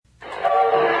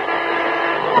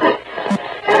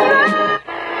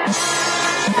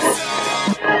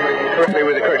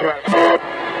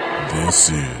This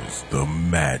is the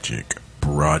Magic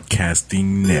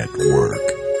Broadcasting Network. Open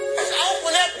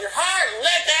up your heart and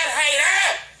let that hate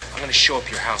out. I'm gonna show up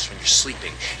your house when you're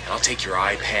sleeping, and I'll take your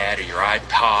iPad or your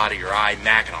iPod or your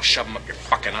iMac, and I'll shove them up your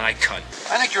fucking eye cunt.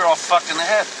 I think you're all fucked in the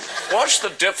head. What's the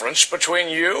difference between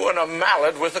you and a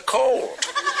mallard with a cold?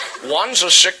 One's a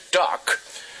sick duck.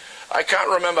 I can't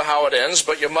remember how it ends,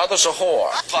 but your mother's a whore.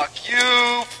 Fuck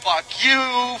you, fuck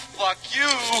you, fuck you.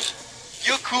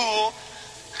 You're cool.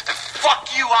 And fuck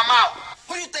you, I'm out.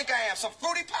 Who do you think I am, some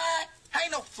fruity pie? I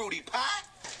ain't no fruity pie.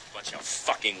 Bunch of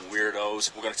fucking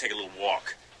weirdos. We're gonna take a little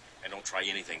walk. And don't try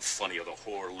anything funny or the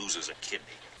whore loses a kidney.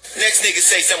 Next nigga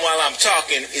say something while I'm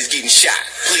talking is getting shot.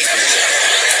 Please do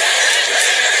that.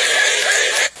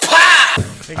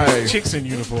 Hey. Chicks in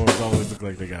uniforms always look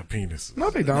like they got penis. No,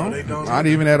 they don't. No, they don't. Not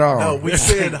even at all. No, we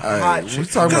said hot we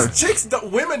chicks. talking about- Because chicks,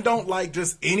 women don't like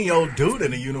just any old dude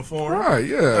in a uniform. Right,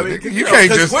 yeah. I mean, you can't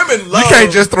 'cause just women love, you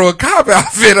can't just throw a cop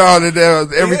outfit on and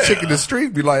every Yeah. chick in the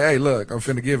street be like, hey, look, I'm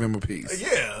finna give him a piece.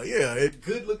 Yeah,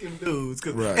 good looking dudes.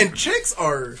 Right. And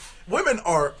women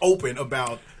are open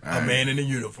about a man in a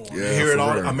uniform. Yeah, you hear it for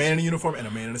all, real. a man in a uniform and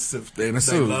a man in a suit. They in a They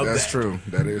suit. love That's that. true.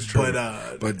 That is true.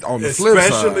 But on the flip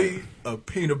especially side, a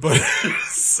peanut butter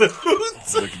suit.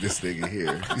 look at this nigga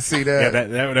here. You see that?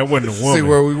 Yeah, that wasn't a woman. See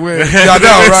where we went? Y'all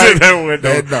know, right?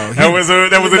 That was a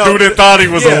dude that thought he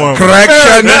was a woman.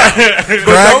 Correction.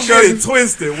 But don't get it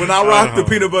twisted. When I rock the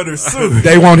peanut butter suit,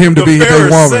 They want him to be their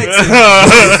woman.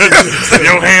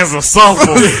 Your hands are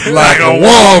supple Like a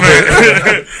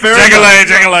woman.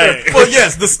 Jaggalay. Well,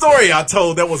 yes, the story I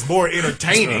told that was more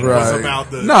entertaining was about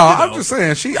the. No, I'm just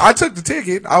saying. I took the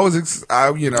ticket. I was,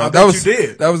 I that bet was you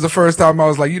did. that was the first time I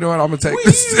was like, you know what, I'm gonna take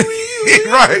this ticket.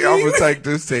 Right, I'm gonna take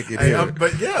this ticket here.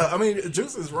 But yeah, I mean,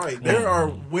 Juice is right. There are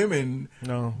women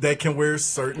that can wear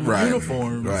certain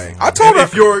uniforms. Right. I told her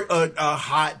if you're a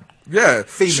hot. Yeah,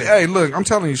 female. Hey, look, I'm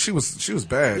telling you, she was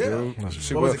bad, Yeah. dude.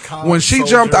 She What was was. it, College When she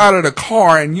Soldier? jumped out of the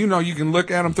car, and you can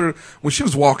look at him through. When she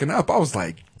was walking up, I was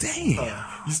like, damn.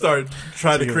 You started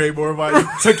trying to create more of you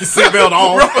took your seatbelt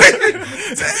off,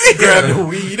 grabbed the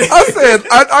weed.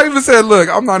 I even said, look,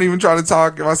 I'm not even trying to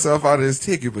talk myself out of this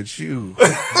ticket, but you.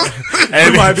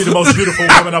 You might be the most beautiful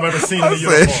woman I've ever seen in a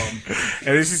uniform.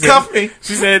 And then she said, Cuff me.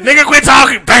 She said, nigga, quit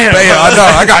talking. Bam. I know.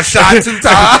 I got shot 2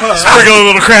 times. Sprinkle a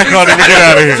little crack on him and get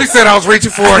out of here. She said I was reaching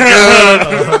for a gun.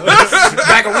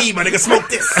 Bag of weed, my nigga, smoke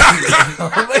this.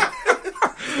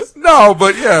 No,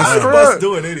 but yeah, How did Bust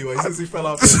do it anyway since he fell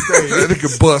off the stage? That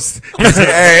nigga bust his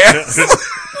ass.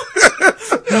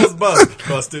 That was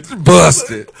busted.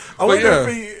 Busted. I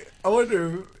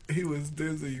wonder if he was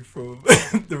dizzy from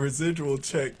the residual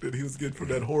check that he was getting from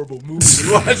that horrible movie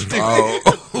we watched.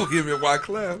 Oh, give me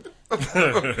Wyclef.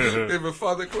 Give me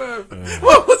Father Clef.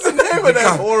 What was the name of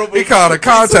that horrible? He caught a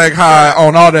contact high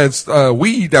on all that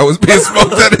weed that was being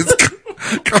smoked at his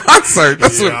concert.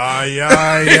 That's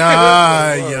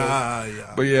Yeah.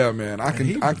 But yeah, man, I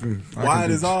can.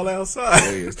 Wide is all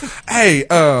outside. Hey,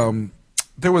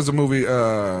 there was a movie,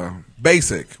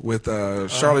 Basic, with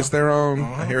Charlize Theron,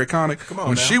 Harry Connick. Come on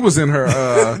when now. she was in her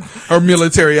her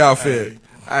military outfit.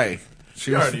 Hey,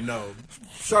 she You was already know.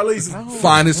 Charlize is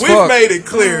fine as We've fuck. made it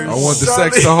clear. I want the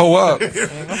sex to hoe up.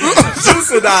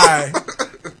 Juice and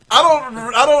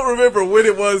I don't remember when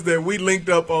it was that we linked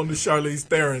up on the Charlize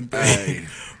Theron thing,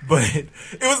 but it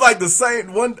was like the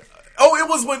same one. Oh, it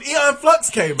was when Aeon Flux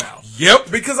came out.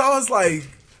 Yep. Because I was like,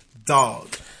 dog,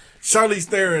 Charlize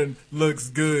Theron looks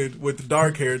good with the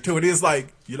dark hair too. It is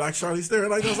like, you like Charlize Theron?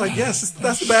 Like, I was like, yes,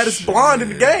 that's the baddest blonde in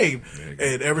the game.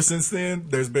 And ever since then,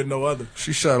 there's been no other.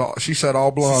 She shut all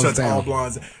blondes She shuts down. all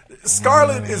blondes.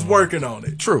 Scarlett is working on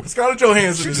it. True. Scarlett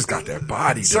Johansson. She just got that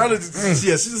body. Scarlett,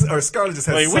 Scarlett just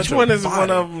has. Wait, such which a one is body. one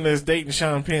of them that's dating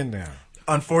Sean Penn now?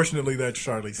 Unfortunately, that's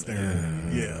Charlize Theron.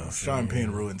 Yeah, Sean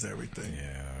Penn ruins everything.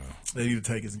 Yeah. They need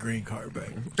to take his green card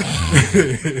back.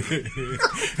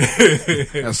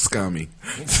 That's scummy.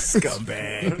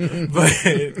 Scumbag. But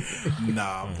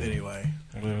nah. Anyway.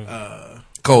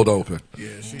 Cold open. Yeah.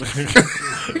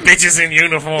 Bitches in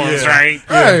uniforms, right?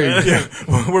 Hey. Yeah.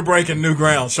 We're breaking new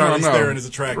ground. Charlize No. Theron is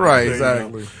attractive. Right, There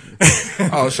you exactly.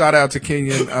 Oh, shout out to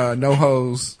Kenyon, no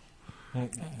hoes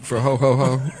for ho ho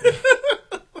ho.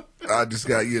 I just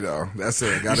got, that's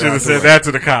it. Got You should have said that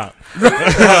to the cop. Then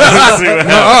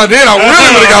I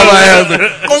really would have got my ass.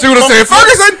 She would have said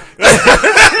Ferguson.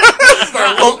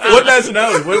 What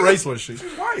nationality? What race was she?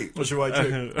 White. Was she white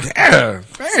too? Yeah,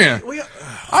 man.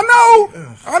 I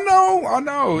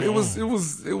know. It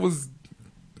was.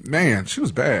 Man, she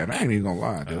was bad. I ain't even gonna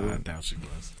lie, dude. I doubt she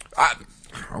was.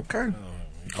 Okay.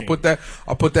 I'll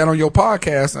put that on your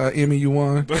podcast, Emmy. You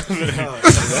won.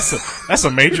 That's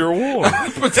a major award.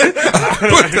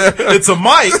 It's a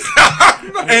mic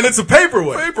and it's a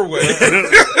paperweight.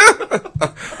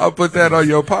 I'll put that on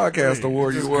your podcast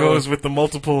award. You won. Goes with the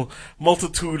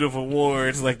multitude of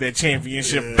awards like that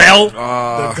championship belt.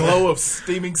 The glow of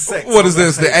steaming sex. What is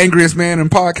this? The angriest man in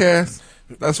podcast?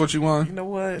 That's what you won? You know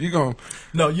what? You going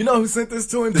No, you know who sent this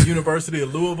to him? The University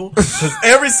of Louisville. Because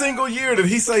every single year that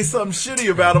he say something shitty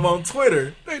about him on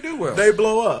Twitter, they do well. they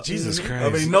blow up. Jesus Christ. I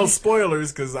mean, no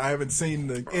spoilers because I haven't seen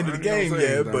the end of the game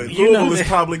yet, but You know Louisville is that-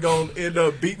 probably going to end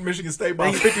up beating Michigan State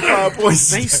by 55 points.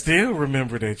 They still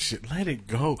remember that shit. Let it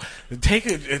go. Take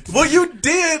it. Well, you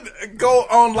did go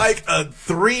on like a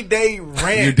 3-day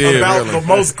rant You did, about really. the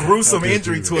most gruesome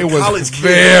injury to a It was college kid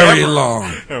very ever.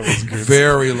 long. That was good.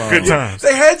 Very long. Good times.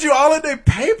 They had you all in their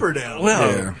paper down. Well,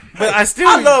 Yeah. but I still.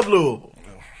 I love Louisville,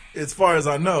 as far as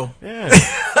I know. Yeah.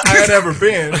 I had never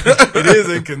been. It is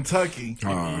in Kentucky.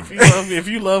 If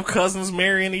you love cousins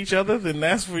marrying each other, then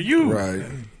that's for you. Right.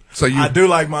 So you, I do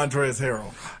like Montrezl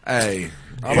Harrell. hey,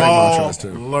 I like Montrezl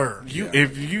too. Baller.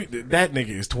 That nigga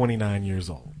is 29 years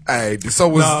old. Hey, so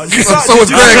was No, so, you saw- so was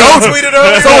you Greg saw Oden. tweeted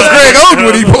earlier? So was Greg Oden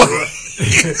when he played.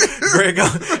 Greg,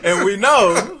 and we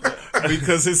know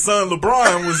because his son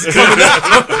LeBron was coming up.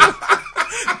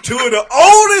 Two of the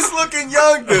oldest looking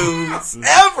young dudes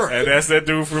ever. And that's that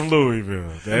dude from Louisville.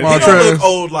 He That, don't Montrezl. look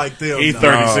old like them. he's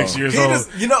though. 36 years He old. just-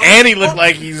 you know- and he looked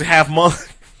like he's half month.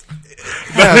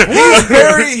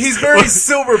 He's very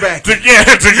silverback. To go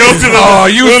to the. Oh,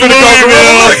 you was finna go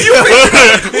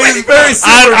Louisville. He's very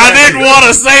silverback. I didn't want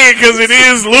to say it because it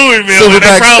is Louisville. And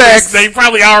Silverback they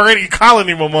probably already calling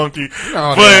him a monkey.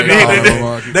 No, but they ain't calling him a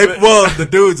monkey. The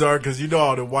dudes are because you know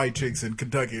all the white chicks in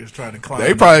Kentucky is trying to climb.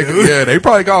 They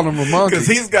probably call him a monkey. because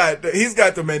he's got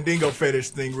the Mandingo fetish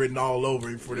thing written all over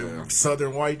him for the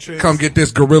southern white chicks. Come get this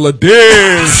gorilla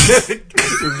dick.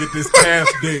 Come get this calf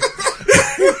dick.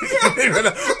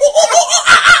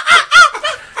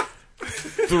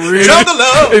 Jump the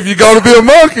love. If you gonna be a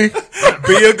monkey,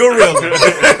 Be a gorilla.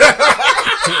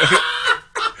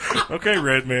 Okay,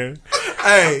 Red Man.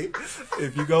 Hey,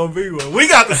 if you gonna be one, we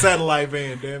got the satellite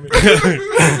van. Damn it,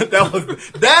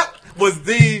 that was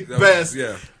the best,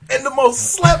 yeah. and the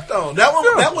most slept on.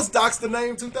 That was Doc's the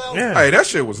Name 2000. Yeah. hey, that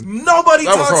shit was Nobody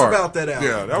that was talks hard. about that album.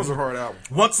 Yeah, that was a hard album.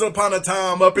 Once upon a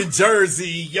time up in Jersey,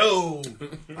 yo,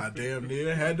 I damn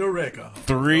near had to wreck her.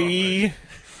 3,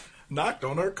 Knocked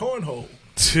on her cornhole.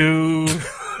 2,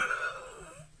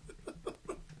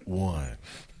 1.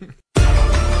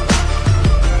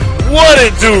 What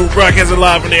it do? Broadcasting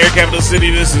live from the Air Capital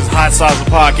City. This is Hot Sauce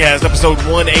Podcast, episode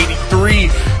 183.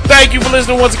 Thank you for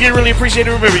listening once again. Really appreciate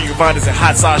it. Remember, you can find us at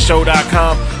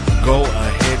hotsauceshow.com. Go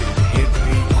ahead and hit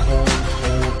the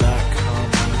cornhole.com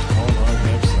on our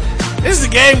website. This is a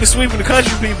game to sweep in the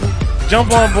country, people.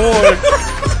 Jump on board.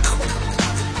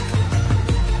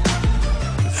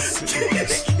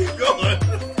 Keep going.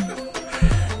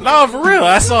 No, for real.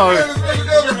 I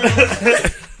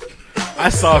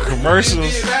saw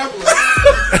commercials.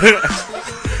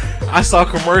 I saw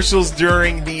commercials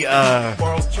during the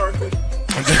Charles Charlie.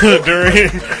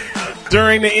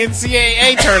 during the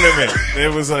NCAA tournament.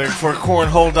 It was for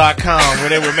cornhole.com where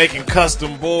they were making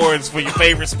custom boards for your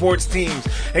favorite sports teams.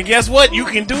 And guess what? You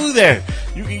can do that.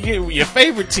 You can get your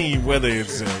favorite team, whether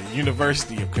it's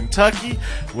University of Kentucky,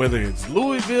 whether it's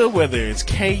Louisville, whether it's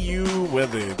KU,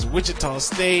 whether it's Wichita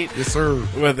State, Yes, sir.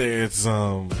 whether it's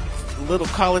little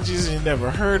colleges you never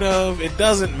heard of. It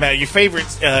doesn't matter. Your favorite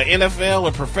NFL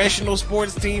or professional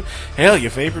sports team. Hell,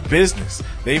 your favorite business.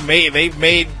 They've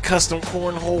made custom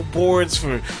cornhole boards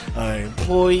for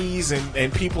employees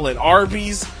and people at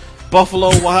Arby's,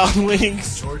 Buffalo Wild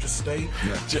Wings. Georgia State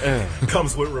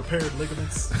comes with repaired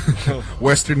ligaments.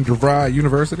 Western DeVry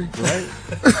University. Right?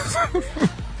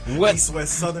 What? East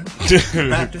West Southern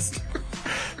Baptist.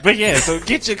 But yeah, so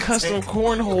get your custom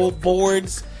cornhole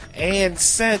boards and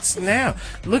sets now.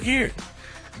 Look here.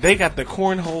 They got the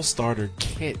cornhole starter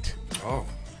kit. Oh,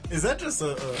 Is that just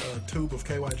a tube of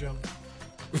KY jelly?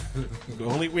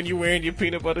 Only when you're wearing your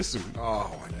peanut butter suit.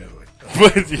 oh, I knew it.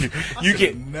 But you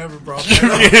get Never brought you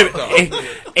that up. get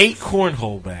eight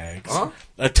cornhole bags, Huh?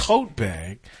 a tote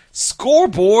bag,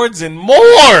 scoreboards, and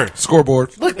more.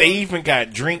 Scoreboard. Look, they even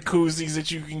got drink koozies that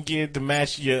you can get to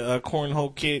match your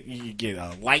cornhole kit. You can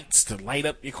get lights to light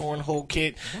up your cornhole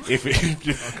kit. If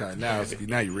Okay,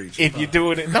 now you reach. if you're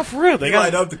doing it, no, for real, they You got.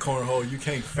 light up the cornhole, you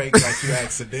can't fake like you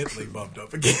accidentally bumped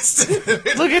up against it.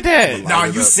 Look at that. Nah,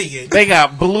 you see it. They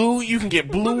got blue. You can get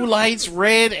blue lights,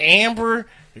 red, amber.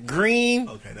 Green,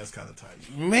 Okay, that's kind of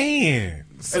tight. man.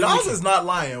 And Oz is not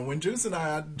lying. When Juice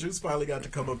finally got to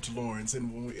come up to Lawrence,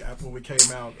 and when we came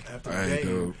out after the Hey,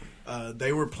 game,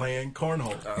 they were playing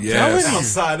cornhole Yes.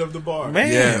 outside of the bar.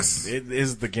 Man, Yes. it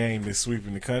is the game that's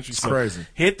sweeping the country. So crazy.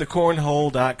 hit the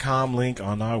cornhole.com link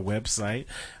on our website.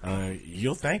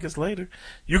 You'll thank us later.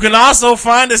 You can also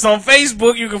find us on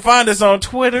Facebook. You can find us on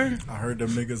Twitter. I heard them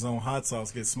niggas on hot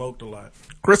sauce get smoked a lot.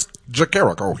 Chris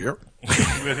Jacarico here.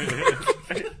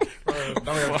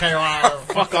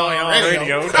 Fuck all y'all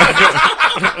radio.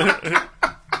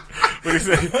 What he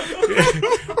said?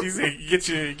 He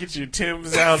said, "Get your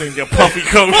Timbs out and your puffy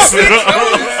coats."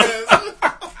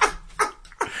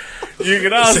 You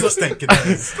can also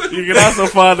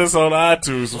find us on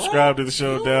iTunes. Subscribe to the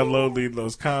show, download, leave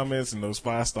those comments and those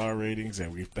 5-star ratings,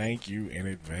 and we thank you in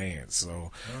advance.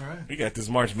 So, we got this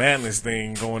March Madness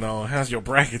thing going on. How's your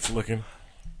brackets looking?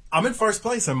 I'm in first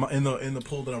place in the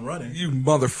pool that I'm running. You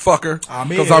motherfucker. I'm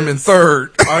Because I'm in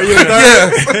third. Are you in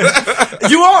third?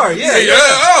 You are, yeah.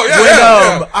 Oh,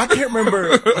 yeah. When, I can't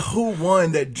remember who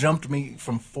won that jumped me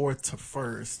from fourth to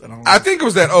first. I think it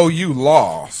was that OU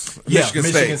loss. Yeah,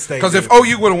 Michigan State. Because did. if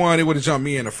OU would have won, it would have jumped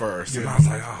me into first. And I was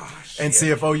like, oh, shit. And see,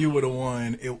 if OU would have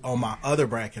won on my other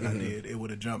bracket I did, it would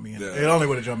have jumped me in. Yeah. It only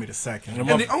would have jumped me to second. And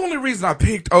the only reason I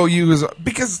picked OU is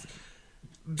because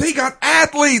they got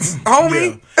athletes,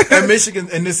 homie. Yeah. And Michigan,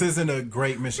 and this isn't a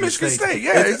great Michigan State.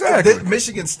 Yeah, exactly.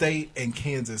 Michigan State and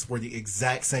Kansas were the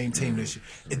exact same team this year.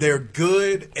 They're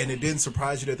good, and it didn't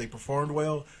surprise you that they performed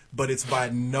well, but it's by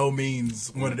no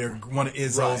means one of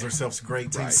Izzo's or Self's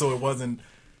great teams. Right. So it wasn't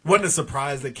a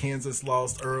surprise that Kansas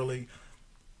lost early.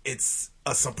 It's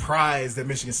a surprise that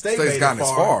Michigan State State's made gotten it as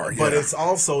far, far, but yeah. it's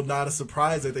also not a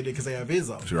surprise that they did because they have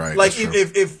Izzo. Right, Like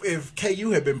that's true. if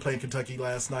KU had been playing Kentucky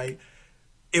last night,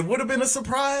 it would have been a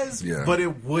surprise, Yeah. but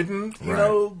it wouldn't, you Right.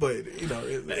 know. But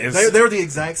It's- they're the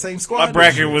exact same squad. My this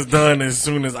bracket year. was done as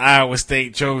soon as Iowa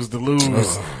State chose to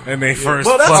lose, and they first.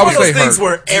 Well, that's Iowa one of those State things hurt.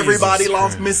 where everybody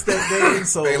Jesus missed that game.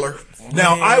 So Baylor.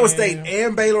 now Iowa State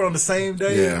and Baylor on the same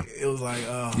day. Yeah. It was like,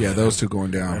 oh, Yeah, those two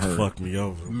going down that hurt. fucked me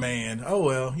over. man. Oh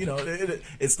well,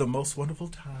 it's the most wonderful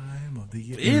time of the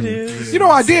year. It is. You know,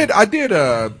 I did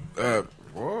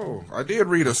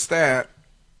read a stat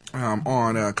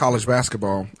on college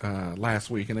basketball last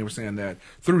week, and they were saying that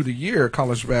through the year,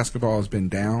 college basketball has been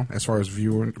down as far as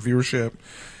viewership.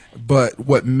 But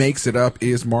what makes it up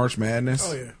is March Madness.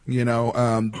 Oh, yeah. You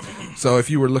know, so if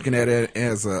you were looking at it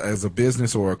as a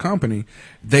business or a company,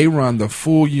 they run the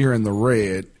full year in the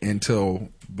red until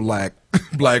Black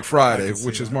Friday,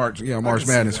 which is March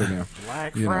Madness for them.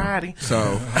 Black You know. Friday.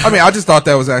 So, I mean, I just thought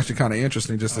that was actually kind of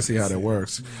interesting just to see how that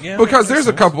works. Yeah, because that there's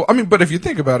makes a couple, I mean, but if you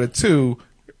think about it too,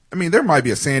 I mean, there might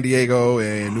be a San Diego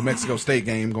and New Mexico State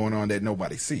game going on that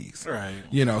nobody sees. Right.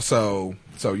 You know, so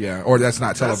yeah, or that's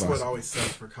not That's televised. what always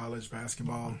sucks for college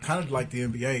basketball. Kind of like the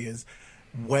NBA is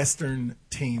Western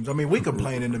teams. I mean, we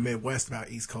complain in the Midwest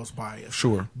about East Coast bias.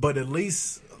 Sure. But at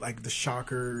least like the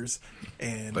Shockers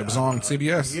and It was on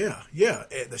CBS. Yeah.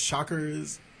 And the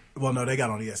Shockers. Well, no, they got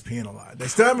on ESPN a lot. They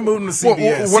still haven't moved them to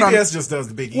CBS. what I'm- CBS just does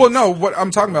the Big East. Well, no, what I'm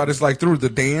talking about is like through the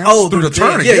dance, Oh, through the dance.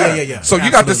 tournament. Yeah. So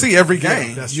you got to Absolutely. see every Yeah,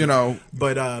 game, that's you true. know.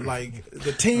 But like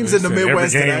the teams in the Every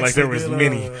Midwest, that game like there was actually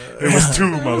many. did, There was two,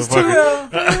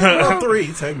 motherfucker. well, 3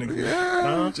 technically.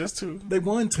 No, just two. They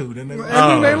won 2, then they. And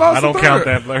then they lost I don't the count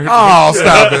third. that, Blur. Oh,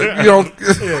 stop it. You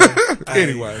don't.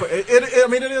 Anyway. But I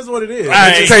mean, it is what it is.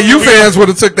 Hey, KU fans would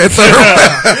have took that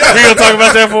third. We gonna talk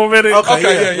about that for a minute.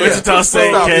 Okay, yeah. Wichita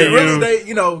State, So, KU. really,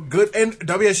 they, good. And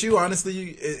WSU, honestly,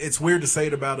 it's weird to say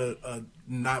it about a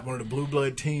not one of the blue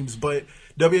blood teams, but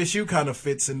WSU kind of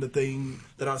fits in the thing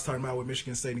that I was talking about with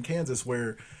Michigan State and Kansas,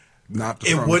 where Not the it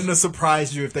Trojans. wouldn't have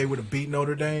surprised you if they would have beat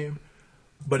Notre Dame,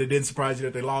 but it didn't surprise you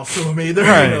that they lost to them either.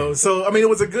 Right. You know? So I mean, it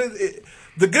was a good.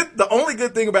 The only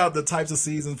good thing about the types of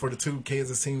seasons for the two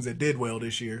Kansas teams that did well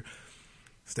this year.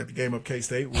 Step your game up,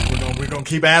 K-State. We're gonna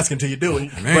keep asking till you do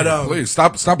it. Man, But please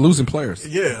stop losing players.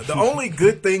 yeah, the only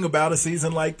good thing about a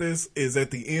season like this is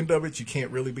at the end of it, you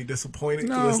can't really be disappointed.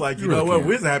 'Cause No, it's like, you you know really what, can't.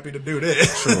 we're happy to do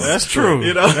this. That's true.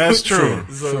 You know, That's true.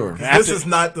 So Sure. this is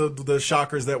not the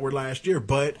Shockers that were last year,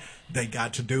 but they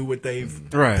got to do what they've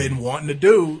Right. been wanting to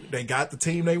do. They got the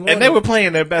team they wanted. And they were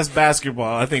playing their best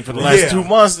basketball, I think, for the last Yeah. 2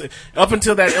 months. Up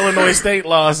until that Illinois State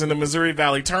loss in the Missouri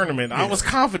Valley tournament, I was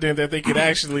confident that they could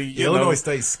actually, you know, Illinois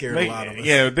State scared a lot of us.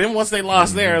 Yeah, then once they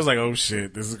lost there, I was like, oh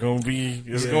shit, this is gonna be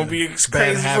Yeah. gonna be Bad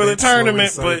crazy for the habits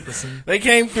tournament. slowly But surfacing. they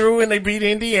came through and they beat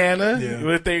Indiana Yeah.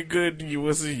 with their good,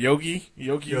 what's it, Yogi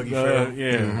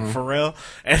Farrell. Farrell.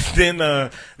 And then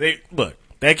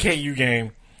that KU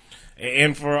game.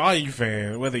 And for all you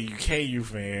fans, whether you KU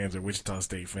fans or Wichita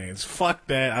State fans, fuck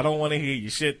that. I don't want to hear you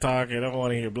shit talking. I don't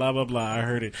want to hear blah, blah, blah. I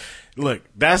heard it. Look,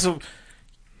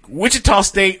 Wichita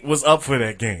State was up for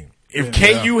that game. If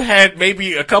KU had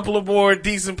maybe a couple of more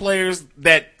decent players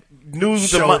that knew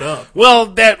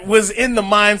that was in the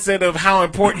mindset of how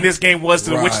important this game was to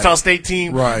the Wichita State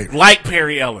team, like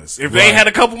Perry Ellis. If they had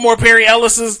a couple more Perry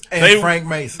Ellises, Frank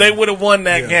Mason, they would have won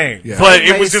that game. Yeah. But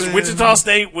it was just Wichita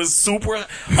State was super up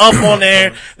on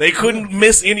there. They couldn't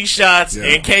miss any shots,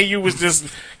 and KU was just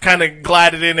kind of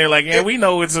glided in there like, we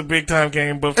know it's a big time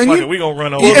game, but fuck it, we gonna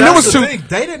run over. And there was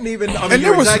they didn't even. I mean,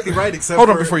 you're exactly right. Except hold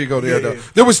on before you go there, though.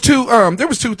 There was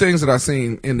two things that I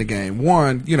seen in the game.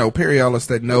 One, Perry Ellis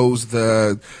that knows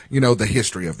the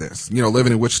history of this.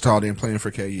 Living in Wichita and playing for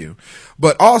KU,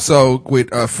 but also with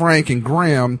Frank and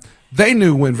Graham. They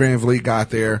knew when Van Vliet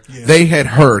got there, they had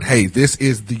heard, hey, this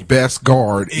is the best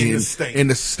guard in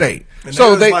the state. And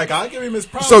so they like, I'll give him his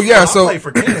props. So I'll play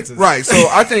for Kansas. Right. So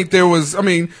I think there was,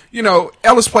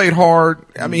 Ellis played hard.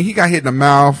 I mean, he got hit in the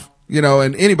mouth,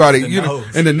 and anybody,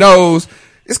 in the nose.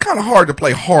 It's kind of hard to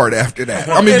play hard after that.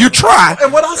 I mean, you try.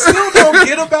 And what I still don't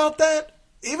get about that,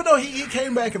 even though he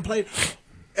came back and played,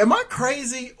 am I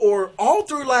crazy, or all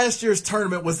through last year's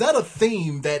tournament, was that a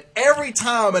theme that every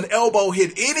time an elbow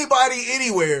hit anybody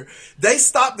anywhere, they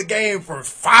stopped the game for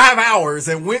 5 hours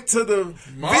and went to the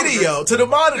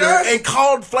monitor and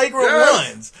called flagrant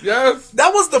ones? Yes.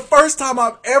 That was the first time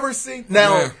I've ever seen.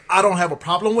 Now, I don't have a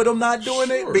problem with them not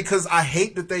doing it because I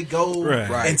hate that they go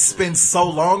and spend so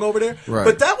long over there. Right.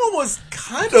 But that one was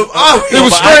kind of obvious. It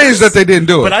was strange that they didn't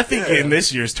do it. But I think in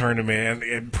this year's tournament,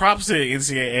 and props to the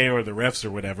NCAA or the refs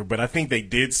or whatever, but I think they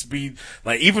did speed,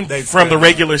 like even from the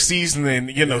regular season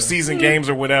and season games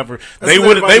or whatever, they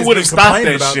would have stopped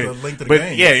that shit. But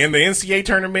in the NCAA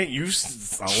tournament, a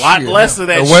lot less of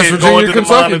that shit going to the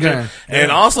monitor.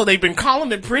 And also they've been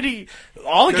calling it pretty.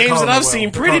 All the games that I've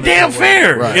seen, pretty damn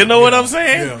fair. Right. You know what I'm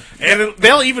saying? Yeah. And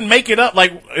they'll even make it up,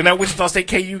 like in that Wichita State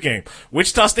KU game.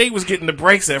 Wichita State was getting the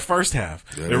breaks that first half.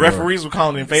 Yeah, the referees were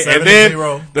calling it in favor. And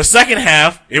then the second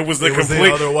half, it was the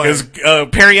complete. Because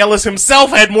Perry Ellis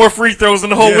himself had more free throws than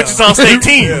the whole Wichita State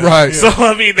team. Right. So,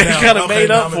 I mean, they kind of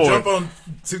made up for it. Jump on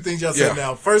two things y'all said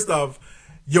now. First off,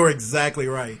 you're exactly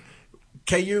right.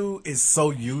 KU is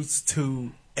so used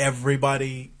to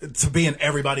being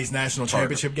everybody's national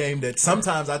championship game that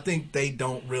sometimes I think they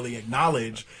don't really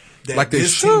acknowledge that like they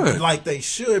should. Like they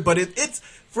should, but it's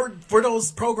for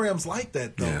those programs like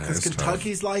that though, because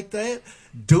Kentucky's tough. Like that,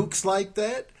 Duke's like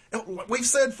that. We've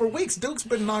said for weeks Duke's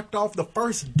been knocked off the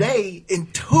first day in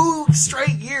 2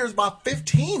 straight years by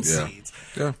 15 seeds,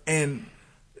 and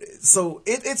so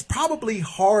it's probably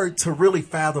hard to really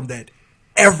fathom that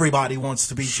everybody wants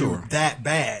to beat you that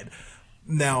bad.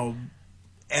 Now,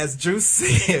 as Juice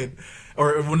said,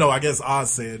 I guess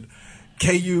Oz said,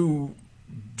 KU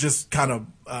just kind of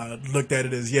looked at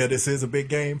it as, this is a big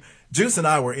game. Juice and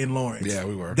I were in Lawrence. Yeah,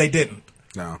 we were. They didn't.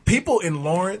 No. People in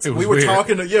Lawrence, we were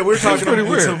talking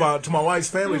to my wife's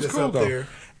family that's up there,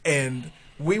 and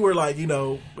we were like, he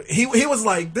was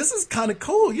like, this is kind of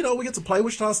cool. We get to play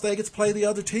Wichita State, get to play the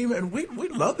other team, and we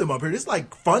love them up here. It's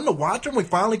like fun to watch them. We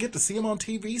finally get to see them on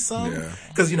TV some.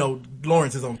 Because,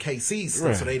 Lawrence is on KC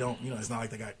stuff, so they don't, it's not like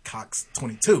they got Cox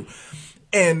 22.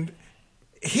 And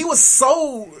he was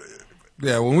so...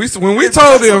 Yeah, when we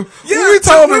told him...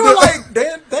 we were like,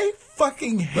 they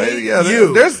fucking hate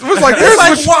you. There's like,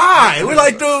 why? We're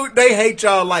like, dude, they hate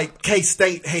y'all like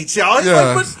K-State hates y'all. It's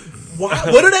like, but...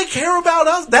 What do they care about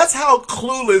us? That's how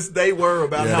clueless they were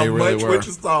about how really much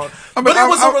Wichita. But it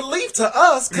was a relief to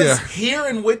us because here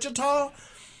in Wichita,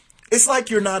 it's like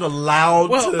you're not allowed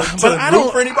to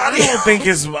root for anybody.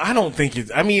 I don't think it's.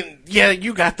 I mean,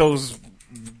 you got those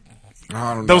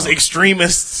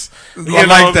extremists.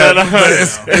 Like that.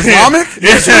 Islamic?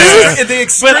 The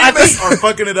extremists are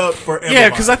fucking it up for everybody. Yeah,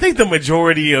 because I think the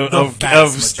majority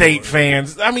of state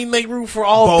fans, I mean, they root for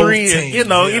all both three. Teams,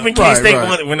 even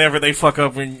K-State whenever they fuck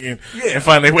up and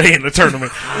find their way in the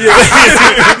tournament.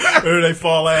 Or they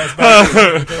fall ass back.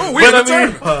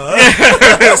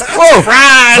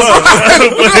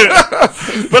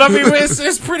 But I mean,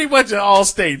 it's pretty much an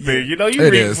all-state thing. You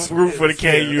root for the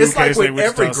KU. It's like with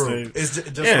every group. It's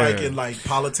just like in like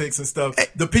politics and stuff.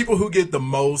 The people who get the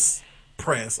most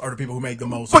press are the people who make the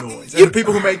most noise. And the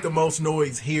people who make the most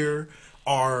noise here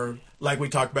are, like we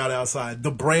talked about outside, the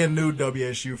brand new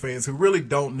WSU fans who really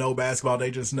don't know basketball.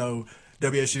 They just know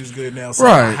WSU's good now, so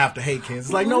I have to hate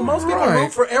Kansas. Like, no, most people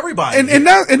root for everybody. And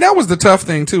that was the tough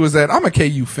thing too, is that I'm a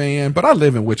KU fan, but I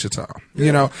live in Wichita,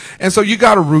 you know, and so you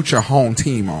got to root your home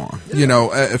team on, you know,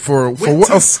 for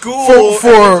the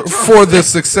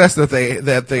success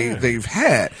that they've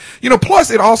had, you know.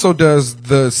 Plus, it also does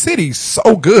the city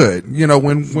so good, you know,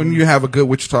 when you have a good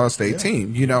Wichita State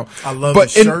team, you know. I love the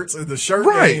shirts. The shirt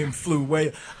game flew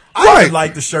way. I even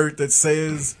like the shirt that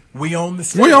says "We own the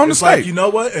state." We own the state. Like, you know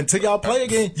what? Until y'all play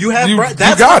again,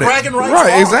 that's got what it. bragging rights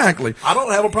right? are. Exactly. I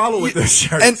don't have a problem with this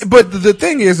shirt. But the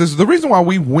thing is the reason why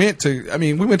we went to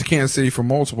Kansas City for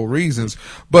multiple reasons.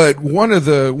 But one of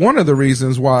the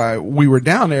reasons why we were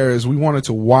down there is we wanted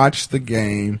to watch the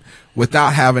game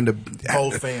without having to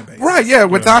both fan bases. Right? Yeah,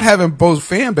 without having both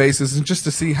fan bases, and just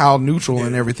to see how neutral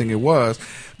and everything it was.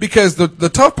 Because the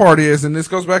tough part is, and this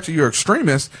goes back to your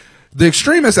extremists. The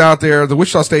extremists out there, the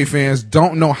Wichita State fans,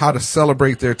 don't know how to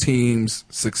celebrate their team's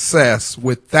success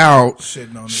without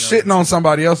shitting on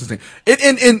somebody else's team.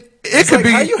 It could like,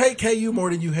 be how you hate KU more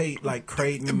than you hate like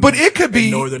Creighton, but it could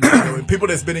be Northern Iowa, and people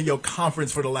that's been in your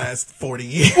conference for the last 40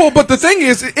 years. Well, but the thing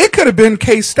is, it could have been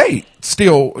K-State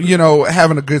still, you know,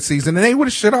 having a good season, and they would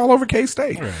have shit all over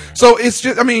K-State. Right. So it's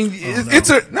just, I mean,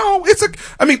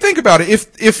 I mean, think about it.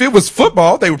 If it was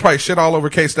football, they would probably shit all over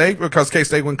K-State because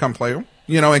K-State wouldn't come play them.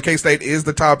 You know, and K-State is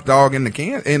the top dog in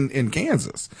in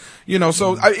Kansas. You know,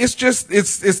 so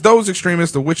it's those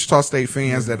extremists, the Wichita State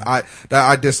fans that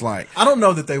I dislike. I don't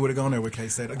know that they would have gone there with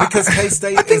K-State because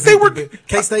K-State. I think they were.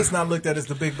 K-State's not looked at as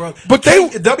the big brother. But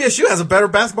WSU has a better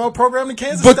basketball program than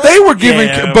Kansas. But State. They were giving.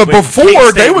 Yeah, but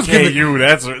before they was giving. KU,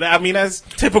 that's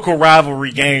typical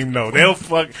rivalry game though. They'll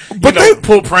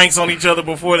pull pranks on each other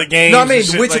before the game. No, I mean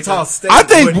Wichita State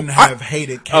wouldn't have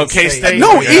hated K-State. K-State.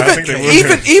 No,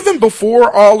 even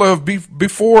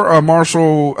before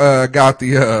Marshall got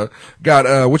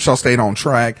Wichita State on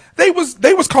track, they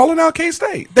was calling out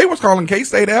K-State. They was calling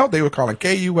K-State out. They were calling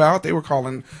KU out. They were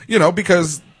calling, you know,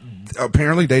 because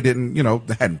apparently they didn't, you know,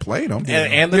 they hadn't played them.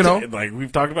 And like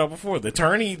we've talked about before, the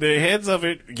heads of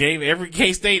it gave every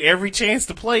K-State every chance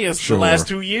to play us the last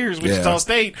 2 years, Wichita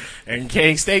State, and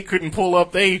K-State couldn't pull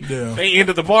up they end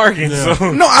of the bargain. Yeah.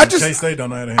 So no, K-State don't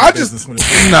know how to handle business when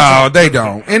it's no, they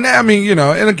don't. And I mean, you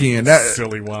know, and again, that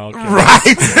silly wild cat.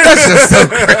 Right? That's just so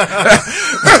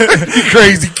crazy. You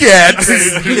crazy cat.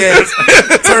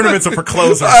 Tournaments are for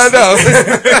closers. I know.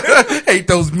 Hate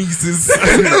those Mises.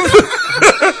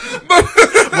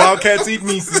 Wildcats eat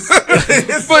Mises.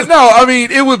 But no, I mean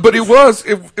it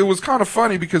was kind of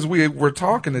funny because we were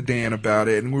talking to Dan about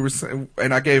it, and we were saying,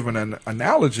 and I gave an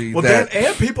analogy Dan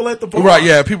and people at the bar. Right,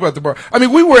 yeah, people at the bar. I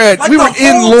mean, we were in Lawrence.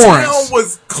 Town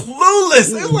was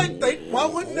clueless. It was like why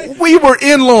wouldn't they? We were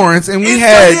in Lawrence, and we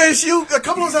had WSU. A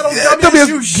couple of us had on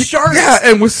WSU shirts. Yeah,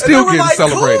 and we're still getting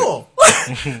celebrated. Cool.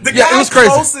 The guy it was crazy.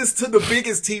 closest to the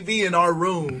biggest TV in our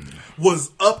room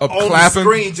was up on clapping. the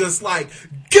screen, just like,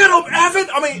 get him, Evan.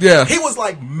 I mean, he was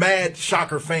like mad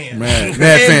Shocker fan. Mad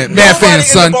fan, nobody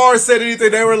son. in the bar said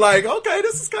anything. They were like, okay,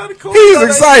 this is kind of cool. He's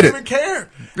excited. They didn't even care.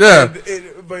 Yeah.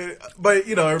 But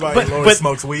you know, everybody in Lawrence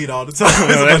smokes weed all the time.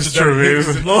 No, that's true. A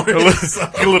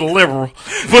little liberal.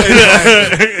 But,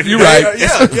 you're right.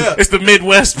 Yeah. It's the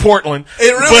Midwest Portland.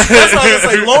 It really, that's why I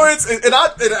say Lawrence, and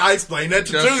I explained that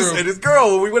to Juice and his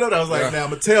girl when we went up there. I was like, now I'm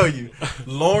going to tell you,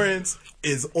 Lawrence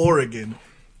is Oregon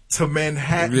to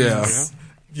Manhattan's,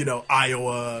 you know,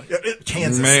 Iowa,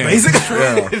 Kansas,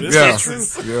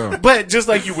 basically. Yeah. But just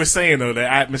like you were saying, though, the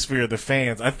atmosphere of the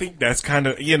fans, I think that's kind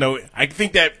of, you know, I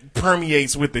think that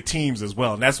permeates with the teams as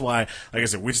well. And that's why, like I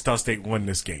said, Wichita State won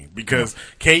this game. Because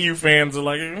KU fans are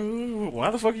like,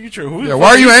 why the fuck are you true? Why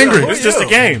are you angry? It's just a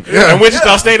game. Yeah. And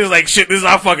Wichita State is like, shit, this is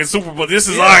our fucking Super Bowl. This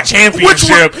is our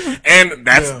championship. And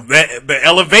that's the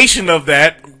elevation of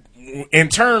that. In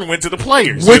turn, went to the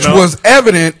players, which was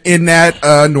evident in that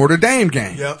Notre Dame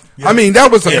game. Yep. I mean,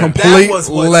 that was a complete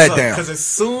letdown. Because as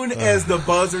soon as the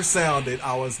buzzer sounded,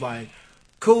 I was like,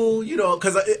 "Cool," you know.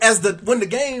 Because when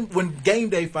game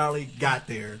day finally got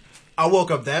there, I woke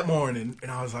up that morning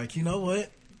and I was like, you know what?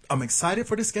 I'm excited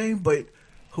for this game, but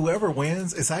whoever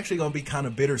wins, it's actually going to be kind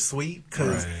of bittersweet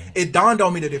because it dawned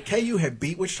on me that if KU had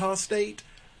beat Wichita State,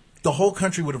 the whole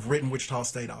country would have written Wichita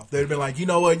State off. They'd have been like, you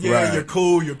know what, you're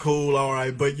cool, all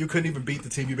right, but you couldn't even beat the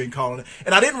team you've been calling it.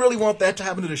 And I didn't really want that to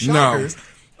happen to the Shockers.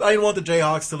 No. I didn't want the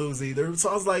Jayhawks to lose either. So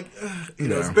I was like, you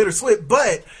know, it's bittersweet.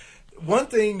 But one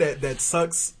thing that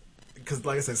sucks, because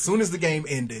like I said, as soon as the game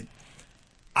ended,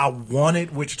 I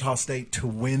wanted Wichita State to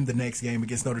win the next game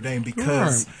against Notre Dame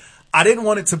because I didn't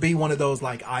want it to be one of those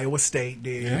like Iowa State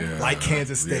did, like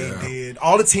Kansas State did.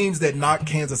 All the teams that knocked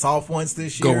Kansas off once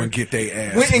this year. Go and get their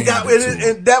ass. Went and got,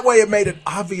 and that way it made it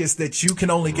obvious that you can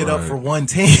only get up for one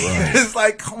team. It's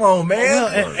like, come on, man.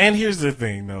 Well, and here's the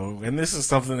thing, though, and this is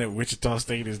something that Wichita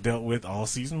State has dealt with all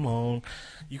season long.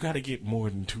 You got to get more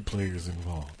than 2 players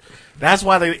involved. That's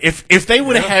why if they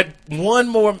would have had one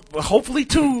more, hopefully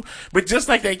 2, but just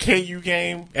like that KU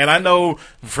game, and I know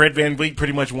Fred VanVleet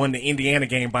pretty much won the Indiana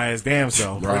game by his damn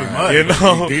self. Right. Pretty much. You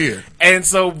know? He did. And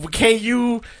so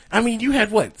KU, I mean, you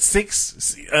had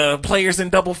 6 players in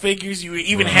double figures. You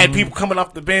even had people coming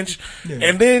off the bench. Yeah.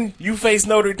 And then you face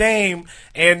Notre Dame,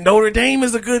 and Notre Dame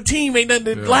is a good team. Ain't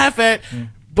nothing to laugh at.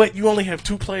 But you only have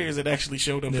 2 players that actually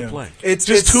showed up to play. It's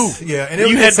just 2. Yeah, and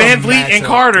you had VanVleet and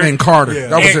Carter.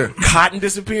 That was it. Cotton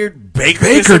disappeared. Baker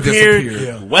disappeared.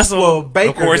 Yeah. Wessel,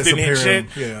 Baker, of course, didn't hit shit.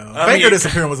 Yeah. Baker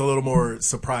disappearing was a little more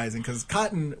surprising because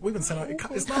Cotton, we've been saying,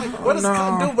 it's not like, what does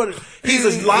Cotton do? But he's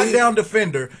a lockdown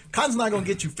defender. Cotton's not going to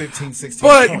get you 15, 16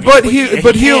 points. But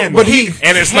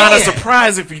it's not a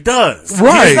surprise if he does.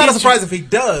 Right. It's not a surprise if he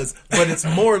does, but it's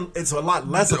a lot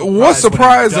less. What's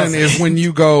surprising is when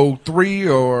you go 3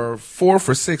 or 4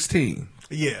 for 16.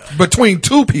 Yeah. Between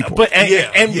 2 people. But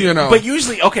you know. But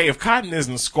usually, okay, if Cotton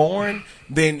isn't scoring,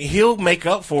 then he'll make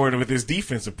up for it with his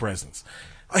defensive presence.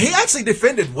 He actually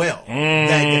defended well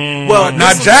that game. Well,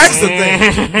 not Jackson.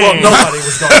 Well, nobody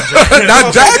was going to Jackson.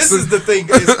 Not Jackson. This is the thing.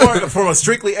 As far, from a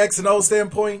strictly X and O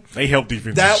standpoint, they help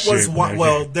defense. That was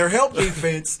why. Their help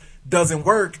defense doesn't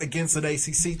work against an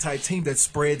ACC type team that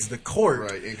spreads the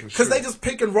court because they just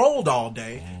pick and rolled all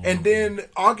day, and then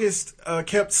August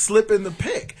kept slipping the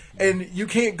pick, and you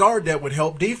can't guard that with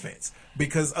help defense.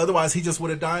 Because otherwise he just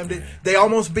would have dimed it. They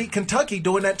almost beat Kentucky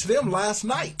doing that to them last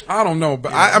night. I don't know,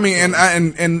 but I mean,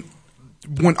 and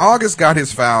when August got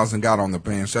his fouls and got on the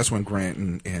bench, that's when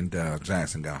Grant and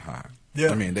Jackson got hot. Yeah,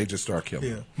 I mean, they just start killing.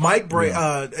 Yeah, Mike Bray,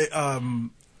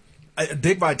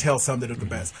 Dick Vitale summed it up the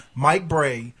best. Mike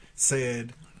Bray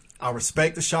said, "I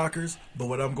respect the Shockers, but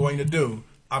what I'm going to do."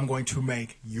 I'm going to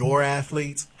make your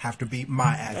athletes have to beat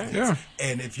my athletes. Yeah.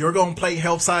 And if you're going to play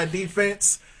help side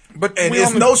defense, and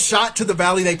it's no shot to the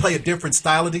Valley. They play a different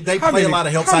style of defense. They play a lot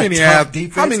of help side tough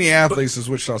defense. How many athletes does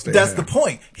Wichita State That's have? the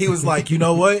point. He was like, you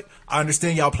know what? I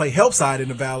understand y'all play help side in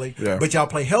the Valley, but y'all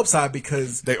play help side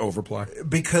because they overplay.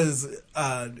 Because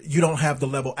you don't have the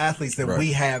level athletes that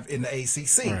we have in the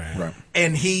ACC. Right.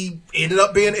 And he ended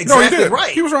up being exactly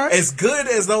right. He was right. As good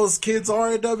as those kids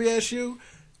are at WSU,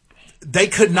 they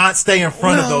could not stay in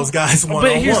front of those guys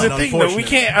one-on-one. But here's the thing, though. We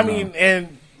can't, I mean,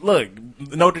 and look,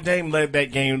 Notre Dame led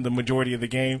that game the majority of the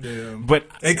game, but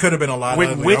it could have been a lot.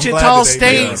 With Wichita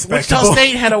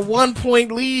State had a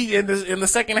 1-point lead in the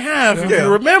second half, if you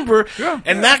remember,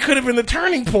 and that could have been the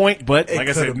turning point. But like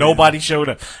I said, nobody showed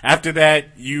up. After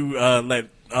that, you let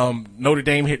Notre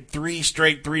Dame hit 3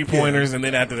 straight 3-pointers, and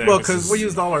then after that, because we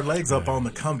used all our legs up on the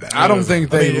comeback. I don't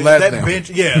think they led that them. bench.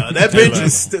 Yeah, that bench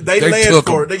is they led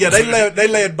for. Yeah,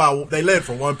 they led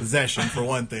for one possession for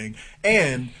one thing,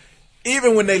 and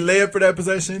even when they led for that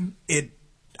possession, it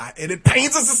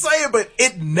pains us to say it, but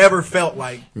it never felt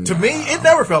like to me. It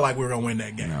never felt like we were going to win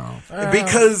that game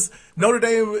because Notre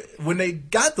Dame, when they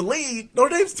got the lead, Notre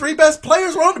Dame's 3 best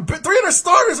players were on the 3 of their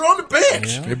starters were on the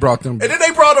bench. They brought them, and then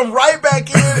they brought them right back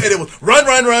in, and it was run,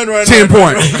 10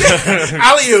 points,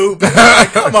 alley-oop.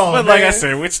 Like, come on, but like I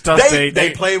said, Wichita State,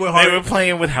 they played with heart. They were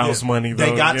playing with house money. Though,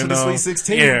 they got to the Sweet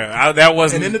 16. Yeah, that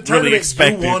wasn't and in the really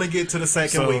expected. You want to get to the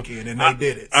second weekend, and they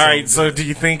did it. All right, so do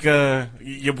you think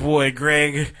your boy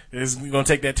Greg is going to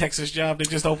take that Texas job that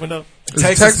just opened up?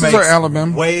 Texas or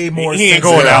Alabama? Way more. He ain't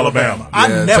going to Alabama. I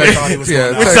never thought he was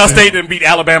going to Wichita State didn't beat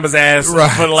Alabama's ass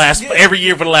for the last every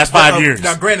year for the last 5 years.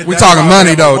 Now, granted, we're talking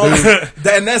money though, dude.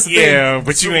 And that's the thing.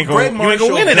 But you ain't going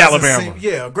to win at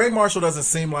Alabama. Greg Marshall doesn't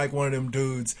seem like one of them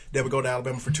dudes that would go to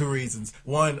Alabama for 2 reasons.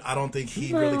 One, I don't think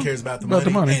he really cares about the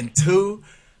money. And 2,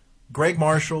 Greg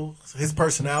Marshall, his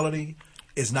personality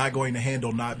is not going to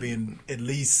handle not being at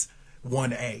least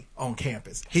 1A on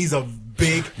campus. He's a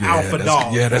big alpha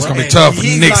dog. Yeah, that's going to be tough.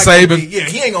 Nick Saban.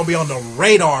 He ain't going to be on the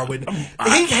radar with.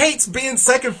 He hates being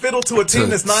second fiddle to a team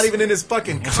that's not even in his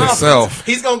fucking conference.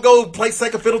 He's going to go play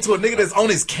second fiddle to a nigga that's on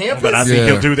his campus. But I think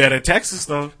he'll do that at Texas,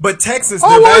 though. But Texas,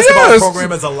 their basketball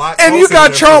program is a lot closer. And you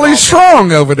got Charlie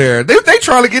Strong over there. They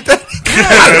trying to get that. Wait a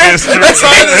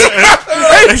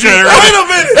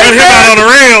minute. They him out on the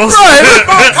rails.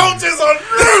 Right. Coaches on.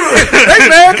 They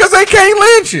mad because they can't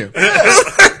lynch him.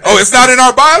 Oh, it's not in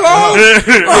our bylaws?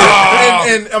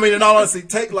 And I mean, in all honesty,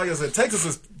 like I said,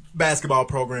 Texas's basketball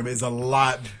program is a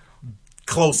lot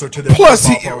closer to the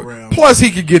football program. Plus,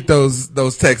 he could get those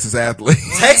Texas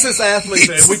athletes. Texas athletes,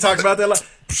 and we talked about that a lot.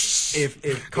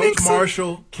 if Coach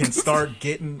Marshall can start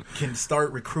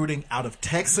recruiting out of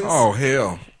Texas. Oh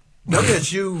hell.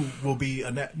 WSU will be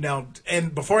now,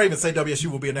 and before I even say WSU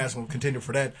will be a national contender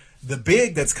for that, the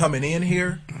big that's coming in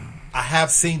here, I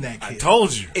have seen that kid. I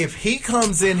told you. If he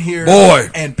comes in here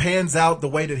and pans out the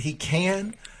way that he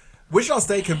can, Wichita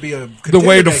State can be a contender. The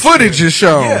way the footage is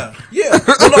shown. Yeah.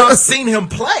 Well, no, I've seen him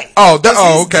play.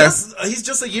 Okay. He's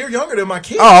just a year younger than my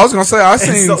kid. Oh, I was gonna say I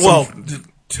seen.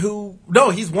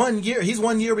 He's 1 year. He's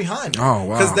 1 year behind them. Oh,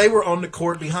 wow. Because they were on the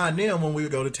court behind them when we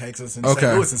would go to Texas and St.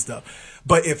 Louis and stuff.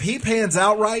 But if he pans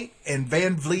out right and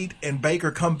Van Vliet and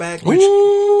Baker come back, which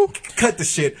cut the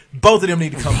shit, both of them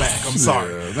need to come back. I'm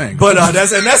sorry, but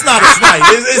that's not a slight.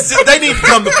 It's just, they need to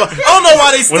come to. I don't know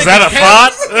why they. Was that a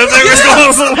thought?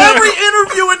 Every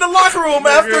interview in the locker room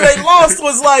after they lost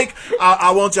was like,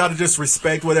 "I want y'all to just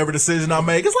respect whatever decision I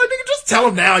make." It's like, nigga, just tell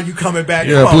them now you coming back.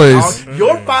 Yeah, come please. On,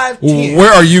 you're 5'10".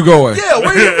 Where are you going? Yeah,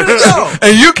 where you gonna go?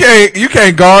 And you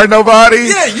can't guard nobody.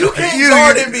 Yeah, you can't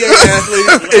guard NBA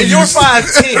athletes, and you're 5'10".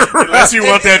 Unless you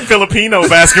want that Filipino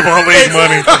basketball league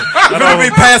money. You're going to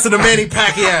be passing to Manny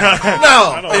Pacquiao.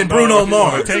 No, and Bruno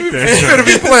Mars. Take that You're going to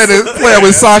be playing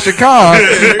with Sasha Khan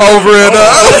over in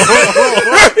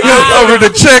over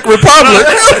the Czech Republic.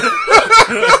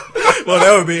 Well,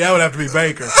 that would have to be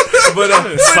Baker. But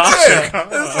Sasha Khan.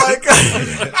 It's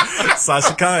like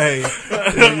Sasha Khan. Hey,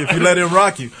 if you let him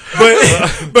rock you.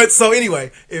 But so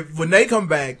anyway, when they come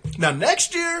back now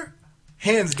next year.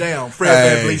 Hands down,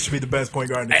 Fred VanVleet should be the best point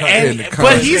guard in the country.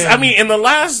 But in the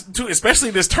last two,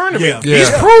 especially this tournament, he's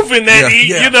proven that he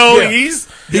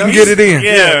can get it in.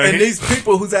 Yeah. And these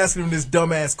people who's asking him this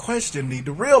dumbass question need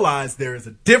to realize there is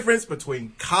a difference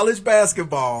between college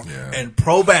basketball and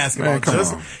pro basketball. Man,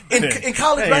 in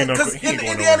college basketball, because in the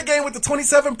Indiana game with the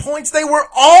 27 points, they were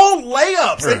all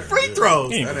layups and free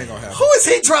throws. That ain't gonna happen. Who is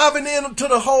he driving in to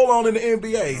the hole on in the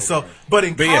NBA? So, but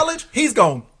in college, he's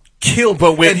gonna kill,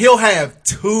 and he'll have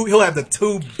the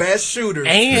two best shooters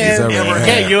and ever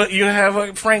had. you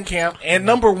have Frank Camp and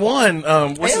number one,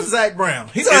 and Zach Brown.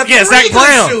 He's gonna have Zach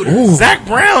Brown. Zach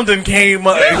Brown then came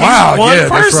up. Wow, one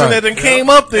person that then came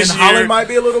up this and year. Holland might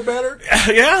be a little better. It's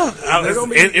going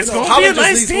to be a Holland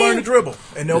nice needs team. to learn to dribble,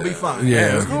 and they'll be fine.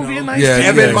 Yeah, it's going to be a nice team.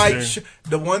 Evan might.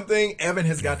 The one thing, Evan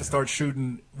has got to start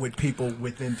shooting with people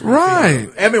within 3 feet. Right.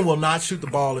 Evan will not shoot the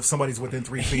ball if somebody's within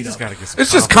 3 feet.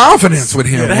 It's just confidence with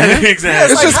him, man. Exactly. Yeah,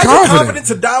 it's just how you confident. confident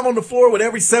to dive on the floor with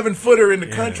every 7-footer in the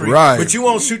country, right. but you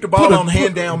won't shoot the ball on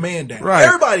hand down, man down. Right.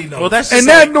 Everybody knows. Well, that's and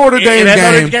that Notre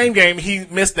Dame game, he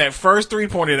missed that first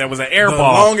 3-pointer that was an air the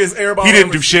ball. longest air ball. He didn't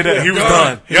ever. do shit. Yeah, he was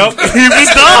done. Yep, he was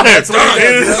done.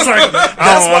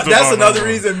 That's another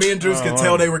reason me and Drews could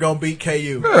tell they were going to beat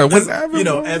KU. Yeah,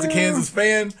 as a Kansas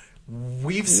fan,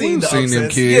 we've seen the them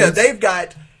upsets. kids. Yeah, they've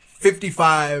got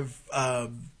 55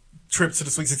 trips to the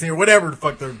Sweet 16 or whatever the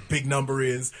fuck their big number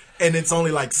is, and it's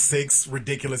only like 6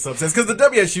 ridiculous upsets because the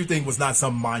WSU thing was not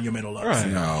some monumental upset.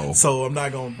 Right. No. So I'm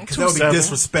not going because that would be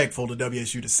disrespectful to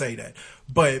WSU to say that.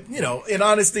 But in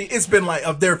honesty, it's been like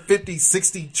of their 50,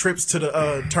 60 trips to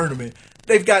the tournament,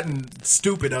 they've gotten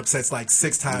stupid upsets like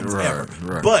 6 times ever.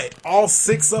 Right. But all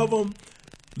 6 of them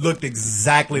looked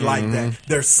exactly like that.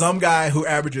 There's some guy who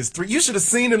averages 3. You should have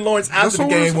seen in Lawrence after the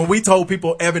game when we told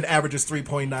people Evan averages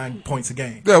 3.9 points a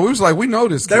game. Yeah, we was like, we know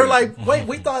this. They were like, wait,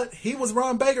 we thought he was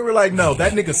Ron Baker. We're like, no,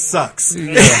 that nigga sucks.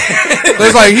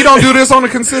 It's like he don't do this on a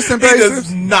consistent basis. He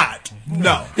does not.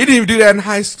 No. He didn't even do that in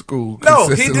high school. No,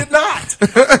 he did not.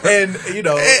 And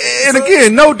and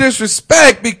again, no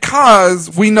disrespect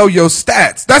because we know your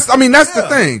stats. That's the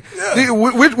thing. Yeah.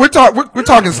 We're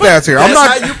talking stats here. I'm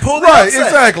not. How you pull right, upset.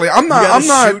 exactly. I'm not.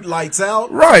 Shoot lights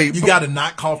out. Right. You got to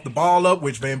not cough the ball up,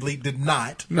 which VanVleet did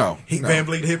not. No.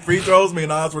 VanVleet hit free throws. Me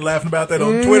and Oz were laughing about that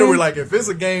on Twitter. We're like, if it's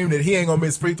a game that he ain't gonna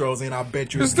miss free throws in, I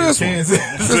bet you it's this one. Kansas.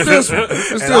 It's this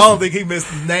one. And I don't think he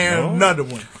missed another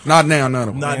one. Not now, none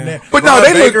of them. Not now. But Ron no,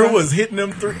 they Baker look. was hitting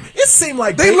them 3. It seemed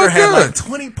like They Baker look had good. like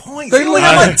 20 points. They He only look-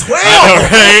 had like 12.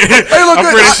 They look I'm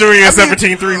good. pretty sure he had I mean,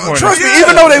 17 3-pointers. Trust me,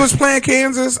 even though they was playing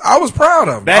Kansas, I was proud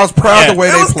of them. I was proud of the way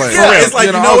It they was- played. yeah, it's like,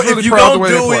 I was if really you proud of the don't way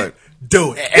they do played. it,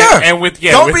 do it. And with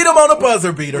Don't beat them on a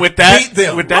buzzer beater. With that, beat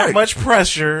them. with that Right. much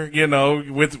pressure,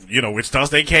 with Wichita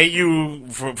State KU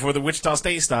for the Wichita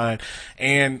State side,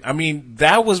 and I mean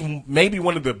that was maybe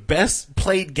one of the best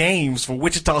played games for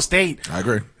Wichita State. I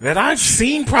agree. That I've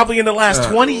seen probably in the last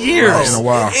 20 years. In a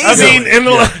while. I mean, in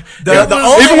the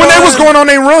only Even when they was going on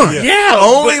their run. yeah, The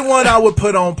only one I would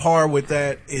put on par with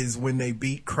that is when they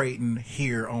beat Creighton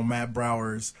here on Matt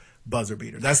Brower's buzzer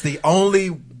beater. That's the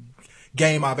only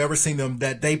game I've ever seen them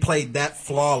that they played that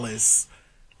flawless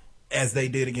as they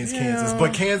did against Kansas.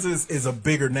 But Kansas is a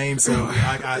bigger name, so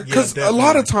because a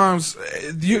lot of times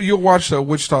you'll watch the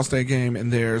Wichita State game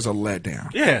and there's a letdown.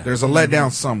 Yeah. There's a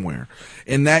letdown somewhere.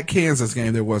 In that Kansas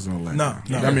game, there wasn't a letdown.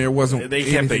 No. I mean, it wasn't. They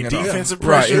kept their anything at all. defensive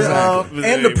Right, pressure exactly. up.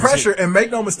 And the pressure, and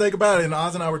make no mistake about it, and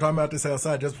Oz and I were talking about this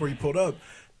outside just before you pulled up,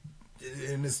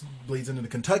 and this bleeds into the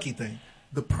Kentucky thing.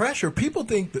 The pressure, people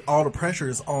think that all the pressure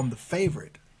is on the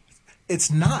favorite.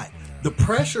 It's not. The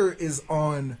pressure is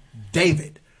on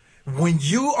David. When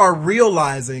you are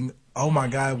realizing, oh my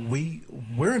God,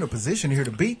 we're in a position here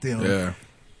to beat them. Yeah.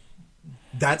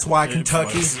 That's why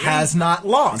Kentucky has not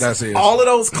lost. That's it. All of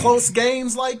those close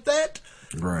games like that.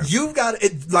 Right. You've got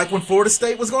it, like when Florida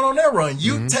State was going on their run.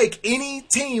 You take any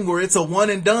team where it's a one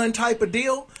and done type of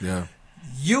deal. Yeah.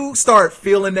 You start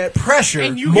feeling that pressure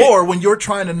more when you're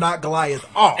trying to knock Goliath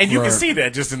off. And you Right. can see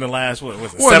that just in the last, what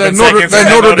was it, Well, 7 that Notre- seconds? that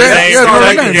Notre Dame- yeah, started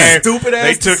Notre the Dame. game. Stupid-ass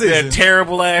They took decision. that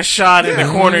terrible ass shot in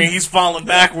the corner and he's falling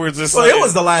backwards. It's Well, like, it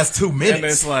was the last 2 minutes. And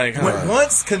it's like, When-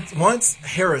 once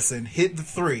Harrison hit the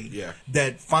three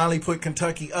that finally put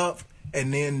Kentucky up,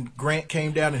 and then Grant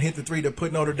came down and hit the three to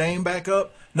put Notre Dame back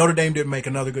up. Notre Dame didn't make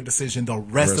another good decision. The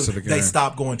rest of the game, they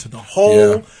stopped going to the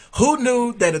hole. Yeah. Who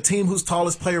knew that a team whose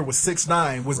tallest player was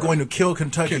 6'9" was going to kill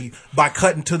Kentucky by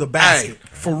cutting to the basket? Hey,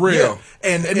 for real. Yeah.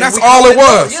 And that's we all called it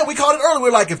was. Yeah, we called it earlier.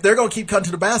 We're like, if they're going to keep cutting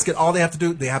to the basket, all they have to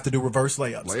do reverse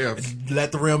layups.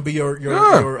 Let the rim be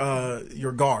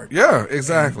your guard. Yeah,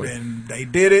 exactly. And they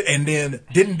did it, and then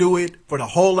didn't do it for the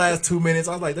whole last 2 minutes.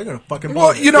 I was like, they're gonna fucking blow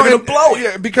Well, it. you know, they're gonna blow it.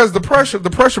 Yeah, because the pressure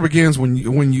begins when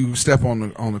you step on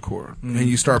the court and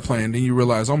you start playing. Then you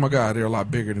realize, oh my God, they're a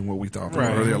lot bigger than what we thought.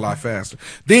 Right. Or they're a lot faster.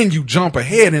 Then you jump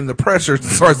ahead, and the pressure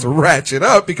starts to ratchet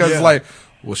up because it's like,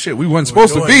 well, shit, we weren't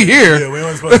supposed to be here. Yeah, we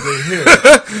weren't supposed to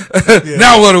be here.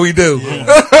 Now what do we do?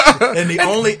 Yeah. And the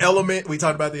only element we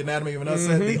talked about the anatomy of an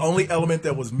upset. The only element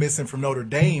that was missing from Notre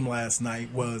Dame last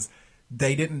night was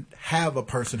they didn't have a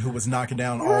person who was knocking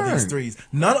down all these threes.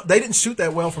 They didn't shoot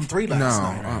that well from three last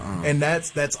night. And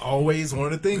that's always one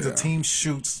of the things. A team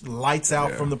shoots lights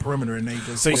out from the perimeter, and they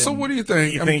just. So what do you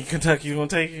think? You think Kentucky's gonna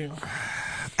take you?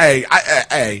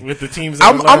 Hey, with the teams,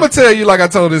 I'm gonna tell you, like I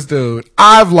told this dude,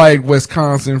 I've liked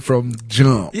Wisconsin from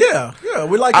jump. Yeah,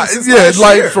 we like it since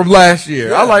last year. From last year.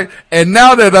 Yeah. And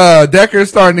now that Decker's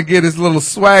starting to get his little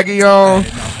swaggy on.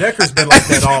 Decker's been like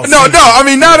that all No, season. I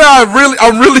mean, now that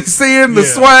I'm really seeing the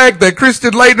swag, the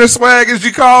Christian Laettner swag, as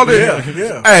you called it.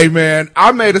 Yeah. Hey, man,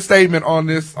 I made a statement on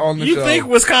the show. You think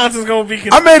Wisconsin's gonna be?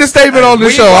 I made a statement on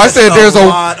the show. I said there's a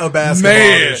lot of basketball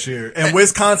this year, and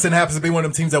Wisconsin happens to be one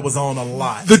of them teams that was on a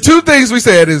lot. The two things we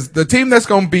said is the team that's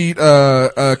going to beat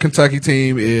a Kentucky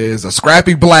team is a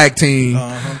scrappy black team,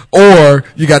 or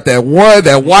you got that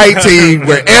white team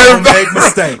where everybody make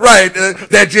mistakes. right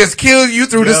that just kill you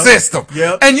through the system.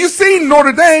 Yep. And you seen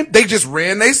Notre Dame, they just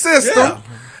ran their system. Yeah.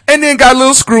 And then got a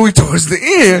little screwy towards the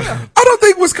end. I don't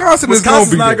think Wisconsin's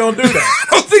not going to do that.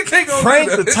 I don't think they're going to Frank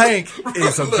do that. the Tank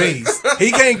is a beast.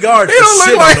 He can't guard for don't look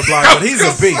shit like- on the block, but he's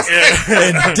a beast.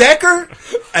 And Decker,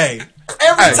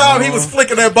 every time he was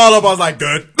flicking that ball up, I was like,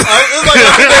 good. It was like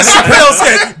that Chappelle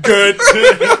said, good.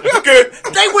 Good.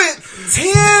 They went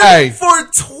 10 for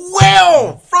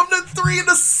 12 from the three in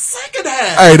the second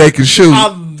half. Hey, they can shoot. I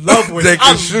love Wisconsin. They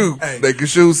can shoot. Hey. They can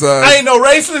shoot, son. I ain't no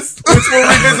racist, which we'll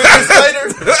revisit this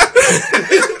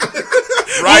later.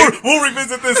 Right? We'll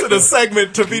revisit this in a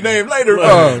segment to be named later.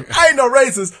 I ain't no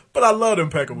racist, but I love them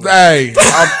Peckables. Hey, and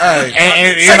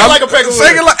Sing it like a Peckables.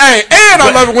 Sing it like, hey, and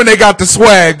I love it when they got the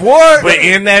swag, boy. But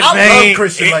in that I vein, love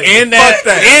Christian Laettner.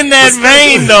 in that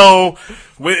vein, though,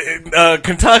 with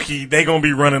Kentucky, they gonna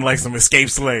be running like some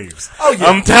escaped slaves. Oh, yeah.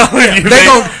 I'm telling you,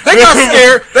 They got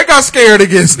scared. They got scared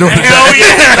against Notre Dame. Hell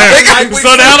yeah!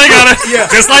 So now they gotta,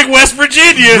 just like West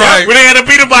Virginia, Right. where they had to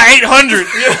beat them by 800.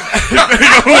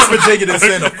 West Virginia didn't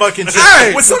send a fucking shit.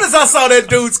 Hey. As soon as I saw that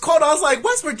dude's quote, I was like,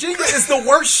 West Virginia is the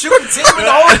worst shooting team in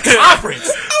the whole conference.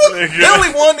 They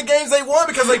only won the games they won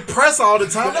because they press all the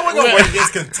time. They weren't going to win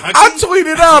against Kentucky. I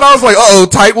tweeted out. I was like, "Uh oh,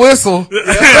 tight whistle.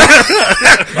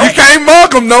 You can't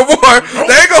mug them no more.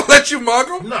 They ain't gonna let you mug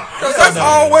them. Because that's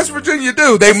all West Virginia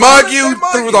do. They mug you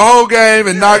through the whole game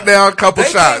and knock down a couple They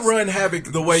shots. can't run havoc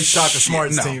the way Shaka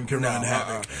Smart's team can run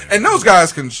havoc. And those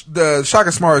guys can. The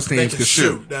Shaka Smart's They teams can can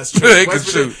shoot. That's true. They can West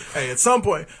Virginia- shoot. Hey, at some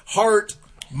point, heart,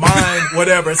 mind,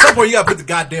 whatever. At some point, you got to put the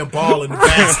goddamn ball in the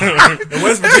basket. And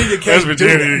West Virginia can't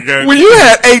do that. When you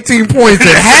had 18 points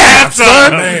at half,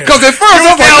 son. Man. Because at first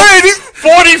I was like, hey, these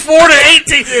 44 to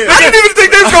 18. I didn't even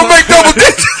think they was gonna make double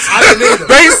digits. I didn't either.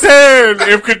 They said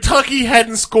if Kentucky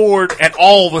hadn't scored at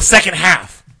all the second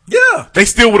half, Yeah. They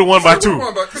still would have won by 2.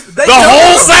 They The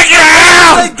whole second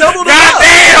half. They doubled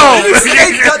Goddamn.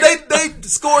 They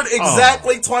scored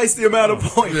exactly twice the amount of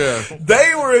points. Yeah.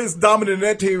 They were as dominant in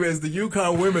that team as the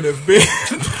UConn women have been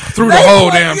Through the whole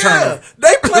damn tournament.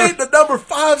 They played the number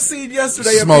 5 seed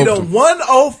yesterday and Smoked beat them. them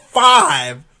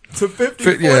 105 to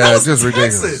 54. Yeah, that was just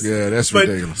ridiculous. Texas. Yeah, that's But-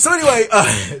 ridiculous. So anyway,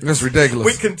 That's ridiculous.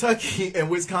 with Kentucky and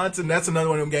Wisconsin, that's another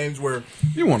one of them games where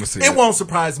You want to see it won't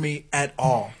surprise me at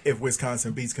all if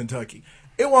Wisconsin beats Kentucky.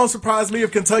 It won't surprise me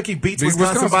if Kentucky beats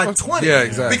Wisconsin by 20. Yeah,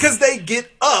 exactly. Because they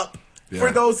get up Yeah.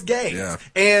 for those games. Yeah.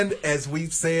 And as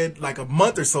we've said like a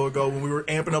month or so ago when we were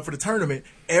amping up for the tournament,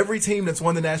 every team that's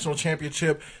won the national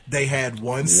championship, they had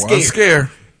one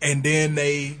scare. And then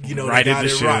they, Righted they got the it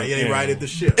ship. right. Yeah, they Yeah. righted the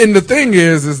ship. And the thing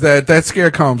is that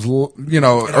scare comes,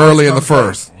 early in the comes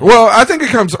first. Well, I think it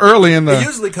comes early in the.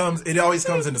 It always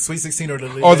comes in the Sweet 16 or the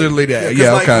Elite Or the Elite Eight. 'cause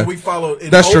Yeah, like okay. when we followed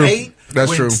in That's true. 08, That's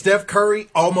when true. Steph Curry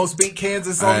almost beat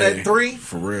Kansas on Hey, that 3.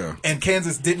 for real. And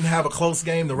Kansas didn't have a close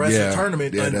game the rest of Yeah. the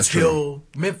tournament Yeah, that's until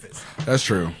Memphis. That's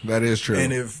true. That is true.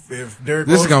 And if Derrick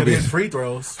This is Rose gonna could be- hit free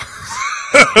throws,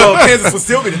 well, Kansas would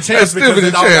still be the champs Still because be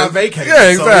it the all got chance. vacated. Yeah, So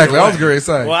exactly. either I was way. going to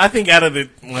say. Well, I think out of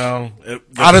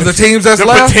the teams that's the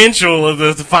left? potential of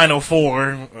the Final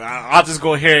Four, I'll just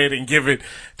go ahead and give it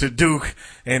to Duke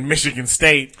and Michigan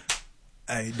State.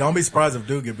 Hey, don't be surprised if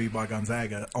Duke get beat by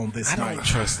Gonzaga on this I night. don't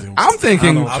trust them. I'm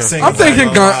thinking I'm saying Gonzaga.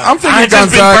 I've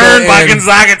just been burned by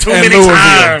Gonzaga too many Louisville.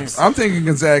 times. I'm thinking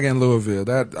Gonzaga and Louisville.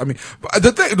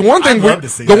 The one thing, I'd love to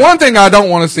see the that. one thing I don't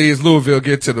want to see is Louisville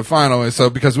get to the final, and so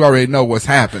because we already know what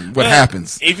happens.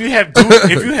 If you have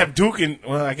Duke, and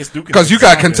I guess Duke, Because you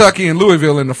got Kentucky and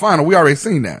Louisville in the final, we already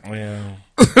seen that. Yeah,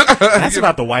 that's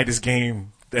about the whitest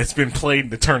game that's been played in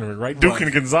the tournament, right? Duke and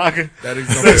Gonzaga. That is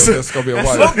gonna be a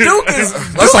white. Well, Duke is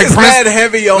like mad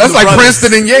heavy on That's the like brothers.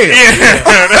 Princeton and Yale.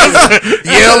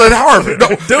 Yale and Harvard. No,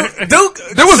 Duke.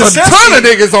 there was a ton of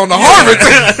niggas on the Harvard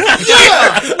team.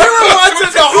 Yeah, we were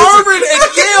watching the Harvard and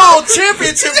Yale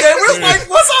championship game. We was like,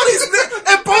 what's all these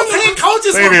niggas? And both head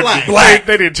coaches They were black.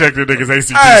 They didn't check the niggas'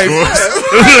 ACT Hey, scores.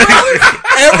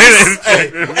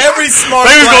 Every smart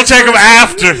They was black gonna check them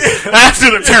person-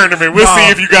 after the tournament. We'll see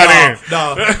if you got in.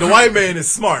 No, the white man is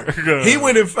smart. Good. He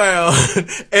went and found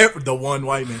the one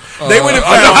white man. They went and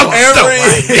found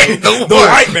the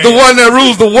white man. The one that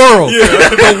rules the world.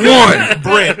 The one.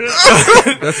 Brent.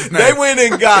 That's his name. They went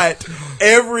and got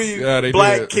every Yeah, they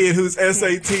black did. kid whose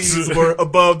SATs were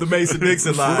above the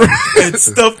Mason-Dixon line and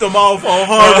stuffed them off on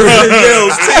Harvard and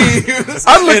Yale's teams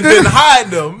I looked and at- then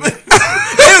hiding them.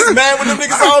 They was mad when them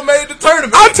niggas all made the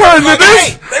tournament. I turned to Like, this.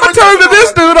 hey, they I were turned to talking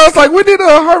this about- dude. I was like, "When did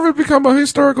Harvard become a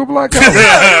historical black college?"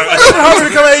 Harvard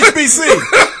become HBC.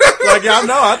 Like, y'all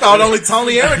know, I thought only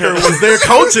Tony Ericker was there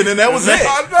coaching and that was it.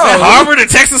 I know. Harvard and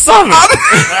Texas Southern. I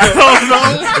don't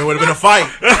know. It would have been a fight.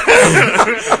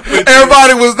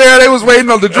 Everybody was there. They was waiting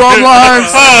on the drum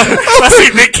lines. I see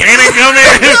Nick Cannon come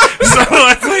in. So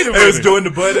like, wait a They was minute. doing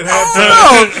the butt at halftime.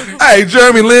 Oh, hey,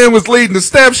 Jeremy Lin was leading the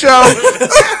step show.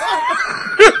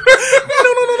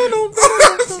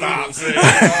 Stop saying.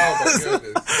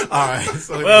 All right.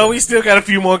 So Well, we still got a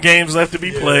few more games left to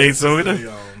be played, so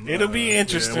it'll be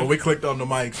interesting. when we clicked on the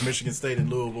mics, Michigan State and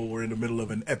Louisville were in the middle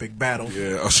of an epic battle.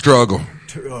 Yeah, a struggle.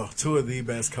 Two of the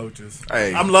best coaches.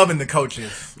 Hey. I'm loving the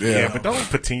coaches. Yeah, but don't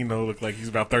Patino look like he's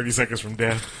about 30 seconds from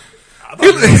death? I thought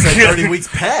you were gonna say 30 weeks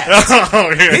past.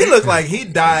 Oh, yeah. He looked like he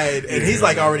died, and he's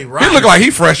like already right. He looked like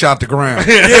he fresh out the ground.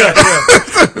 Is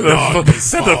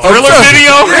that the Thriller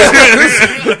video?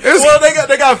 Well,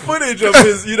 they got footage of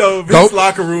his, his Nope.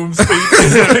 locker room speech.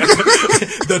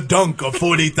 The dunk of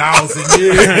 40,000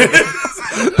 years.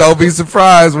 Don't be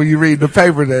surprised when you read the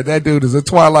paper that dude is a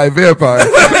Twilight vampire.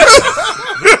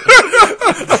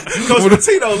 Coach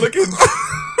Patino looking.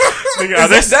 Are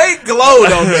there, They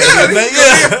glowed on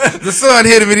that. The sun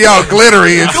hit him and he all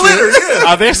glittery and shit. Glitter, yeah.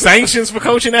 are there sanctions for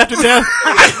coaching after death?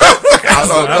 I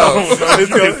don't know. It's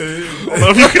gonna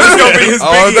be his Oh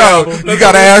Biggie no! album. You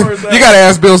gotta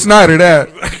ask Bill Snyder that.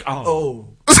 Oh.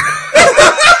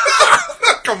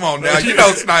 Come on now, you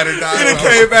know Snyder He died. done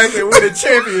came back and win a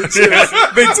championship.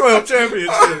 Big 12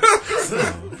 championship.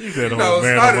 Leave that No, old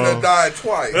man Snyder alone. done died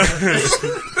twice.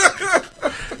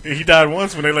 He died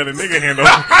once when they let a nigga handle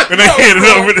when they handed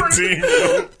over the team.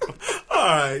 All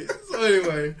right. So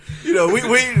anyway,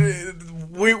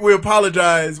 we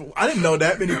apologize. I didn't know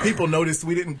that many people noticed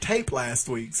we didn't tape last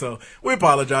week, so we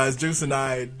apologize. Juice and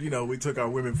I, we took our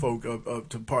women folk up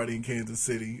to party in Kansas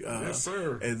City. Yes,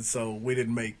 sir. And so we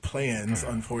didn't make plans,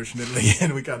 unfortunately,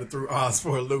 and we kind of threw Oz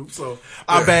for a loop. So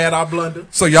our bad, our blunder.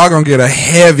 So y'all gonna get a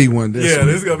heavy one this Yeah, week.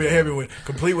 this is gonna be a heavy one,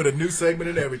 complete with a new segment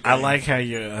and everything. I like how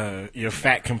your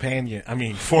fat companion,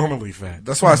 formerly fat.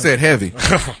 That's why I said heavy.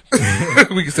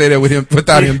 We can say that with him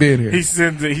without him being here. He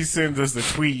sends us a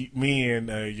tweet, me and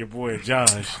your boy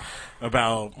Josh,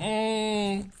 about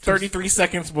 33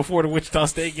 seconds before the Wichita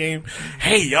State game.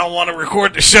 Hey, y'all want to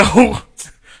record the show? I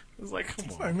was like, come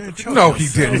on. Man, choke No, he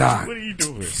yourself. did not. What are you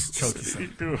doing? Choke What are you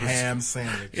yourself. doing? Ham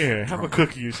sandwich. Yeah, have a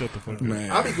cookie and shut the fuck up.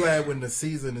 Man. I'll be glad when the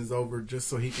season is over, just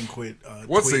so he can quit.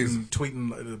 What tweeting, season?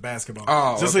 Tweeting the basketball.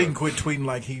 Oh, just so he okay. can quit tweeting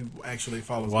like he actually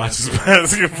follows Watch basketball.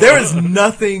 basketball. There is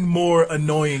nothing more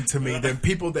annoying to me than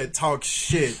people that talk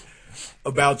shit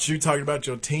about you talking about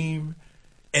your team,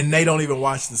 and they don't even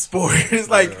watch the sport. It's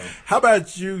like, how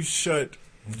about you shut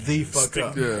the fuck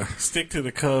up? Yeah. Stick to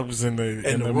the Cubs and the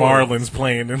the Marlins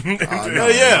playing in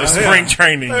yeah, the spring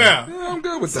training. Yeah. Yeah, I'm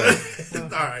good with that. All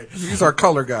right. He's our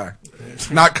color guy.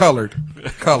 Not colored.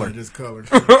 Colored. Just color.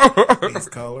 He's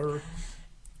color.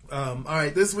 All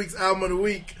right, this week's album of the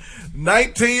week,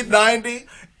 1990.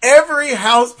 Every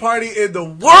house party in the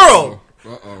world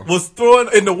was throwing,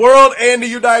 in the world and the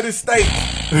United States,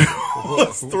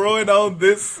 was throwing on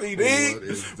this CD.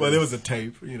 Well, it was a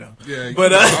tape, Yeah,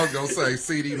 But I was gonna say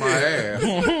CD my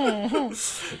ass.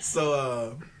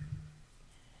 so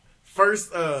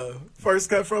first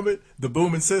cut from it, the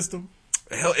Booming System.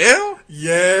 L?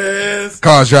 Yes.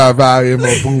 Cars drive by in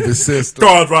my booming system.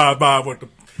 Cars drive by with the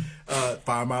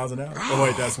 5 miles an hour. Oh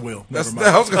wait, that's Will. That's Never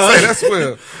mind. I was gonna say that's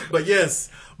Will. But yes,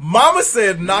 Mama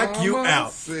said "Knock You Mama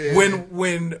Out." said- When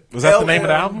Was that the name of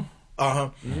the album?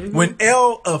 Mm-hmm. When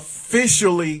L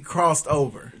officially crossed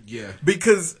over. Yeah.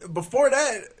 Because before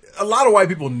that, a lot of white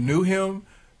people knew him,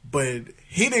 but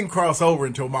he didn't cross over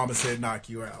until Mama said "Knock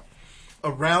You Out."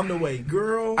 Around the Way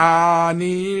Girl. I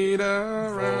need a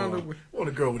round the way. Want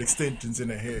a girl with extensions in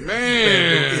her hair.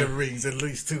 Man. Earrings, at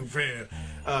least 2 pair.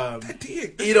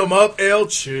 Eat 'em Up, L.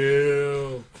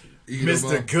 Chill. Eat 'em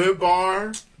Mr. up.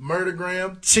 Goodbar,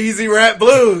 Murdergram, Cheesy Rat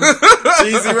Blues.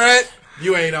 Cheesy Rat,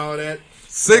 you ain't all that.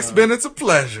 6 minutes of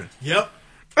pleasure. Yep.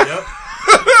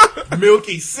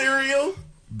 Milky Cereal.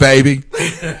 Baby.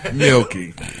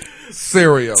 Milky.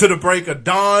 Cereal. To the Break of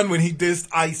Dawn when he dissed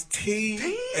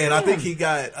Ice-T. And I think he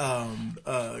got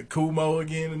Kumo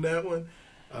again in that one.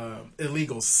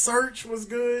 Illegal Search was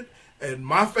good. And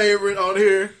my favorite on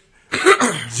here,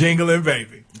 Jingling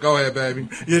Baby. Go ahead, baby.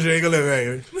 You're jingling,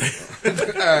 baby.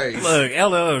 Hey. Look,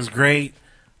 LL is great.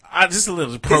 Just a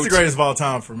little pro He's the greatest of all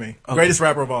time for me. Greatest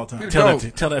rapper of all time. Tell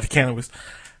that to Cannabis.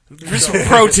 Just a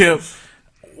pro tip.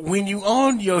 When you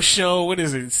own your show, what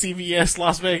is it, CBS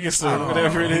Las Vegas or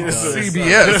whatever it is?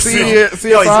 CBS.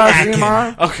 No, he's acting.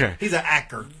 CMI. Okay. He's an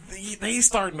actor. They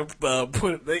starting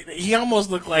to he almost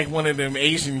looked like one of them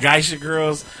Asian geisha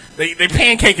girls. They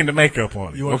pancaking the makeup on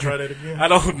him. You want to try that again? I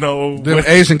don't know. The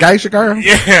Asian geisha girl?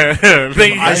 Yeah.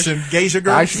 Asian geisha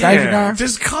girl? Geisha girl? Yeah.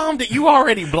 Just calm down. You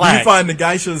already black. You find the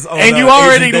geishas on and you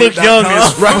already look AsianDate.com. young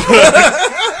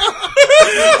as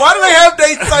Why do they have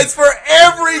date sites for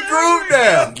every group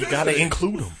now? You gotta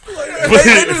include them.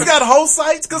 They just got whole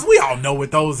sites? Because we all know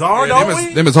what those are, don't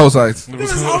we? Them is whole sites. Them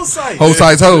is whole sites. Whole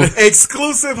sites, ho.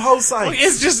 Exclusive whole sites.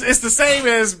 It's the same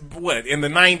as what in the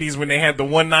 90s when they had the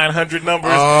 1-900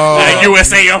 numbers, like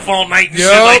USA Up All Night and shit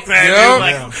like that.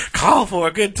 It was like, call for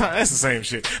a good time. That's the same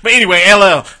shit. But anyway,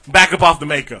 LL, back up off the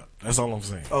makeup. That's all I'm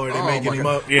saying. Oh, they're making him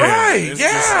up. Yeah, Right, it's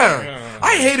yeah. just,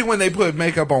 I hate it when they put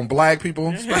makeup on black people,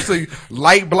 especially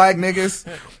light black niggas.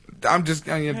 I'm just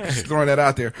throwing that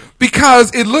out there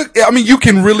because it look. I mean, you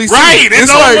can really see. Right, It. it's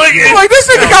It's all like, like- I'm like this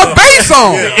nigga got bass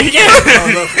on.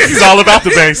 Yeah. He's all about the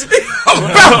bass.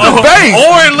 About the bass.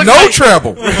 Or it looks no like-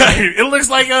 treble. Right. It looks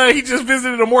like he just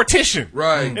visited a mortician.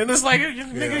 Right. And it's like,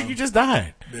 nigga, you just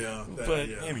died. Yeah. But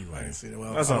I anyway, didn't see that.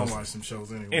 Well, that's I all. don't watch some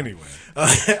shows anyway. Anyway. All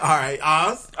right,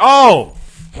 Oz. Oh,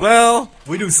 well,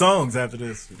 We do songs after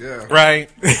this. Yeah. right.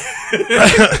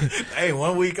 Hey,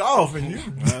 1 week off and you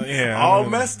Yeah, all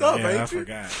messed up, yeah, ain't I you?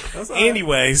 forgot. That's all right.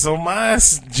 Anyway, so my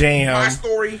jam My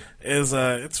story. is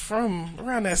it's from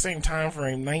around that same time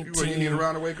frame, You need a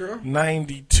roundaway girl.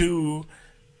 1992.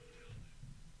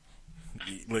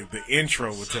 Like the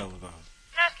intro would tell it all.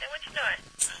 Justin, what you doing?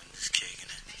 Just kicking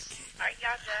it. Are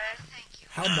y'all done?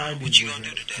 How 90s What you was gonna it?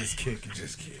 do today? Just kicking.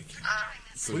 Just kicking.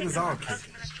 So We was all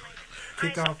kicking.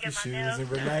 Kick I ain't off your gonna shoes get my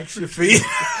and relax your feet.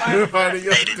 Everybody Hey,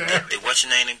 else did down. what's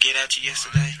your name them get at you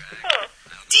yesterday? Who?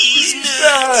 These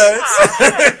nuts. Nuts.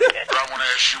 But I want to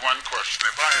ask you one question.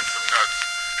 If I had some nuts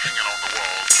hanging on the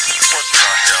wall, what should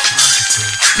I have?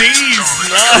 These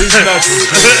These nuts. nuts.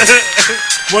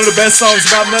 One of the best songs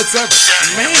about nuts ever.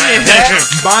 Man.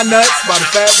 My Nuts by the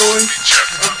Fat Boy.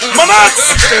 My nuts!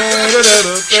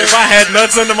 If I had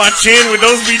nuts under my chin, would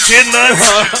those be chin nuts?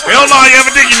 Hell no, you have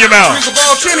a dick in your mouth. It's a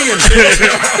Balchinian.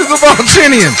 It's a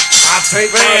Balchinian. I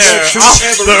take my Man, nuts off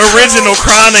to the original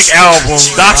Chronic album,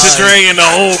 Dr. Dre and the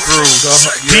whole crew.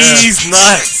 These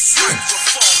nuts.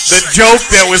 The joke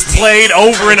that was played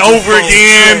over and over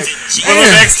again for the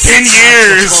next 10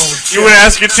 years. You would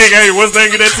ask your chick, hey, what's the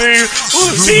name of that to you?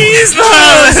 Ooh, these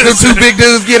nuts. The two big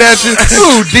dudes get at you.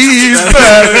 Ooh, these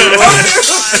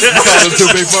nuts. You call them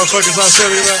two big motherfuckers I'm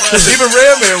telling you about. Even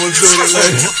Redman was doing it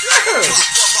later.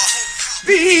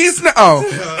 These nuts. Oh,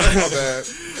 my bad.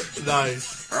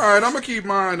 Nice. All right, I'm gonna keep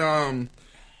mine. I'm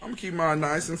gonna keep mine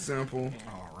nice and simple.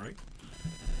 All right.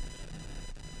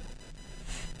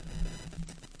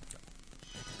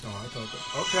 Oh, I thought that.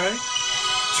 Okay.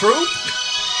 True.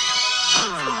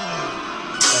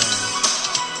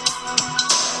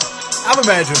 I've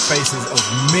imagined faces of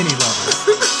many lovers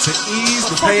to ease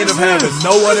the pain of having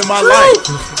no one in my life.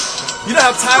 You know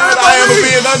how tired I am of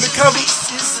being undercover?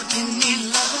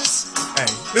 Hey,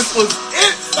 this was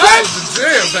it. That was the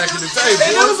jam back in the day,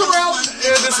 And it boy. was around,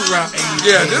 this was around 80s.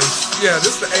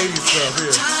 This the 80s stuff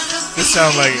here. This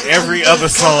sounds like every other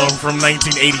song from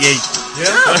 1988. Yeah.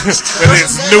 Whether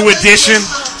it's New Edition,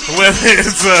 whether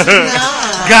it's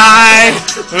Guy,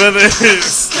 whether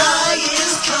it's...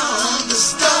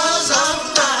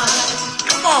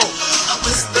 Come on.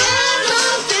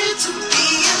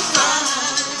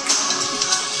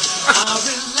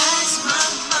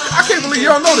 I can't believe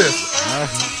y'all know this.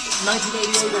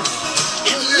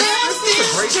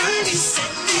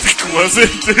 1988. Was it?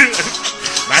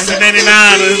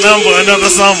 1989 is number, another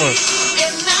summer.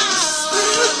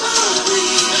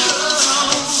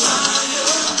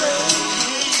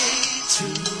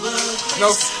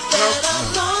 No.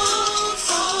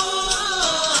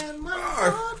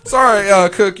 Sorry,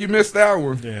 Cook, you missed that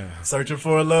one. Yeah. Searching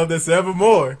for a love that's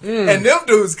evermore. And them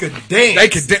dudes could dance. They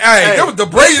could. Hey, that was the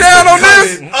breakdown on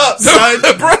this. Up, son.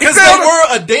 The breakdown. Because they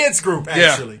were a dance group,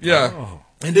 actually. Yeah.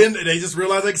 And then they just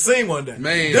realized they could sing one day.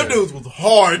 Man. Them dudes was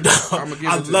hard. I'ma give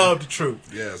I it to loved Truth.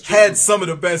 Yes, Had some of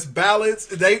the best ballads.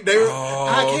 They were.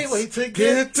 I can't wait to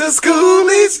get to school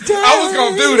each day. I was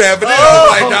gonna do that, but then I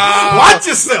was like, nah. Watch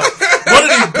yourself. One of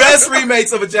the best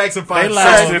remakes of a Jackson 5 They song.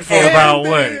 lasted for about,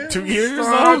 what, 2 years?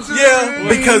 Though? Yeah,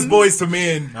 because Boyz II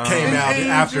Men came out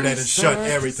after that and shut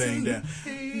everything down.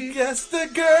 Yes, the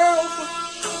girl.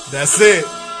 That's it.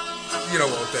 You don't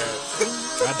want that.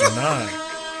 I do not.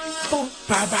 That's all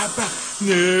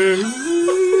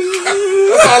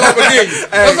I'm gonna give you.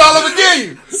 That's all I'm gonna give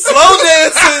you. Slow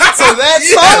dancing to that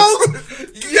song?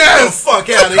 Yes. Get the fuck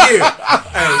out of here.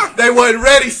 Hey, they wasn't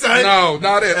ready, son. No,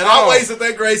 not at And all. I wasted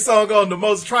that great song on the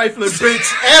most trifling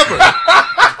bitch ever.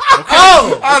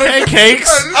 Oh, Okay,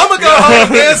 cakes. I'm gonna go home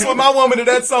and dance with my woman to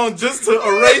that song just to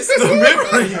erase the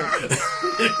memory.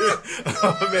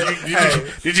 Oh, man.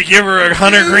 Did you give her a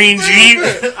Hunter Green Jeep?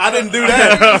 I didn't do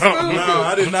that. No,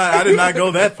 I did not. I did not go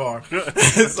that far.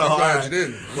 So, all glad right. you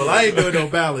didn't. Well, I ain't doing no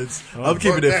ballads. I'm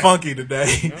keeping fuck it that. funky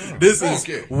today. This is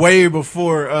Funky. way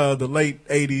before the late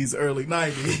 '80s, early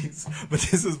 '90s. But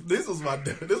this was my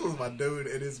dude. This was my dude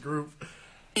in his group.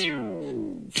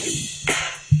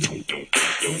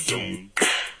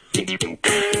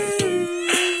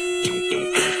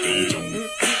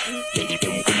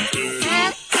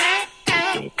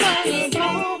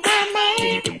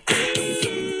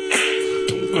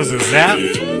 Was it Zap?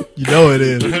 You know it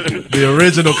is the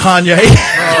original Kanye,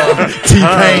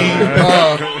 T-Pain.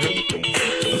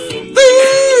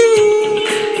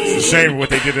 It's a shame what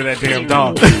they did to that damn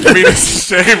dog. I mean,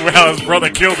 it's a shame how his brother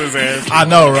killed his ass. I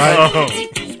know, right? Oh.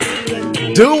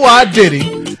 Do Why Diddy.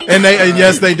 And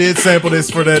yes, they did sample this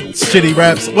for that shitty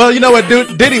raps. Well, you know what?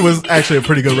 Diddy was actually a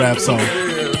pretty good rap song.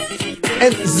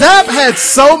 And Zap had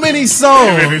so many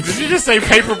songs. Wait a minute, did you just say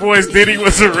Paperboy's Diddy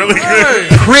was a really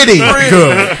good? Pretty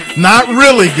good. Not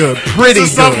really good. Pretty This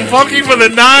is something good. funky for the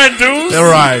 9 dudes? All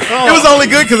right. Oh. It was only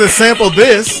good because it sampled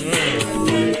this.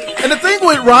 And the thing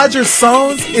with Roger's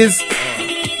songs is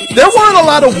there weren't a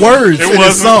lot of words in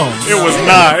his songs. It was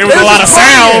not. It was There's a lot of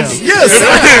sounds. Yes.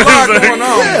 There's a lot going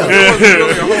on. Yeah. There wasn't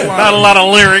really a whole lot. Not a lot of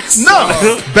lyrics. No.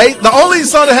 The only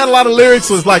song that had a lot of lyrics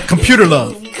was like Computer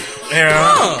Love.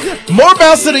 Yeah. More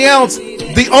bounce to the ounce.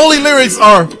 The only lyrics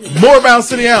are more bounce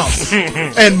to the ounce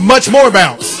and much more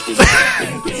bounce.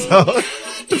 So,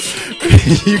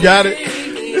 you got it?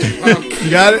 You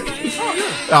got it?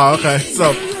 Oh, okay.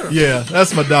 So, yeah,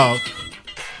 that's my dog.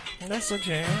 That's a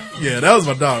jam. Yeah, that was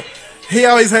my dog. He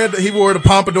always he wore the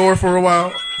pompadour for a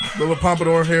while. The little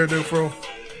pompadour hairdo for. All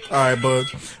right, bud.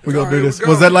 We're going to do this.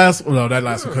 Was that last? No, that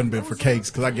last one couldn't have been for Cakes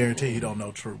because I guarantee he don't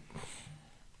know Troop.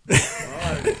 All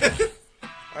right.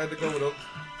 I had to go with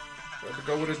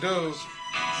a dose.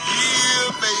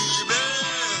 Yeah, baby.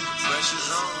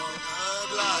 Pressure's on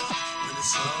the block. When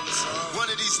it's on. One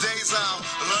of these days I'll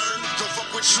learn. Don't fuck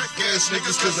with trick ass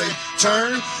niggas cause they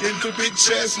turn into big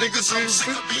chest niggas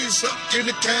who be stuck in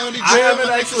the county jail. I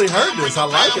haven't actually heard this. I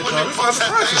like it though. This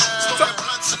is under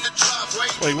pressure.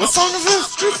 Wait, what song is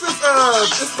this? This is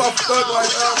off Thug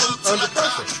Life album, Under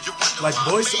Pressure. Like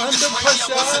voice under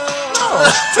pressure.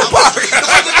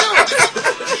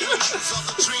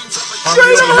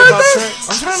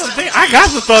 I'm trying to think. I got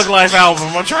the Thug Life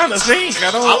album. I'm trying to think.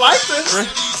 I like this.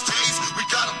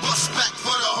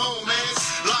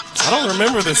 I don't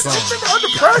remember this song. Under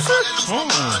Pressure?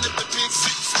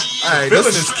 Hey, Feeling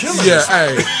is killing. Yeah,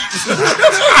 hey.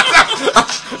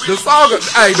 The song,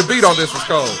 the beat on this was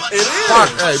cold. It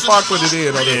is. Park put it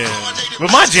in on this.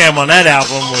 But my jam on that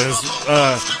album was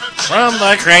From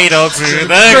the Cradle to the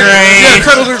Grave. Yeah,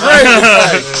 Cradle to the Grave.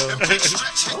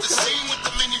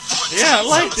 Yeah, I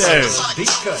like that. Deep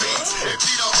cut.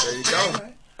 There you go.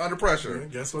 Under Pressure.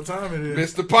 Guess what time it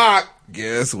is? Mr. Pac.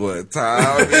 Guess what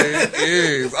time it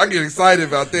is? I get excited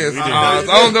about this. I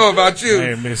don't know about I you.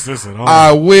 ain't missed this at all.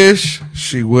 I wish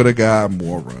she would have got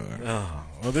more run.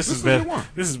 Well, this is better.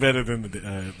 This is better than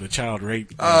the child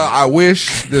rape. I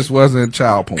wish this wasn't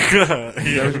child porn.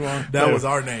 That was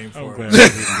our name for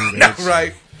it.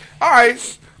 Right. All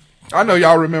right. I know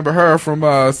y'all remember her from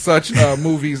such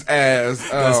movies as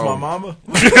That's My Mama.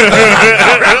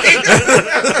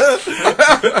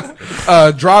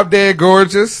 Drop Dead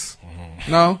Gorgeous.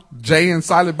 No. Jay and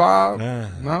Silent Bob.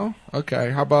 No.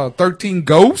 Okay. How about 13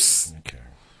 Ghosts?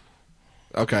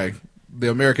 Okay. The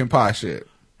American Pie shit.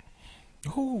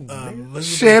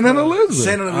 Shannon Elizabeth.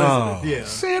 Shannon Elizabeth. Yeah.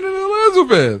 Shannon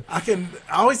Elizabeth. I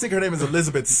always think her name is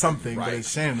Elizabeth something, but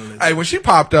it's Shannon Elizabeth. Hey, when she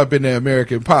popped up in the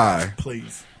American Pie.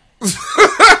 Please.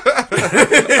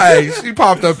 Hey, she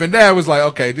popped up and that was like,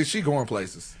 okay, she going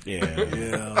places.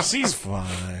 Yeah. She's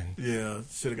fine. Yeah,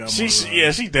 should have got more.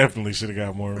 She definitely should have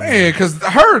got more. Man, because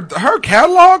her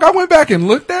catalog, I went back and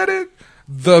looked at it.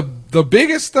 The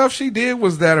biggest stuff she did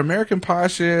was that American Pie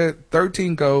shit,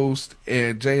 13 Ghosts,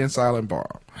 and Jay and Silent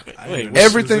Bob. Wait,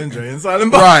 Everything. Jay and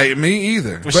Silent Bob. Right, me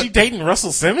either. Was she dating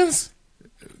Russell Simmons?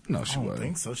 No, she I don't wasn't.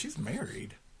 think so. She's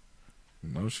married.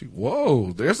 No,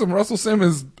 whoa, there's some Russell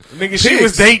Simmons. Nigga, she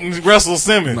was dating Russell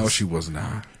Simmons. No, she was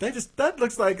not. That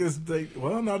looks like they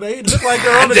look like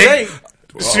they're on a date.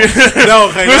 No,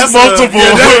 hey, there's multiple.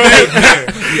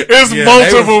 It's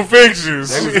multiple pictures.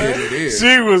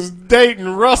 She was dating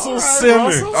Russell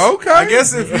Simmons. Russell? Okay. I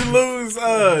guess if you lose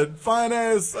fine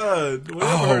ass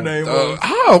whatever her name was.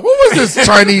 What was this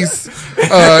Chinese,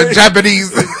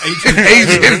 Japanese,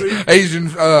 Asian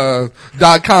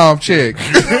 .com chick?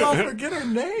 I forget her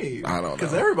name. I don't know.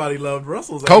 Because everybody loved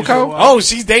Russell's. Coco? Oh,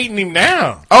 she's dating him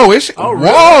now. Oh, is she? Oh, really?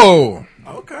 Whoa.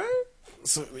 Okay.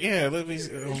 So yeah, let me.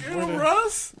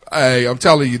 Russ. Hey, I'm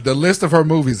telling you, the list of her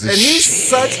movies is And he's shit.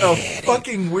 such a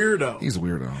fucking weirdo. He's a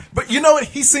weirdo. But you know what?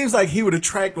 He seems like he would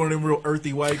attract one of them real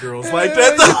earthy white girls like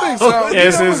that. you think so? Yeah,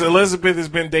 it says Elizabeth has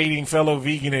been dating fellow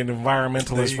vegan and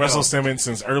environmentalist Russell go. Simmons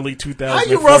since early How 2014.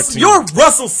 you Russell? You're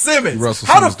Russell Simmons. Russell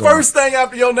How Simmons the first thing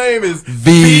after your name is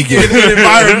Vegan. and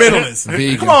environmentalist?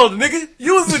 Vegan. Come on, nigga.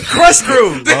 You was in Crush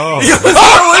Crew. Oh. What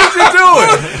are you doing?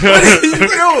 What are you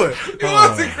doing? He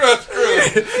was in Crush Crew.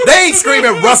 They ain't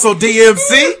screaming Russell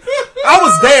DMC. I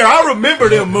was there. I remember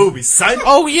them movies, son.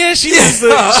 Oh yeah, she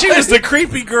was the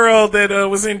creepy girl that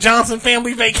was in Johnson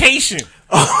Family Vacation.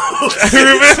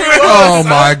 Oh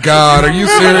my God, are you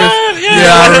serious? Yeah.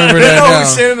 Yeah, I remember You that know now.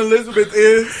 who Shannon Elizabeth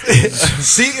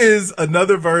is? She is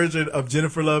another version of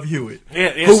Jennifer Love Hewitt,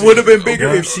 who would have been bigger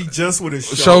if she just would have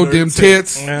Showed her them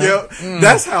tits. Yep,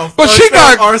 that's how. But she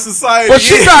got our society. But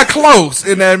she is. got close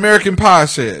in that American Pie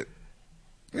shit.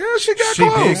 Yeah, she got She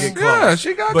close. did get close. Yeah,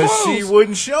 she got but close. she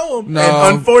wouldn't show them. No.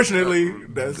 And unfortunately,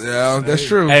 that's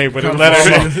true. Hey, but it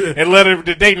led her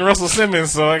to dating Russell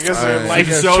Simmons, so I guess her life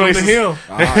She is showed him to choices. him.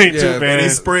 Ain't yeah, too And bad. he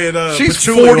spread She's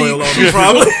patchouli 40 oil on him,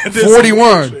 probably.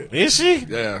 41. Is she?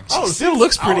 Yeah. Oh, still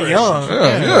looks pretty young.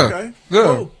 Yeah. Okay. Yeah.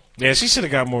 Cool. Yeah, she should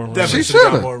have got more. Definitely She should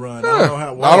have shoulda. got more run. Yeah. I don't know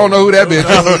how. I don't know who that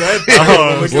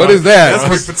bitch is. What is that?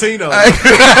 That's Rick Pitino.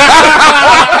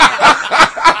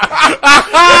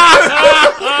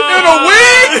 In a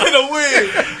wig? In a wig.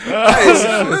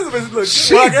 Hey, Elizabeth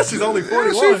looks. Well, I guess she's only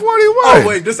 41. She's 41. Oh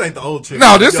wait, this ain't the old chick.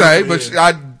 No, this ain't. But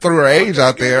threw her age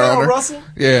out there Get on down, her. Russell.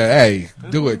 Yeah, hey,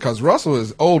 do it, because Russell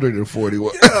is older than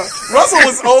 41. Russell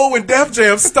was old when Def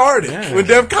Jam started. When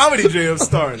Def Comedy Jam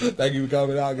started. Thank you for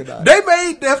coming out. Good night. They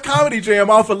made Def Comedy Jam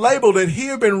off a label that he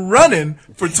had been running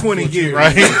for 20 years.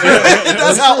 Right.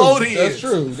 That's how true. old he That's is.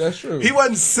 true. That's true. He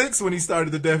wasn't 6 when he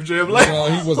started the Def Jam label. No,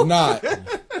 he was not.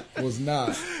 Was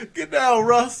not. Get down,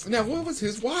 Russ. Now, what was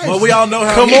his wife? Well, we all know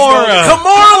how Kimora.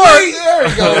 Kimora Lee. There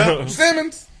we go.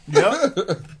 Simmons. Yep.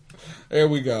 There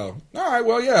we go. All right.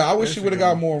 Well, yeah. I wish she would have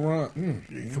got more run.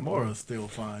 Kimora's still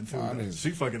fine too. Fine as- She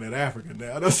fucking that African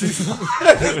now. I know she's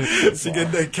she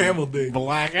getting that camel dick,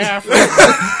 Black Africa.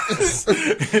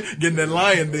 getting that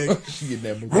lion dick. She getting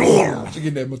that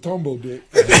Matumbo dick.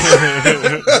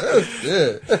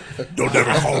 Yeah. Don't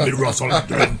ever call me Russell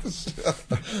again.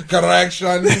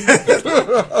 Correction.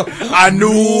 I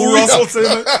knew Russell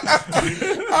Simmons.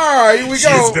 All right. Here we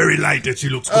go. very light and she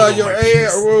looks good Your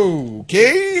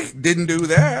okay. Didn't do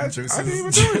that. I didn't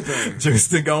even do anything.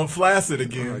 Justin gone flaccid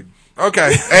again.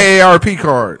 Okay. AARP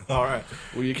card. All right.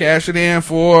 Will you cash it in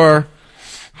for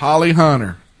Holly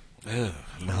Hunter?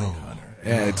 No.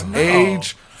 At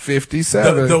age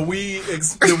 57. The weed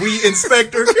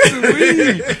inspector.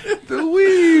 The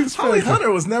weeds. Holly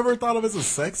Hunter was never thought of as a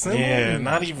sex symbol. Yeah,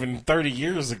 not even 30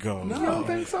 years ago. No, You don't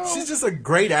think so? She's just a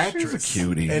great actress. She's a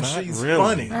cutie. and Not she's really.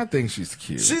 funny. I think she's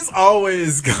cute. She's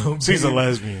always gonna. She's be, a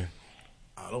lesbian.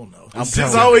 I don't know. I'm She's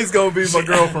telling you. always gonna be my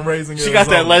girl from Raising She got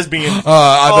that Arizona. lesbian.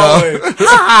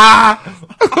 I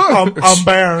know. Always. I'm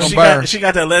barren. She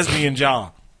got that lesbian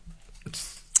jaw.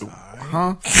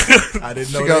 Huh? I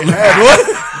didn't know She they got, had one.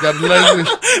 got lesbian.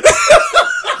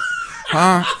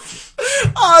 Huh?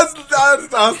 I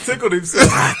was tickled him.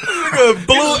 Nigga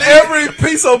blew every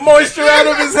piece of moisture out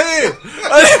of his head.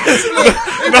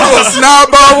 No, snot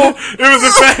bubble. It was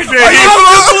the fact that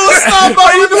Blew a snot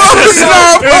bubble. You blew a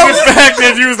snot it was the fact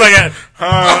that you was like,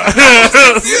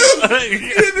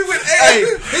 Hey,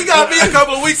 he got me a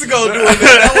couple of weeks ago doing that.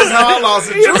 That was how I lost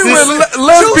it. Hit me with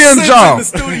lesbian Juice jaw.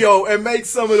 sits in the studio and makes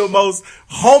some of the most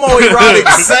homoerotic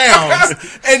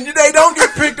sounds, and they don't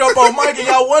get picked up on mic, and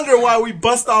y'all wonder why we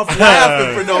bust off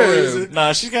laughing for no reason.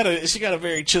 nah, she got a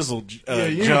very chiseled Yeah,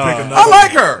 you jaw. can pick another I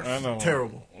like her. I know.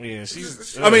 Terrible. Yeah,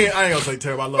 she's. I mean, I ain't gonna say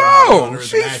terrible. I love her No, as an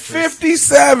she's actress.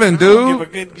 57, give a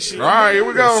dude. good. She, All right, here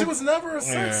we go. She was never a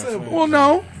sex symbol. Well,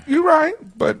 no, you're right,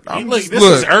 but I'm Look, just, this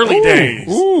is early ooh, days.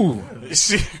 Ooh,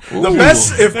 she, The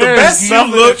best, if the There's best you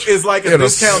nothing look is like a in a-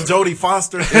 discount Jodie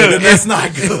Foster, then that's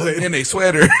not good. in a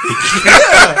sweater.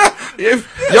 If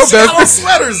She your got on best,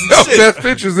 sweaters your and shit. best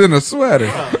picture's in a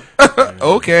sweater.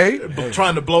 Okay.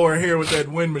 Trying to blow her hair with that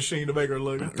wind machine to make her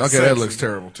look. Okay, sexy. that looks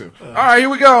terrible too. All right, here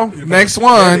we go. Next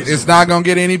one. It's not gonna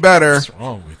get any better. what's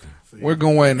wrong with you? We're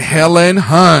going Helen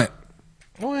Hunt.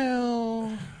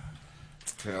 Well,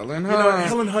 Helen You know, Hunt.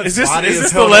 Helen Hunt's is this body is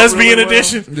this the held up lesbian really well.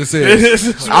 edition? This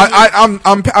is.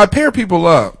 I pair people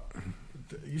up.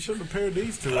 You shouldn't have paired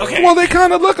these two. Okay. Well, they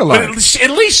kind of look But alike.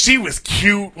 at least she was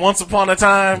cute once upon a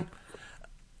time.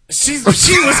 She was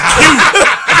cute.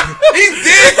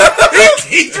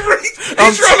 He's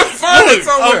trying to find it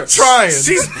somewhere. I'm trying.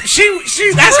 She's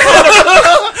that's kind of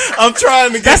I'm trying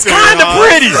to get that's there, kind of Ron.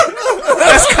 pretty.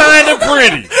 That's kind of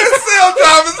pretty. Cell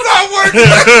job is not working.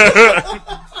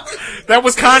 That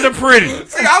was kind of pretty.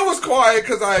 See, I was quiet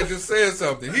because I had just said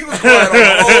something. He was quiet on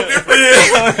a whole different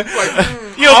thing. Like,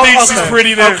 You don't think she's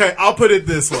pretty then? Okay, I'll put it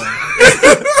this way.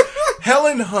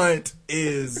 Helen Hunt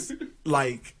is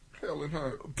like Helen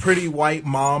Hunt. pretty white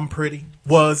mom pretty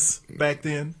was back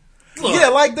then. Yeah,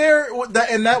 like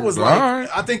that was like Alright.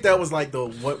 I think that was like the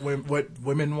what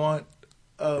women want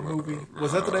movie.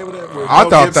 Was that the name of that? Where I Mel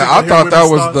thought Gibson that. I could hear thought that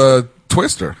women's was thoughts? the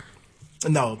Twister.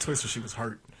 No, Twister. She was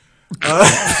hurt. I'm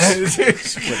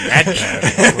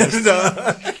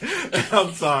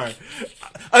sorry.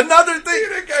 Another thing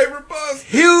that gave her buzz.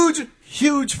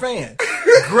 Huge fan.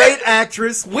 Great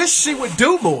actress. Wish she would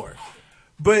do more.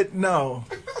 But no.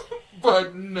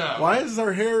 But no. Why is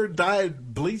her hair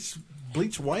dyed bleach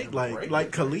white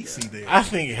like Khaleesi there? I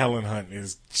think Helen Hunt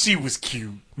she was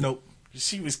cute. Nope.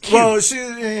 She was cute. Well,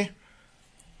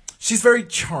 she's very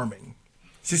charming.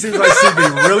 She seems like she'd be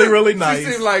really, really She nice.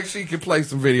 seemed like she could play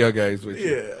some video games with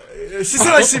you. Yeah. She seems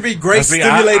like she'd be great See,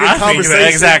 stimulating I think conversation. the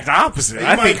exact opposite. You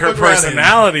I might think her fuck around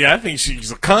personality. I think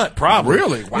she's a cunt. Probably.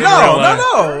 Really? Wow.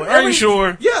 No. Are you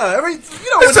sure? Yeah, He when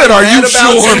said, they "Are you mad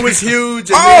about sure?" She was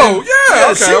huge. And Oh, then-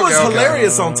 yeah, okay, she was okay.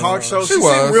 hilarious on talk shows. She She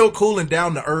seemed was. real cool and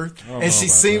down to earth, and she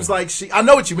seems like she. I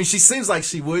know what you mean. She seems like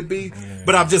she would be,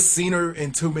 but I've just seen her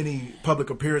in too many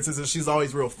public appearances, and she's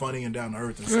always real funny and down to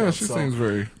earth and stuff. Yeah, she so. seems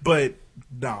very. But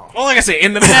no, Well, like I said,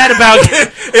 in the Mad About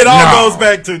it all No. goes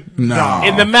back to No.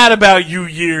 in the Mad About You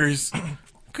years,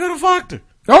 could have fucked her.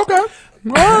 Okay.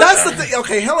 That's the thing.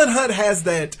 Okay, Helen Hunt has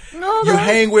that. You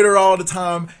hang with her all the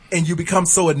time, and you become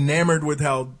so enamored with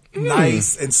how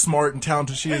nice and smart and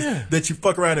talented she is that you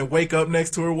fuck around and wake up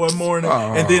next to her one morning,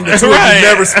 and then the two of you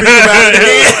never speak about it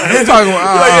again. You're talking about,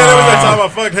 You're like, yeah, that was that time I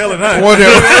fucked Helen Hunt.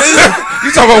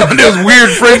 You talking about one of those weird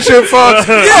friendship fucks?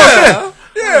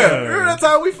 Yeah. Remember that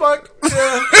time we fucked?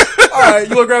 Yeah. All right,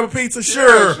 you want to grab a pizza?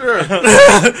 Sure.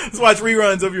 Let's watch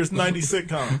reruns of your 90s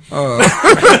sitcom.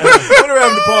 Whatever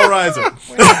happened to Paul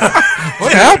Reiser?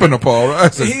 What happened to Paul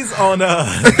Reiser? He's on,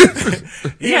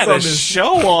 He had a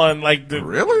show on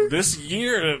Really? this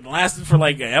year that lasted for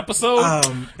like an episode.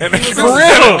 And was for on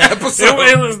real, an episode.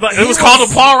 it was called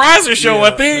the Paul Reiser Show,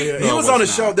 I think. Yeah, he was on a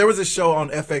show. There was a show on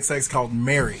FXX called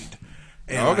Married.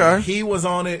 And, he was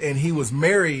on it, and he was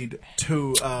married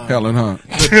to Helen Hunt,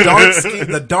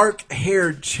 the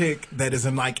dark-haired chick that is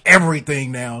in like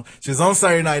everything now. She was on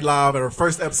Saturday Night Live. At her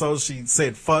first episode, she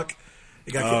said "fuck."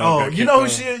 It got you know who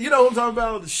she is? You know who I'm talking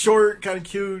about? Short, kind of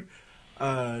cute.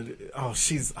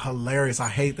 She's hilarious. I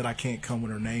hate that I can't come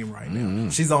with her name right now.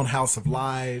 She's on House of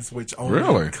Lies, which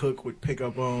only Cook would pick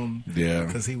up on. Yeah,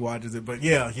 because he watches it. But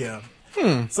yeah.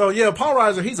 So yeah, Paul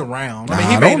Reiser, he's around.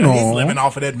 I mean, he's living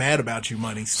off of that Mad About You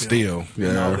money still.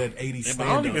 Yeah. All that 80s I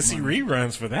don't even see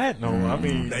reruns for that. No, I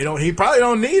mean he probably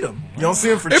don't need them. You don't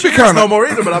see him for Cheers no more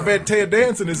either. But I bet Ted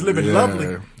Danson is living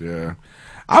lovely. Yeah,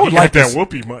 I would like that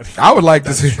whoopee money. I would like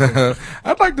to see.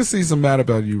 I'd like to see some Mad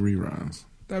About You reruns.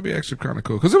 That'd be actually kind of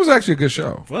cool because it was actually a good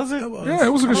show. Was it? Yeah, it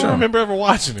was a good show. I don't remember ever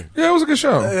watching it. Yeah, it was a good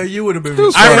show. You would have been.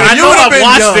 I know I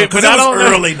watched it, but I don't know.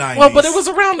 Early 90s. Well, but it was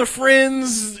around the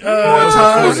Friends. It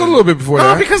was a little bit before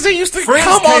that. Because they used to Friends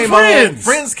come on Friends.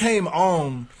 Friends came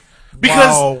on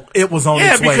while it was on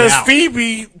its way out. Yeah, because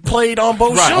Phoebe played on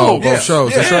both shows. Oh, both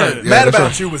shows. That's right. Yeah, Mad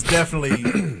About You was definitely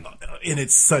in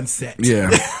its sunset.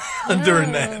 Yeah.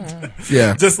 During that.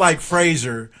 Yeah. Just like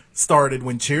Frasier started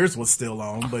when Cheers was still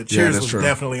on, but Cheers was true.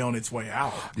 definitely on its way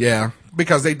out. Yeah,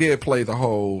 because they did play the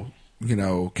whole,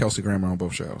 Kelsey Grammer on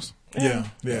both shows. Yeah.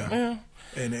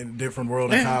 And in Different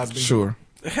World of Cosby. Sure.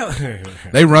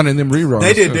 They running them reruns.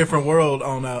 They did Different World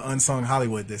on Unsung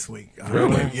Hollywood this week.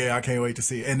 Really? Yeah, I can't wait to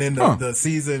see it. And then the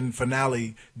season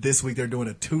finale this week, they're doing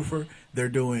a twofer. They're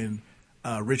doing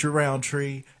Richard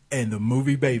Roundtree and the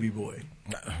movie Baby Boy.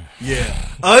 Yeah.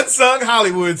 Unsung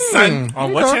Hollywood, son.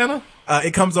 On what channel?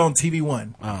 It comes on TV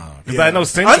One. Because I know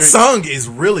Centric. Unsung is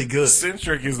really good.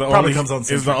 Centric is the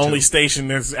only station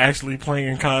that's actually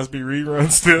playing Cosby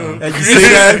reruns still. And you see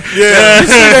that? Yeah. You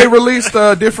see they released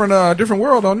different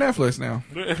World on Netflix now.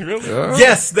 Really?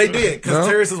 Yes, they did. Because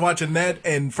Terrence is watching that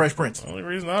and Fresh Prince. The only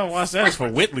reason I don't watch that is for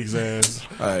Whitley's ass.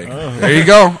 Hey, there you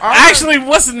go. Actually,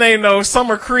 what's his name though?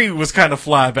 Summer Cree was kind of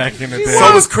fly back in the day.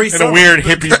 So was Cree Summer. In a weird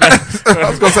hippie. I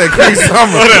was gonna say Cree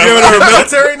Summer. Giving her a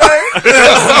military name.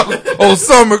 Oh,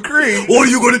 Summer Cree. What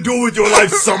are you going to do with your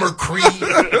life, Summer Cree?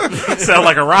 Sound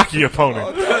like a Rocky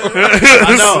opponent.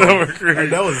 I know. Summer Cree.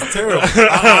 That was terrible.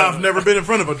 I've never been in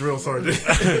front of a drill sergeant.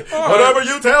 Whatever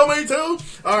you tell me to.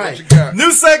 All right.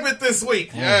 New segment this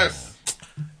week. Yes.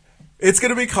 It's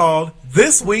going to be called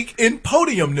This Week in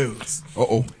Podium News.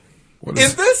 Uh-oh. What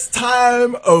In this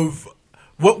time of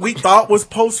what we thought was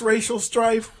post-racial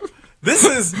strife, this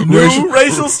is new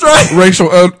racial strife. Racial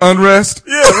unrest.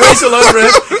 Yeah, racial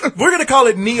unrest. We're going to call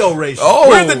it neo-racial. Oh.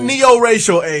 We're in the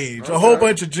neo-racial age. Okay. A whole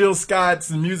bunch of Jill Scotts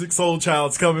and Music Soul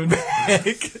Childs coming back.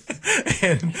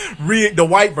 And the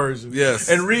white version. Yes.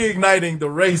 And reigniting the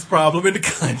race problem in the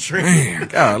country. Man,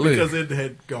 golly. Because it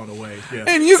had gone away. Yeah.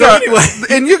 And you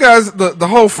guys, the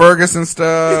whole Ferguson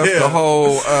stuff, the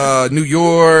whole New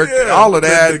York, all of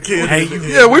that. The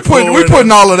kids we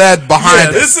putting all of that behind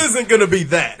us. This isn't going to be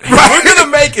that. We're going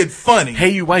to make it funny.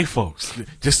 Hey, you white folks,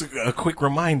 just a quick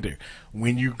reminder.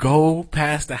 When you go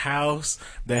past the house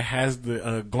that has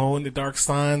the glow-in-the-dark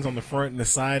signs on the front and the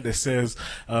side that says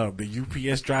the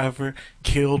UPS driver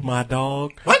killed my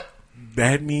dog. What?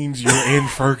 That means you're in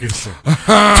Ferguson.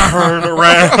 Turn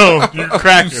around, you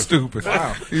cracker. You stupid.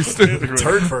 Wow. You stupid.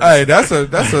 Turn Ferguson. Hey, that's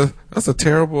a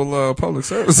terrible public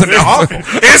service. It's real.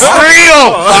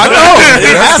 I know.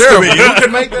 It has to be. Who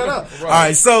can make that up? Right. All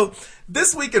right, so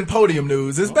this week in Podium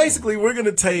News is basically we're going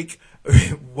to take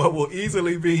what will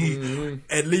easily be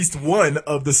at least one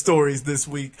of the stories this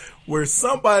week where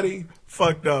somebody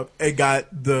fucked up and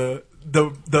got the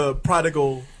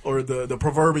prodigal or the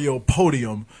proverbial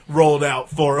podium rolled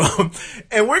out for them.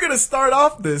 And we're going to start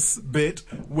off this bit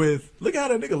with, look how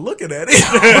that nigga looking at it.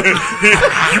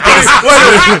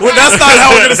 Well, that's not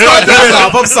how we're going to start the bit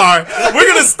off. I'm sorry. We're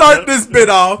going to start this bit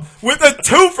off with a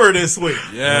twofer this week.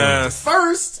 Yes.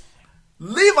 First,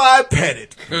 Levi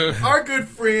Pettit, our good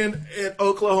friend at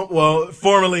Oklahoma, well,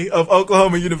 formerly of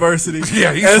Oklahoma University,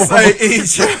 Yeah, he's SAE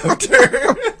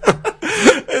chapter.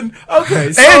 And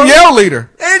okay, so, And Yale leader.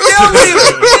 and Yale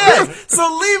leader, yes.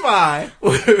 So Levi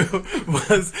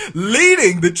was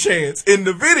leading the chants in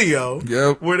the video,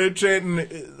 Yep. where they're chanting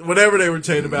whatever they were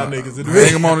chanting about niggas. In the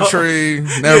Hang him on the tree.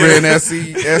 Never in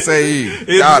SAE.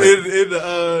 Got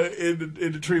it.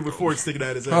 In the tree with fork sticking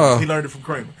out his ass. Huh. He learned it from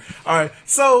Kramer. All right,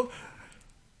 so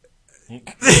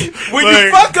when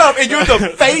you fuck up and you're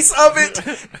the face of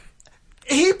it,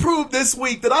 he proved this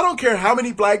week that I don't care how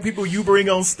many black people you bring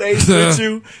on stage with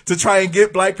you to try and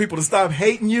get black people to stop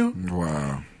hating you,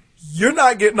 Wow. you're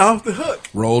not getting off the hook.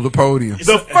 Roll the podium.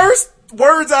 The first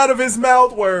words out of his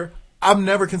mouth were, "I've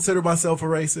never considered myself a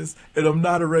racist, and I'm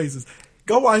not a racist."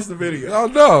 Go watch the video. Oh,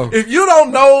 no. If you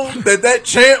don't know that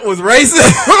chant was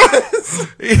racist,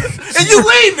 and you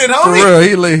leaving it, For homie. real,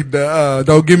 he lead the,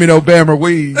 don't give me no Bammer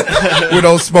weed. We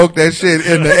don't smoke that shit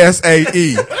in the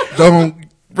SAE. Don't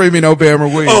bring me no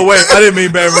Bammer weed. Oh, wait, I didn't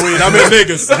mean Bammer weed. I meant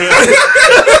niggas.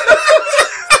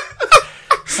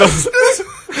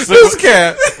 This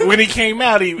cat. When he came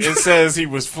out, it says he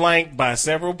was flanked by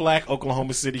several black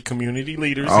Oklahoma City community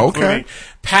leaders, Okay. including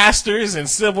pastors and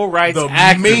civil rights The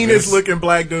activists. meanest looking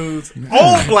black dudes.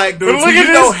 Old black dudes But look who at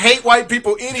you know this. hate white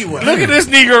people anyway. Look at this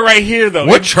Negro right here, though.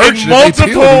 What In church did they multiple,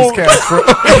 peel these cats from?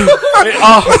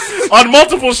 on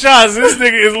multiple shots, this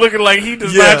nigga is looking like he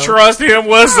does Yeah. not trust him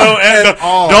whatsoever. At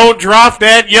all. Don't drop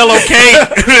that yellow cape.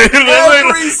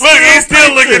 look, he's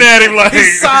still looking at him like.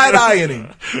 He's side-eyeing him.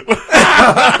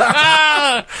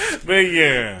 But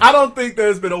yeah, I don't think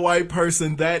there's been a white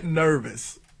person that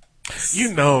nervous.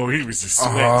 you know he was just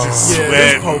sweating, Yeah, sweating,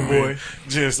 this po' boy.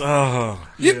 just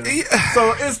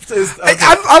So it's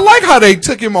I like how they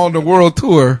took him on the world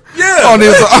tour. Yeah. On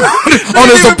his even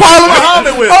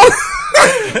Muhammad with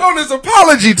him. on his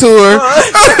apology tour,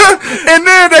 and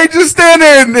then they just stand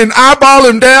there and eyeball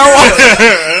him down.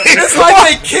 It's like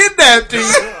they kidnapped him.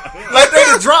 Like they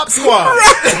the drop squad.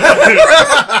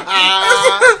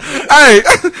 Hey,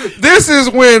 this is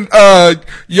when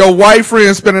your white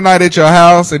friend spend the night at your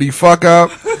house and he fuck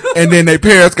up, and then their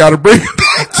parents got to bring him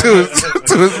back to his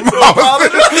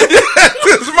mama's to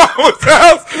his mama's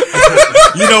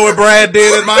house. You know what Brad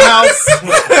did at my house?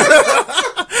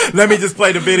 Let me just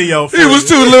play the video for He was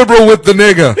you. too liberal with the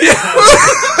nigga.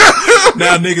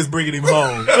 Now niggas bringing him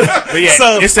home. But yeah,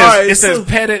 So, it says all right, it says so-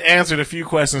 Pettit answered a few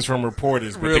questions from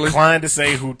reporters, but Really? declined to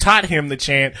say who taught him the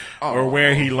chant or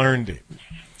where he learned it.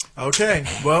 Okay.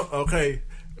 Well, okay.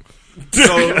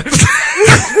 So,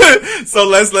 so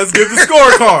let's give the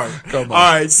scorecard. Come on.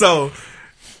 All right. So,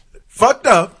 fucked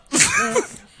up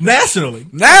nationally.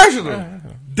 National.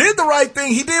 Did the right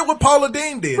thing. He did what Paula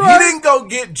Dean did. Right. He didn't go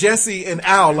get Jesse and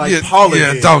Al like Yeah, Paula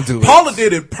yeah, did. don't do it. Paula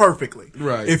did it perfectly.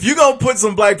 Right. If you gonna put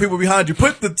some black people behind you,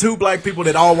 put the two black people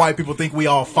that all white people think we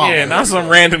all follow. Yeah, not some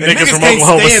random And niggas from can't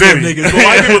Oklahoma stand City. them niggas, but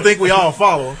white people think we all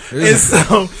follow. And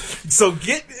so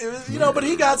get, but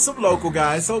he got some local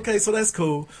guys. Okay, so that's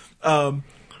cool.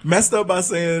 Messed up by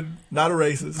saying not a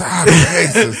racist.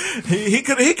 he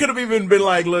could have even been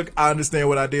like, look, I understand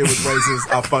what I did was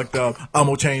racist. I fucked up. I'm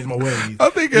gonna change my ways.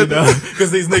 I think because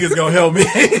these niggas gonna help me.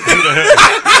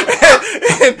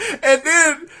 and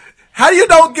then. How you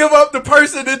don't give up the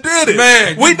person that did it?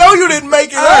 Man, we know you didn't make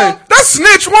it Hey, up. that's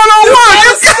snitch 101.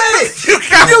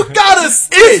 You gotta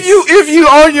snitch. If you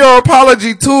on your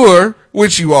apology tour,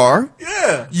 which you are,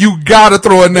 Yeah. you gotta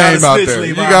throw a name Gotta out snitch, there.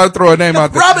 Levi. You gotta throw a name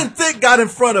out there. Robin Thicke got in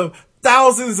front of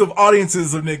thousands of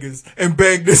audiences of niggas and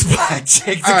begged this black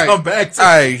chick to come back to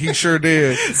Hey, he sure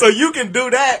did. So you can do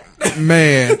that.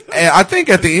 Man, and I think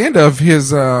at the end of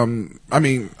his, I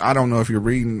mean, I don't know if you're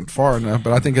reading far enough,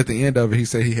 but I think at the end of it, he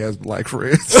said he has black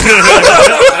friends.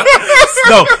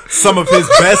 No, some of his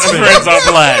best Friends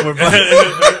are black. were black.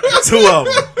 Two of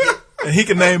them. And he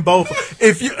can name both.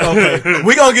 Okay,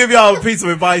 we're gonna give y'all a piece of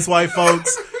advice, white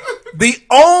folks. The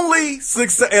only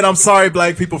success, and I'm sorry,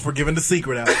 black people, for giving the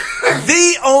secret out.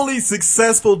 The only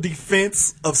successful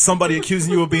defense of somebody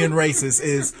accusing you of being racist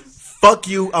is, fuck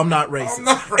you, I'm not racist.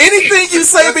 Anything you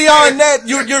say beyond that,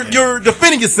 you're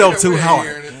defending yourself too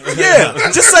hard. Yeah,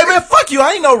 just say, man, fuck you,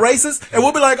 I ain't no racist. And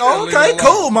we'll be like, oh, okay,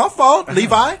 cool, my fault,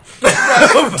 Levi.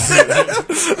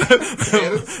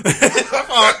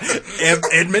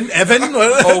 Evan.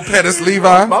 Old Pettis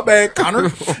Levi. My bad, Connor.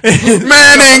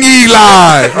 Manning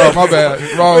Eli. Oh, my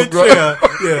bad. Wrong.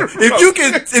 Yeah.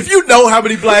 If you know how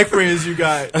many black friends you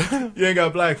got, you ain't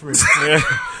got black friends.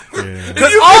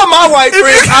 Because all my white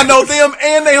friends, I know them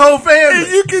and their whole family.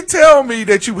 If you can tell me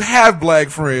that you have black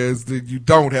friends, then you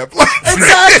don't have black friends.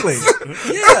 Exactly.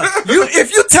 Yeah.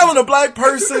 If you're telling a black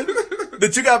person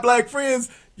that you got black friends,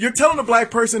 you're telling a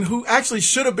black person who actually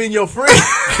should have been your friend.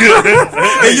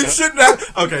 And you shouldn't have.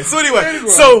 Okay, so anyway.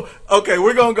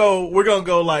 We're gonna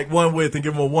go like one with and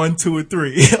give them a 1, 2, and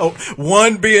 3.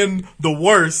 1 being the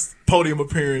worst podium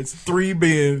appearance, 3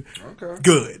 being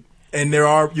good. And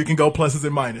you can go pluses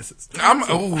and minuses.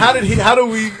 How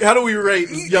do we rate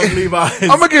young Levi? I'm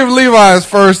gonna give Levi his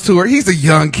first tour. He's a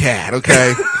young cat,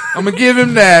 okay? I'm gonna give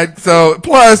him that. So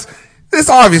plus, it's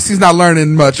obvious he's not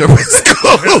learning much of his school.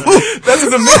 That's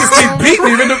the niggas keep beating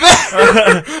him in the back.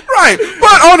 Right.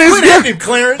 But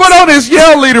on his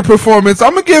Yale leader performance,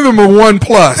 I'm gonna give him a 1+.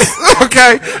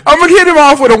 Okay? I'm gonna hit him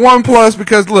off with a 1+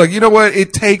 because look, you know what?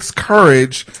 It takes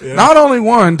courage. Yeah. Not only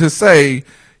one to say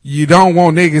you don't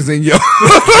want niggas in your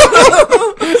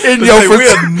in your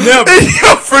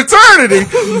fraternity,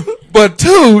 but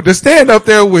 2 to stand up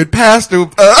there with Pastor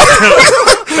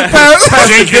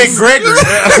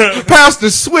Pastor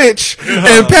Switch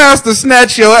and Pastor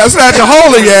Snatch your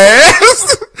holy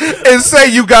ass and say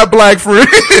you got black friends.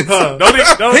 He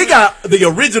got the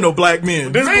original black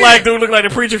men. This black dude look like the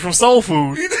preacher from Soul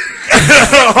Food.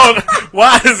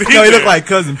 Why is he? No, he look like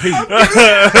Cousin Pete. So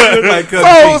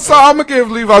I'm gonna give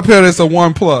Levi Pettis a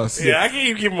 1+. Yeah, I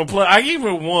can give him a plus. I give him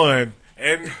a 1.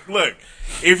 And look,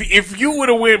 if you would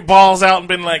have went balls out and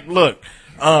been like, look,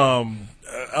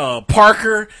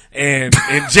 Parker and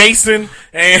Jason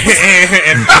and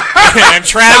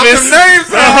Travis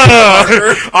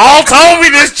all told me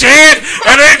this shit,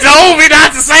 and they told me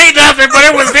not to say nothing, but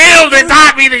it was them that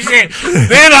taught me the shit.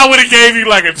 Then I would have gave you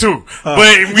like a 2.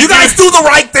 But you guys do the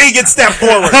right thing and step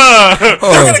forward. They're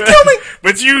gonna kill me.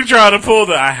 But you try to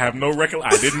pull I have no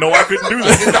recollection. I didn't know I couldn't do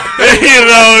that.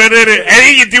 And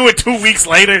then you do it 2 weeks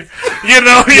later.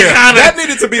 That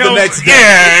needed to be the next day.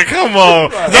 Yeah, come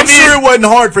on. I'm sure it wasn't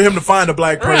hard for him to find a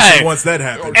black person once that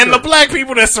happened. And the black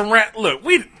people that surround,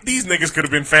 these niggas could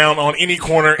have been found on any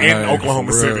corner in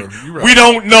Oklahoma City. Right. We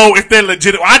don't know if they're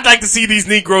legitimate. I'd like to see these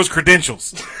Negroes'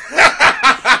 credentials.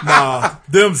 Nah,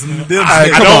 them. I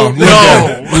don't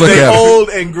know. They old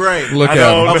and gray. Look at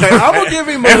him. Okay, I'm gonna give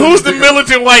him. And who's the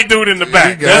militant white dude in the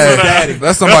back?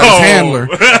 That's somebody's handler.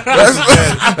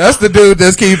 That's the dude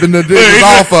that's keeping the dudes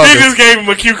off of it. He just gave him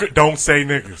a cue. Don't say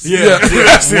niggas. Yeah.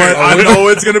 I know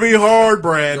it's gonna be hard,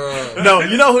 Brad. No,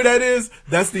 you know who that is?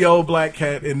 That's the old black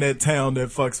cat in that town that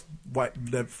fucks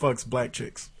black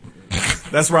chicks.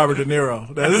 That's Robert De Niro.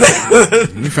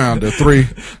 He found the 3.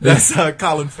 That's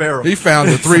Colin Farrell. He found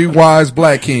the 3 wise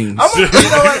black kings.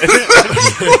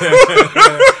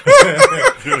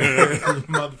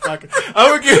 Motherfucker.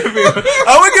 I would give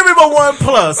him a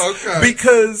 1+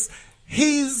 because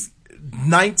he's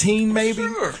 19 maybe,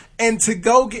 and he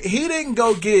didn't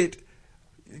go get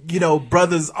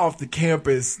brothers off the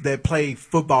campus that play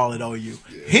football at OU. Yeah.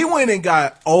 He went and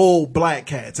got old black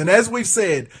cats, and as we've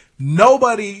said,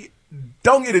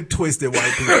 don't get it twisted,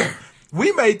 white people.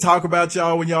 We may talk about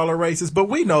y'all when y'all are racist, but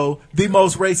we know the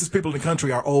most racist people in the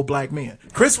country are old black men.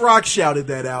 Chris Rock shouted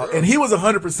that out, and he was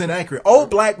 100% accurate. Old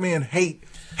black men hate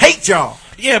y'all.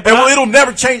 Yeah, but it'll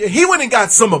never change. He went and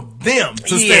got some of them.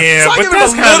 So I give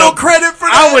him a little credit for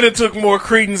that. I would have took more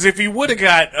credence if he would have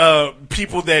got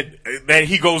people that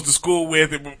he goes to school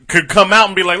with could come out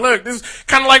and be like, look, this is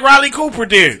kind of like Riley Cooper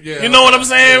did. Yeah. You know what I'm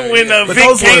saying? When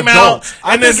Vic came out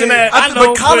and this and that.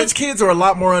 But college kids are a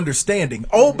lot more understanding.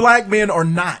 Old black men are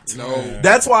not. No.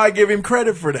 That's why I give him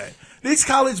credit for that. These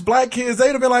college black kids,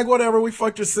 they'd have been like, whatever, we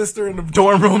fucked your sister in the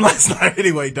dorm room last night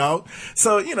anyway, dog.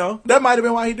 So, that might have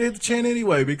been why he did the chant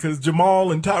anyway, because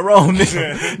Jamal and Tyrone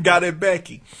got at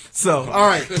Becky. So, all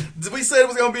right. We said it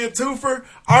was going to be a twofer.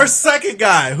 Our second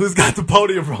guy who's got the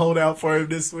podium rolled out for him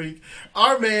this week,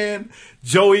 our man,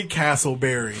 Joey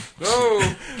Castleberry.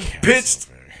 Oh. Pitched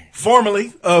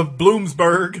formerly of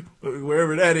Bloomsburg,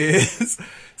 wherever that is,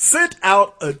 sent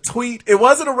out a tweet. It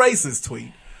wasn't a racist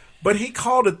tweet. But he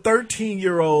called a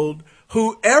 13-year-old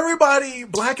who everybody,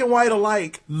 black and white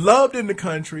alike, loved in the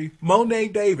country, Monet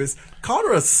Davis, called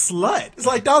her a slut. It's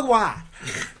like, dog, why?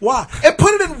 Why? And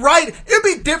put it in writing. It'd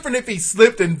be different if he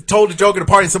slipped and told the joke at a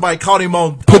party and somebody called him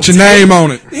on Put your name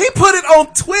on it. He put it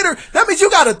on Twitter. That means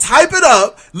you got to type it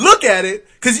up, look at it,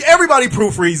 because everybody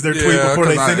proofreads their tweet before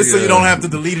they send it, so you don't have to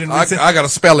delete it. I got a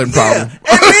spelling problem.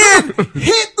 And then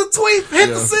hit the tweet, hit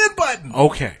the send button.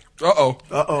 Okay.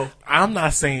 Uh-oh. I'm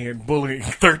not saying bullying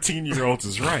 13-year-olds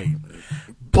is right,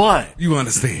 but you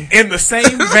understand. In the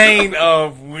same vein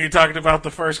of we talked about the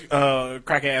first cracker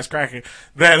that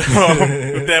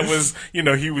that was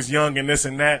he was young and this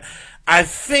and that. I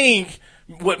think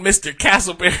what Mr.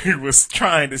 Castleberry was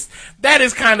trying to. That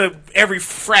is kind of every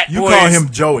frat boy. You call him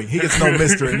Joey. He gets no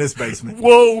mister in this basement.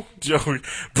 Whoa, Joey.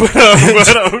 But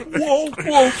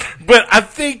I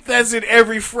think that's in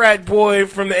every frat boy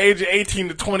from the age of 18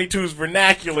 to 22's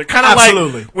vernacular. Kind of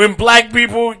like when black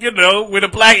people, when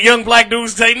young black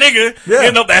dudes say nigga,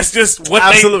 that's just what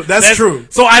Absolutely. That's true.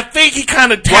 So I think he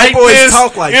kind of typed boys this,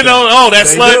 talk like that. that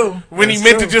They slut, do. when That's he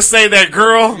meant true. to just say that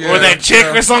girl or that chick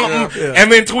or something,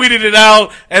 and then tweeted it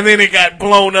out, and then it got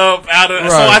blown up out of.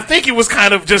 So I think it was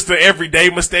kind of just an everyday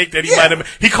mistake that he might have.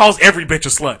 He calls every bitch a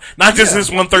slut, not just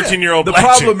this one 13-year-old. The black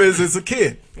problem chick. is, it's a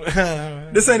kid.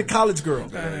 This ain't a college girl.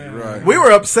 Right. We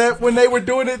were upset when they were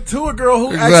doing it to a girl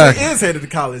who actually is headed to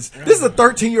college. This is a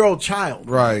 13-year-old child.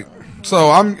 Right.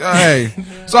 So I'm here. Like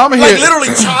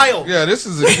literally child. Yeah, this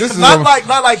is not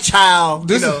like child.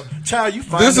 This child. You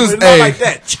find this it, is but not like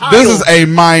that. Child. This is a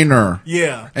minor.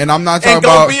 Yeah. And I'm not talking and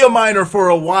about gonna be a minor for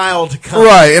a while to come.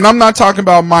 Right, and I'm not talking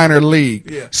about minor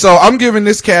league. Yeah. So I'm giving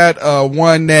this cat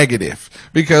 1 negative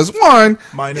because one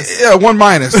minus. Yeah, 1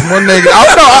 minus, 1 negative.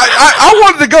 I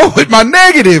wanted to go with my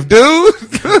negative, dude.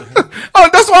 Oh,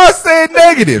 that's why I said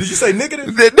negative. Did you say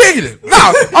negative? Negative.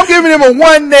 No, I'm giving him a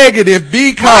 1 negative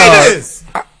because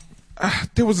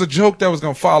there was a joke that was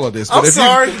gonna follow this. But I'm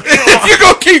sorry. If you're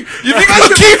gonna keep,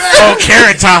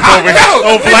 Carrot Top over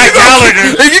here. Black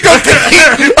Gallagher. If you're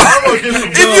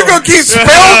gonna keep spell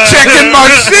checking my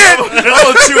shit, I'm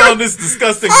gonna chew on this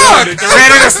disgusting gum.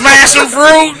 Ready to smash some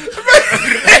fruit?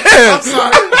 I'm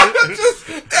sorry.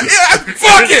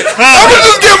 Fuck it. I'm gonna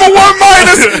just give him a 1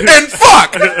 minus and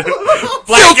fuck.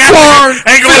 Black Gallagher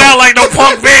ain't going out like no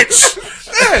punk bitch.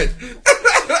 I'm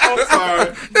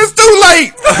sorry. It's too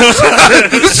late.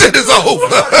 This shit is over.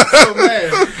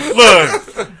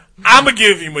 Look, I'm gonna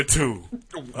give him a 2.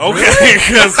 Okay,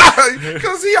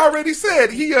 because he already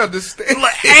said he understands.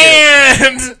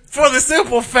 And for the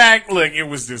simple fact, look, it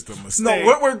was just a mistake. No,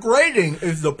 what we're grading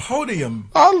is the podium.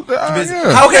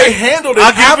 Yeah. How they handled it.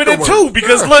 I'll give it a 2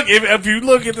 because look, if you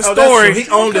look at the story, he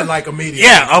owned it like immediately.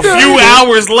 Yeah, a few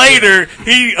hours later,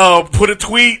 he put a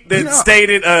tweet that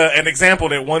stated an example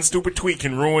that one stupid tweet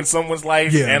can ruin someone's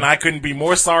life, and I couldn't be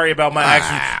more sorry about my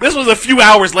actions. This was a few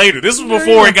hours later. This was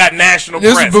before it got national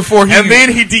press. Was before and then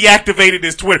he deactivated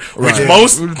his Twitter, which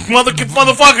most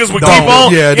motherfuckers would Don't. keep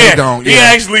on. Yeah, they don't. He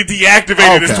actually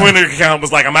deactivated his Twitter account.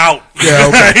 Was like, I'm out. Yeah,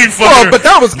 okay. But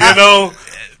that was, that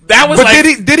was. But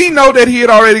like, did he know that he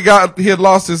had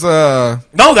lost his No,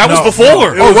 that was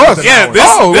before. It was. Yeah,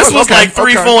 this was like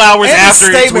 3-4 hours and after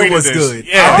his he statement tweeted was this. good.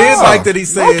 Yeah. I did like that he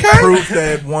said proof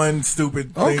that one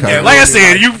stupid thing. Yeah, like I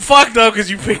said, you fucked up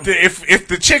because you picked it. If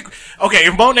the chick,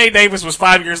 if Monet Davis was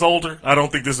 5 years older, I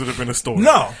don't think this would have been a story.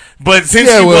 No, but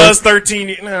since he was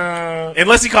 13,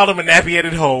 unless he called him a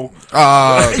nappy-headed hoe,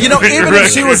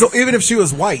 even if she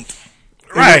was white.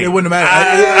 Right, it wouldn't matter.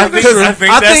 I think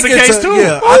that's the case too.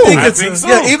 Yeah, I think so.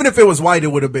 Yeah, even if it was white, it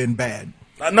would have been bad.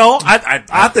 No,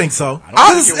 I think so.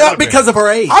 Because of her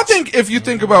age. I think if you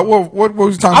think about what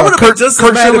was he talking I about, would have been just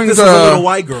as mad if this was a little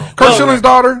white girl. Kurt Schilling's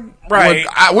daughter, right?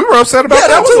 We were upset about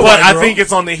that too. But I think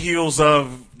it's on the heels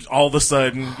of. All of a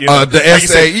sudden, the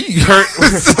SAE. Kurt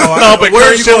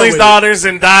Schilling's daughter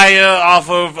Zendaya off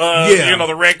of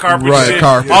the red carpet. Shit.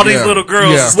 All these little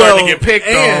girls starting to get picked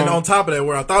on. And on top of that,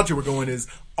 where I thought you were going is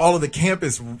all of the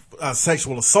campus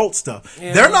sexual assault stuff.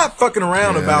 Yeah. They're not fucking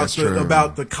around about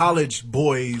the college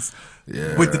boys.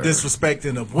 Yeah. With the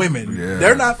disrespecting of women,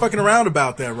 they're not fucking around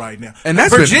about that right now. And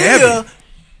that's Virginia.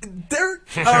 Their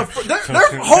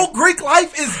whole Greek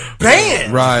life is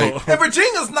banned. Right. And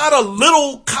Virginia's not a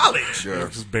little college. Yeah,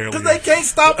 because they can't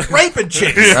stop raping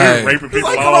chicks. Raping people.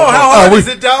 Like, come on, how hard is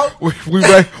it, dog? We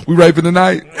raping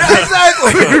tonight.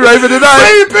 Exactly. We raping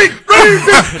tonight.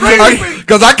 Raping.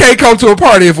 Because I can't come to a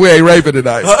party if we ain't raping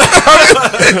tonight. To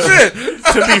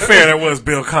be fair, that was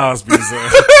Bill Cosby's.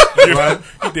 Right?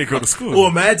 He did go to school. Well,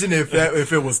 imagine if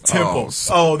it was Temple.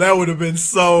 Oh, that would have been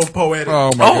so poetic.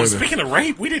 Oh, my goodness. Speaking of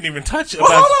rape, we didn't even touch it. Well,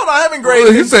 hold on, I haven't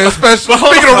graded. He said,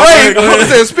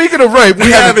 speaking of rape,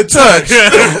 we haven't touched.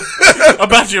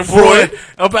 About your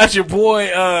boy,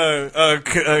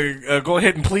 go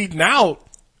ahead and pleading out.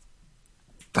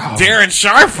 Darren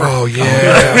Sharper. Oh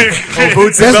yeah,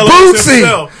 Bootsy.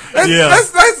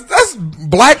 That's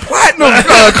Black Platinum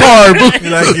card.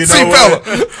 Bootsy fella.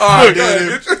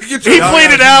 He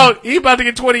pleaded out. He about to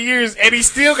get 20 years, and he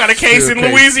still got a case in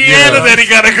Louisiana that he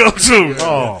got to go to.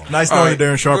 Oh, nice knowing you,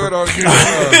 Darren Sharper.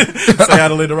 Say how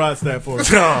to lead the rod stat for us.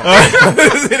 Hey,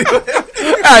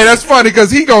 that's funny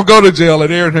because he gonna go to jail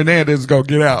and Aaron Hernandez is gonna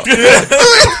get out.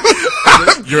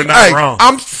 You're not Hey, wrong.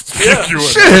 I'm You are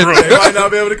shit. not They might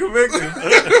not be able to convict him.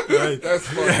 Right. That's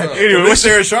fucked up. Anyway, what's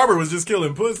Sarah Sharper was just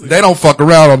killing pussy. They don't fuck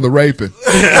around on the raping.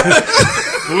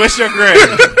 what's your grade?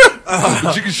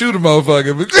 But you can shoot a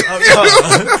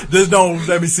motherfucker. Just don't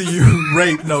let me see you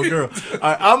rape no girl.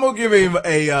 I'm gonna give him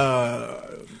a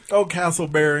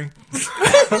Castleberry,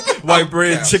 white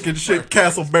bread chicken shit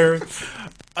Castleberry.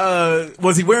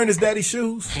 Was he wearing his daddy's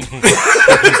shoes?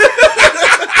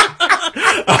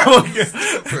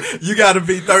 You got to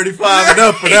be 35 and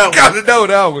up for that Got one. to know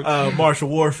that one. Marshall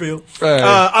Warfield. Hey.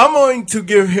 I'm going to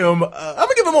give him. I'm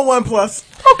gonna give him a 1+.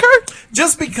 Okay.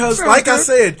 Just because, Sounds like I good.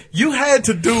 said, you had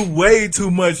to do way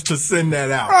too much to send that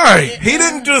out. Right. He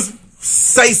didn't just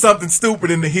say something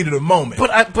stupid in the heat of the moment. But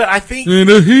I think In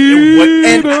the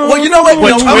heat. And well, you know what?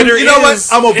 What Twitter you know what?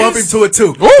 is- I'm gonna bump is- into it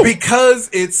too Ooh. because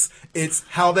it's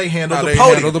how they handle How the they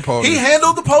podium. handle the podium. He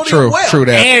handled the podium well. True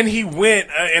that. And he went,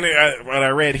 what I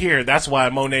read here, that's why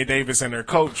Monet Davis and her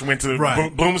coach went to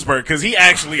Right. Bloomsburg, because he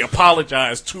actually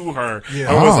apologized to her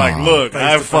Yeah. and was Ah. like, look, Face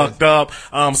I to fucked up.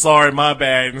 I'm sorry, my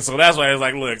bad. And so that's why I was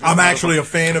like, look. I'm actually a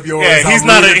fan of yours. Yeah, he's I'm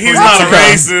not a rooting for he's you. not a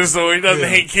Okay. racist, so he doesn't Yeah.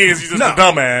 hate kids. He's just No. a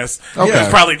dumbass. Okay. He was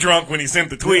probably drunk when he sent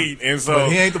the tweet, and so But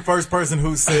he ain't the first person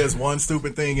who says one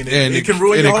stupid thing and And it can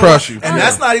ruin and your it whole crush life. you. And Yeah.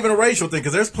 that's not even a racial thing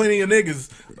because there's plenty of niggas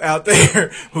out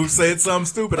there who said something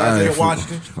stupid. Isaiah Hey,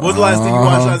 Washington. What was the last thing you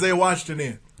watched Isaiah Washington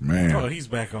in? Man. oh, he's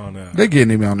back on. They're getting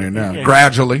him on there now. Yeah.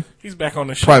 Gradually. He's back on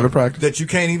the show. Private practice. That you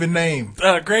can't even name.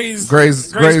 Gray's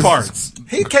Gray's parts.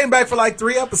 He came back for like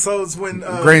 3 episodes when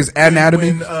Grey's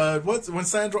Anatomy? when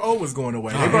Sandra Oh was going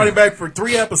away. They brought him back for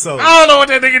 3 episodes. I don't know what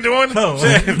that nigga doing. No.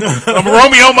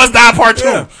 Romeo Must Die Part 2.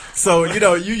 Yeah. So you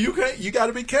know you got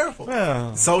to be careful.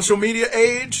 Yeah. Social media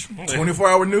age,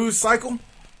 24-hour news cycle.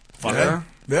 Yeah.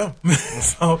 Yeah.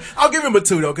 So I'll give him a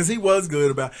 2 though because he was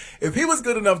good about. If he was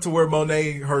good enough to where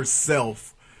Monet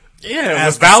herself Yeah, was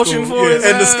asked the vouching school, for his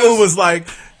and the ass. school was like,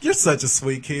 "You're such a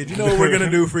sweet kid. You know what we're gonna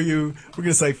do for you? We're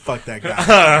gonna say fuck that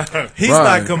guy. He's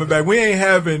Right. not coming back. We ain't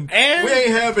having And-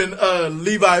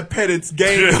 Levi Pettit's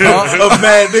gang of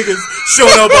mad niggas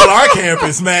showing up on our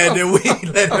campus, man. That we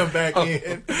let him back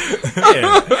in.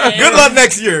 Good luck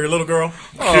next year, little girl.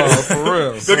 Oh, for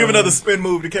real. Go give another spin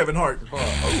move to Kevin Hart.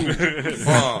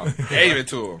 Gave it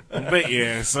to him. But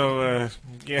yeah, so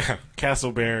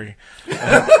Castleberry.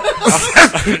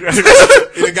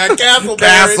 He got Castleberry.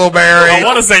 Castleberry. I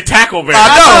want to say Tackleberry.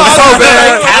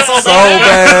 I know.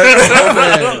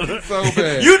 So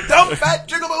bad. You dumb fat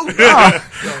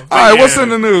jigaboo. All right, what's in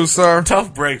the news, sir?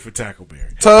 Tough break for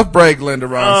Tackleberry. Tough break, Linda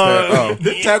Ronstadt.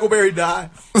 Did Tackleberry die?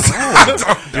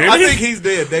 Did I he? think he's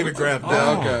dead. David Graff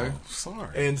died. Okay.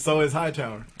 Sorry. And so is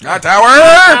Hightower. Tower.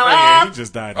 Yeah, he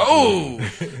just died. Oh.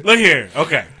 Look here.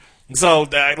 Okay. So,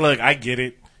 look, I get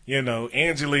it. You know,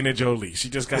 Angelina Jolie. She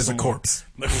just got Is a some corpse.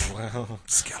 Well,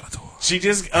 Skeletor. she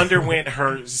just underwent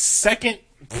her second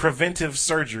preventive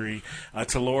surgery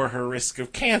to lower her risk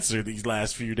of cancer these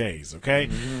last few days. Okay.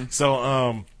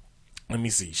 So, let me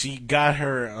see. She got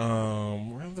her,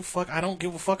 where the fuck? I don't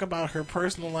give a fuck about her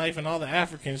personal life and all the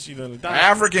Africans she done adopted.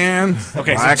 African.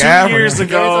 Okay, Black so 2 African. years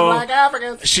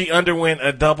ago, she underwent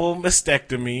a double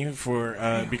mastectomy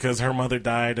for because her mother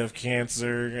died of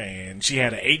cancer, and she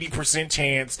had an 80%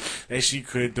 chance that she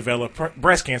could develop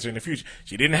breast cancer in the future.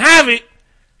 She didn't have it,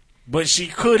 but she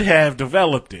could have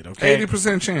developed it. Okay,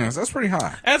 80% chance. That's pretty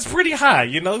high. that's pretty high,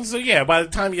 you know. So yeah, by the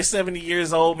time you're 70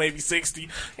 years old, maybe 60, you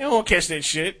don't catch that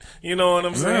shit. You know what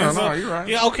I'm saying? Yeah, So, no, you're right.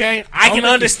 Yeah, okay, I don't can think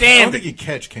I understand. don't think you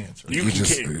catch cancer. You You can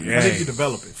just- get- I I think hey, you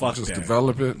develop it. fuck Just that.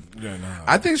 develop it. Yeah, no.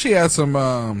 I think she had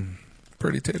some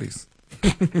pretty titties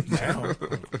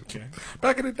Okay.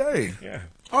 back in the day. Yeah.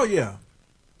 Oh yeah.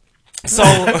 So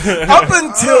Up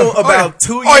until about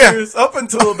 2 Oh, yeah. years. Up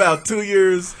until about 2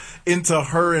 years into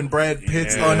her and Brad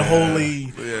Pitt's Yeah.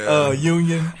 unholy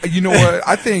union. You know what?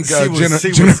 I think She was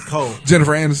Jennifer, cold.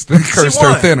 Jennifer Aniston cursed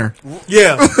her won. thinner.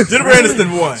 Yeah, Jennifer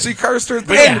Aniston won. She cursed her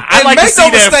But thinner. yeah, I like to see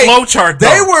that flow chart, though.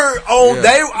 They were on.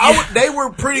 Yeah. They were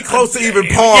pretty close to even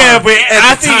par. yeah, but at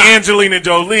I the think time. Angelina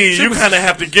Jolie, you kind of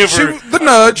have to give her. The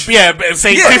nudge. Yeah, but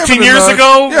say Yeah, 15 give her the years nudge.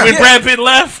 ago Yeah. when Yeah. Brad Pitt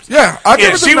left. Yeah, I give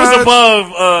Yeah, her the she was nudge. above.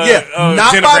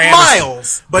 not Jennifer by Aniston.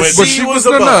 miles, but But she, She was was the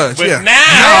above. nudge. But Yeah.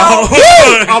 now,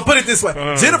 I'll put it this way: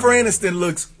 Jennifer Aniston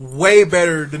looks way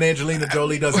better than Angelina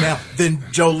Jolie does now than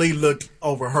Jolie looked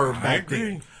over her back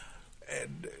then.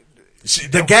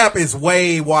 The gap is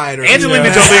way wider. Angelina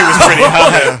Yeah. Jolie was pretty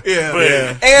hot. Yeah,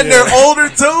 But- and they're older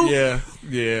too. Yeah,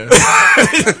 yeah.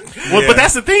 Well, but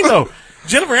that's the thing though.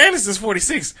 Jennifer Aniston's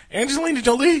 46. Angelina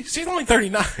Jolie, she's only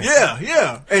 39.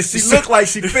 Yeah. And she looked like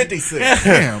she 56.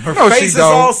 Damn. Her No, she face is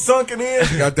don't. all sunken in.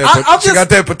 She got that. She got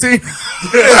that patina.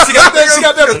 Yeah, she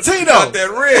got that patino. Got that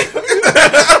rig.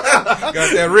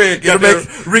 Got that rig. Got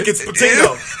that Ricketts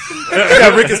patino.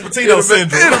 Yeah, Ricketts patino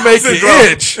syndrome. It'll make you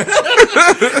itch.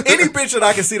 Any bitch that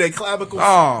I can see that clavicle, Oh,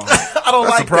 I don't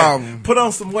that's like a problem. that. Put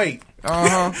on some weight.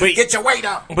 uh-huh. But, Get your weight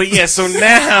up. but yeah, so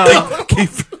now Keep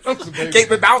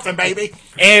it bouncing, baby.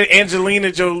 and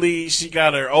Angelina Jolie, she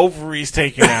got her ovaries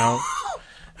taken out.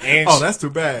 And Oh, that's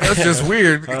too bad. That's just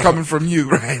weird coming from you,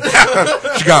 right?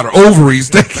 She got her ovaries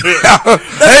taken out.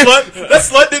 Hey, That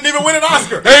slut didn't even win an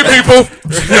Oscar. hey, people.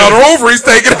 She got her ovaries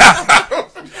taken out.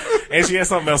 and she had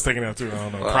something else taken out too. I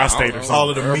don't know, prostate or All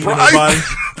something. of the meat in her body.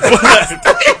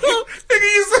 Nigga,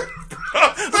 you said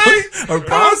prostate. Her I don't think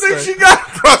prostate. she got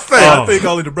prostate. I think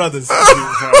only the brothers.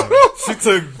 She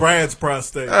took Brad's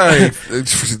prostate. Hey,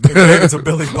 Gave it to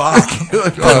Billy Bob.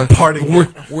 Party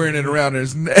wearing it around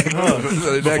his neck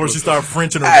before she started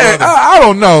Frenching her Hey, brother. I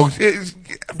don't know.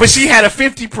 But she had a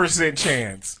 50%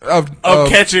 chance Of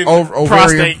catching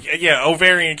ovarian.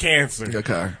 ovarian cancer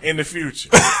Okay. in the future.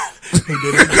 He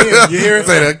did it again. You hear it?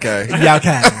 Say that, okay.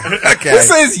 Okay. Okay. This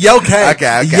says yokai.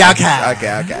 Okay.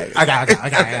 Yokai.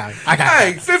 Okay.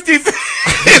 Hey,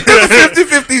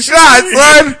 50-50 shots,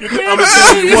 son. I'm gonna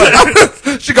tell you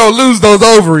what. She gonna lose those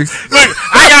ovaries. Look,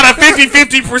 I got a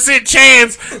 50%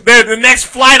 chance that the next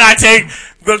flight I take,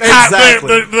 the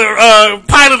Exactly.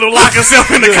 pilot will lock himself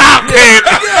in the cockpit.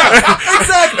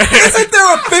 Exactly. Isn't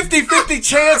there a 50-50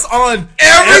 chance on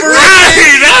Right,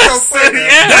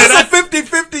 There's a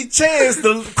 50-50 chance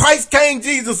the Christ King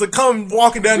Jesus will come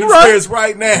walking down the Right. stairs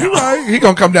right now. Right. He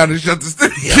gonna come down and shut the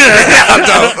studio.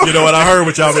 You know what? I heard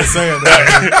what y'all been saying.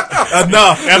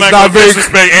 Enough. And I not can very-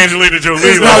 disrespect Angelina Jolie.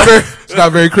 It's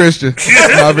not very Christian.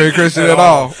 It's not very Christian at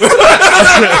all.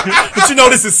 But you know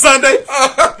this is Sunday.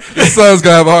 Your son's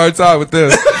gonna have a hard time with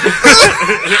this. Son's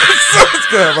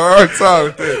gonna have a hard time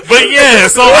with this. But yeah,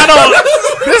 so I don't.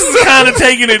 This is kind of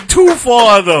taking it too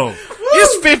far, though.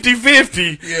 It's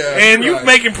 50-50, Yeah, and you right.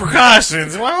 making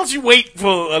precautions. Why don't you wait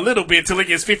for a little bit till it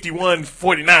gets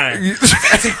 51-49,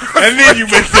 and then you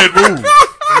make that move?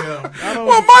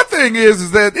 Well, my thing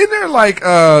is that isn't there like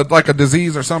a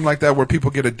disease or something like that where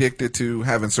people get addicted to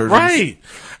having surgery? Right.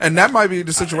 And that might be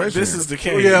the situation. This here. is the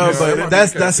case. Yeah, that but might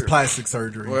that's be the case. plastic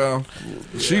surgery. Well,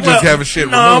 she just having shit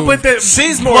No, removed. but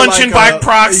She's more munching like by a-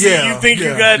 proxy. yeah, You think you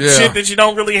yeah. got Yeah. shit that you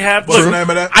don't really have. What's the Look, name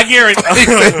of that? I guarantee.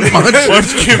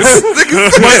 Munchkins.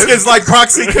 Munchkins like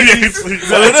proxy cookies.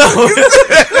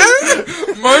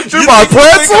 Munching my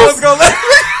pretzels?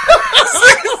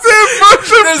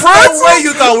 There's no way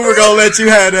you thought we were gonna let you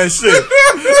have that shit.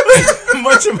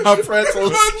 Munching my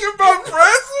pretzels. Munching my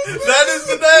pretzels? That is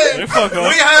the name. Fuck off.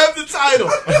 We have the title.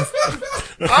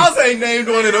 Oz ain't named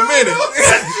one in a minute.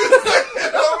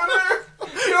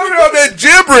 You don't know that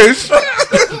gibberish.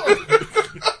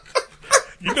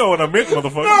 You know what I meant,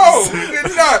 motherfucker. No, he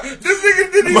did not. This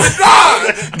nigga didn't even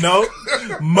die. No,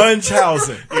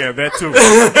 Munchausen. Yeah, that too.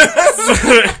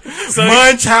 So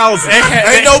Munchausen.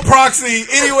 Ain't no proxy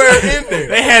anywhere in there.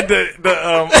 they had the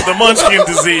Munchkin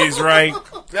disease, right?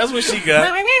 That's what she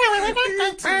got.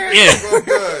 Yeah.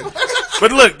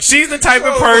 But look, she's the type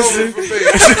of person.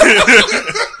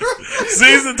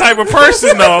 She's the type of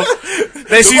person, though, that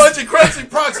The she's. Munching crunchy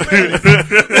proximity.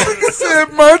 He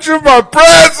said munching my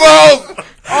pretzels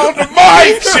on the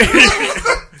mic.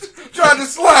 Trying to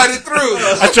slide it through.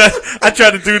 I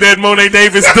tried to do that Monet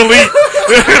Davis delete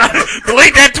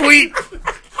that tweet.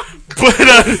 But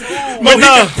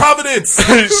no, Providence.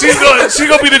 she's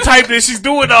gonna be the type that she's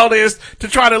doing all this to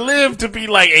try to live to be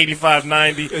like 85,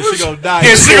 90. And she gonna die.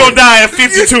 And she gonna die at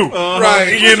 52.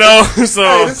 Right. You know,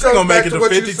 so She's gonna make it to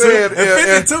what you 52. said.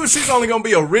 At 52, she's only gonna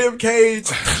be a rib cage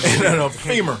and a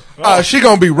femur. She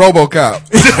gonna be RoboCop.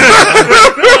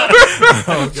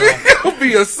 She gonna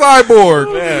be a cyborg.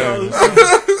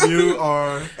 You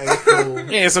are a fool.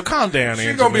 yeah, so calm down,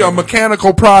 She gonna be a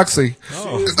mechanical proxy.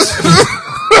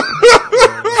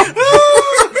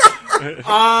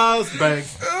 Oz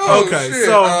Banks. Oh, Okay, shit,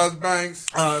 so Banks.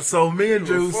 so me and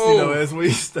Juice, you know, as we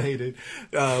stated,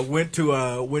 went to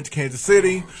Kansas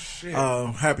City.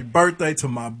 Happy birthday to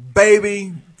my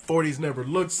baby. 40s never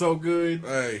looked so good.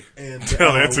 Hey. And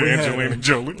Tell that to we had- Angelina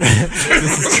Jolie.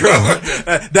 This is true.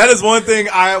 That is one thing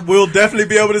I will definitely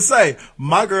be able to say.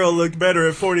 My girl looked better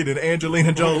at 40 than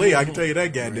Angelina Jolie. I can tell you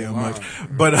that goddamn much.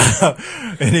 But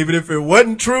and even if it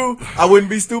wasn't true, I wouldn't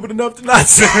be stupid enough to not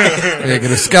say it. Yeah,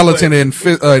 get a skeleton in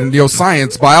your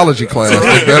science biology class.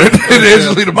 Look better than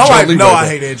Angelina My wife Jolie. I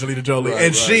hate Angelina Jolie,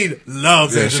 and she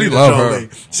loves Yeah, she Angelina love her. Jolie.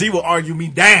 She will argue me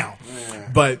down.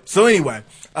 But so anyway,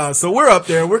 so we're up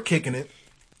there, we're kicking it.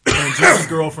 And Juice's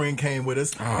girlfriend came with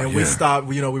us, and we stopped.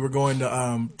 We were going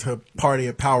to party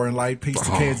at Power and Light. Peace to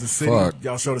Kansas City. Fuck.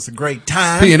 Y'all showed us a great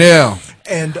time. P&L.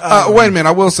 And Wait a minute,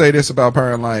 I will say this about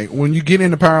Power and Light. When you get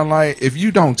into Power and Light, if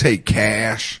you don't take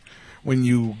cash when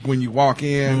you walk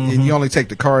in and you only take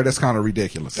the card, that's kind of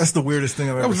ridiculous. That's the weirdest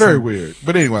thing I've ever seen. That was very weird.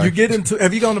 But anyway, You get into.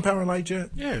 Have you gone to Power and Light yet?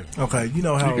 Yeah. Okay, you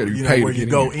know how You pay to where get you in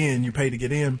go here. in, you pay to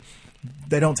get in.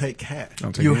 They don't take cash.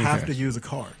 You any have cash. to use a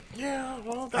card. Yeah,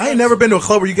 well, I ain't never been to a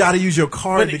club where you got to use your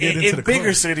card But to get in into the bigger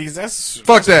club. cities, that's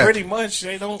Fuck that. pretty much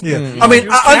they don't. Yeah, you I mean,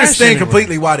 use I cash understand anymore.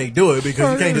 completely why they do it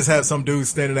because you can't just have some dude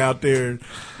standing out there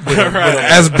with a, Right.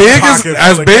 as big as pocket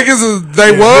as full of big cash. as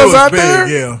they Yeah, was it out big, there.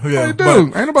 Yeah. Hey, dude, But-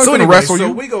 ain't nobody so gonna anyway, wrestle so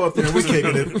you. we go up there, we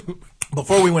kicking it.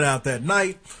 Before we went out that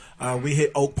night, we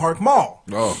hit Oak Park Mall,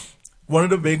 Oh, one of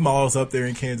the big malls up there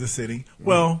in Kansas City.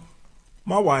 Well,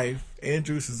 my wife and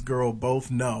Juice's girl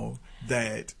both know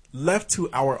that left to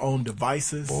our own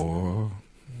devices,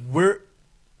 we're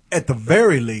at the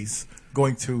very least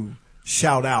going to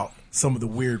shout out some of the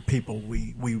weird people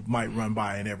we might run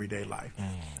by in everyday life.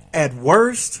 At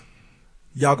worst,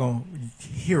 y'all gonna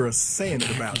hear us saying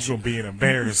it about It's you. gonna be an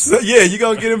embarrassment. So, yeah, you're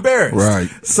gonna get embarrassed. Right.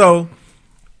 So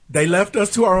they left us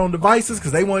to our own devices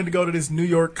because they wanted to go to this New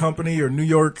York company or New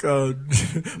York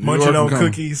munching on company.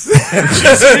 cookies.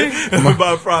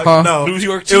 No, New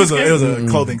York it was cheesecake? a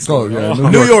clothing oh store. yeah,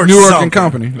 New York New York something. and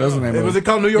Company. That's the name of Was it. it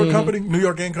called New York Company? New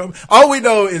York and Company. All we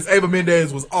know is Ava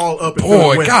Mendez was all up and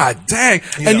Boy, god dang!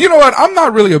 And you know what? I'm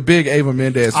not really a big Ava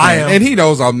Mendez fan, I am. and he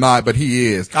knows I'm not, but he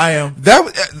is. I am. That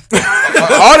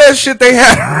all that shit they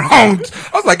had wrong.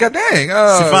 I was like, god dang!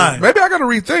 She fine. Maybe I got to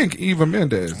rethink Eva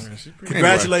Mendez.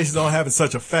 Congratulations on having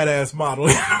such a fat ass model.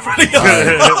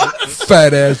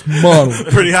 Fat ass model.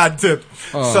 Pretty hot tip.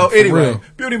 So for anyway, real.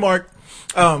 Beauty Mark.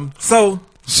 So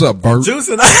What's up, Bert? Juice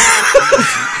and I.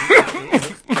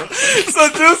 So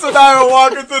Juice and I are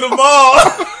walking through the mall.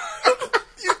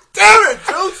 You damn it,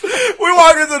 Juice! We're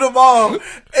walking through the mall,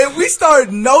 and we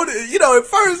started noticing. At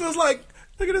first it was like,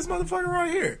 look at this motherfucker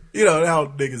right here. You know how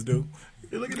niggas do.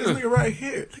 Look at this nigga right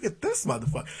here. Look at this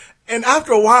motherfucker. And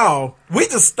after a while, we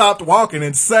just stopped walking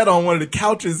and sat on one of the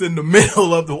couches in the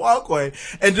middle of the walkway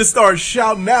and just started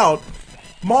shouting out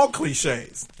mall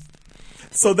cliches.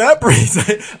 So that brings,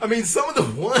 some of the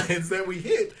ones that we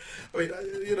hit,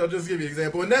 just give you an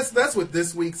example. And that's what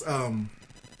this week's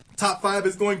top 5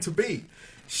 is going to be.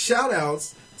 Shout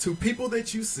outs to people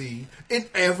that you see in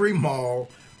every mall.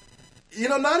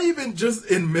 Not even just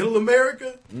in Middle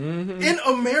America, in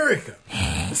America.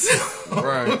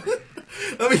 Right.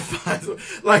 Let me find some.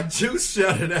 Like Juice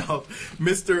shouted out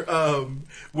Mr.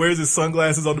 Wears his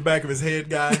sunglasses on the back of his head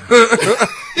guy.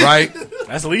 Right.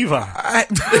 That's Levi.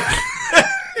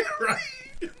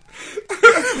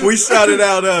 We shouted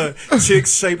out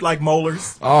chicks shaped like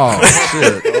molars. Oh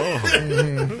shit.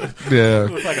 Yeah.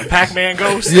 Like a Pac-Man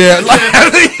ghost. Yeah.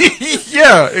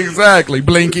 Yeah. Exactly.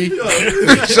 Blinky.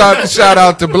 Shout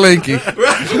out to Blinky. Not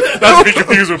to be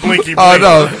confused with Blinky. Oh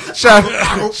no!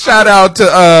 Shout out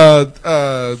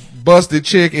to busted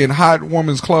chick in hot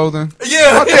woman's clothing.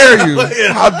 Yeah. How dare you?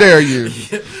 Yeah. How dare you?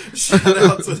 Shout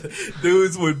out to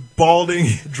dudes with balding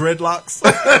dreadlocks.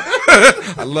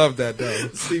 I love that though.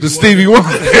 The Stevie Wonder.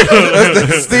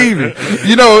 That's Stevie.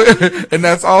 And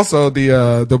that's also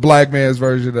the black man's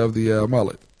version of the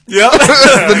mullet. Yeah.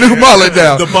 The new mullet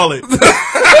now. The mullet.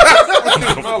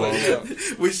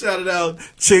 We shouted out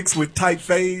chicks with tight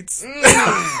fades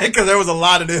because there was a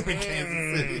lot of them in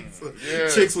Kansas City. So,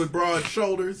 chicks with broad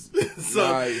shoulders.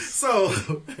 Nice. So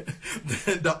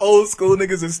the old school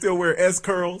niggas that still wear S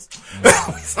curls. We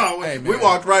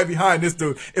walked right behind this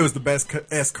dude. It was the best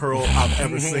S curl I've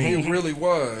ever seen. It really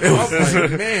was. I was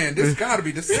like, man, this got to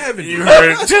be the 70s. You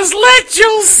heard, just let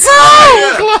your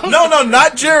soul. No,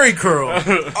 not Jerry curl.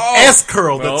 S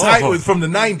curl, the tight one from the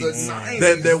 90s.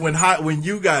 That when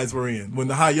you guys were in, when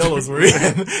the high yellows were in,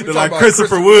 they're like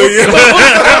Christopher Williams. We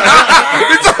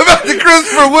talking about the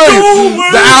Christopher Williams,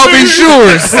 the Albie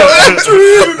Shores.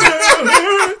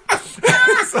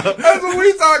 That's what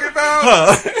we talking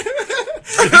about.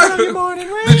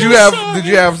 Did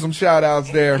you have some shout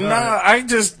outs there? Nah, I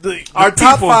just Our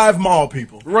top 5 mall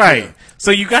people. Right. So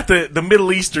you got the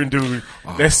Middle Eastern dude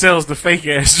that sells the fake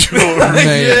ass jewelry.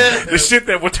 Man. The shit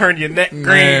that will turn your neck green.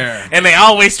 Man. And they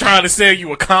always trying to sell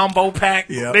you a combo pack.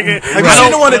 Yeah. Nigga, Have you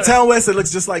seen the one at Town West that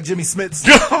looks just like Jimmy Smith's?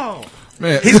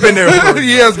 Man. He's been there.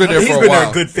 He has been there for a He's been there while.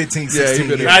 a good 15, Yeah, 16 he's been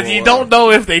years. there. Now, you don't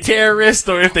know if they terrorists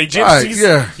or if they gypsies. Right,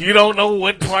 yeah. You don't know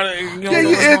what part of you don't Yeah, know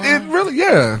what's going it on. really,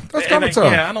 that's kind of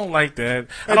tough. Yeah, I don't like that.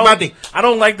 Hey, buddy. I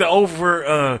don't like the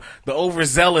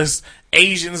overzealous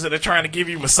Asians that are trying to give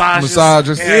you massages.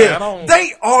 Massages. Yeah, I don't.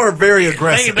 They are very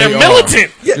aggressive. They're They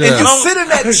militant. Yeah, Yeah. and you sit in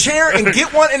that chair and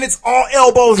get one, and it's all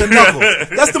elbows and knuckles.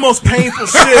 That's the most painful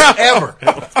shit ever.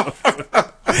 Oh,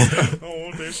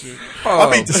 that shit. I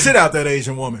beat the shit out that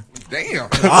Asian woman. Damn.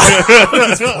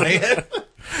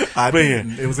 I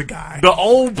didn't. It was a guy. The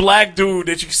old black dude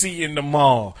that you see in the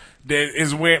mall that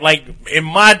is wearing, like, in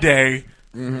my day,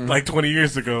 like 20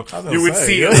 years ago, gonna you would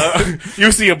say,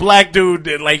 you see a black dude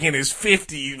that, like, in his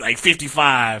 50, like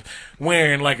 55,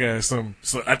 wearing like a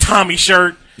Tommy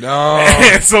shirt. No.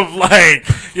 And some, like,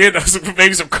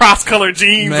 maybe some cross-colored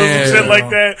jeans or Man. some shit like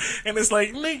that. And it's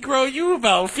like, Negro, you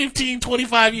about 15,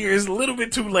 25 years, a little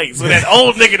bit too late. So that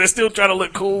old nigga that's still trying to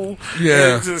look cool.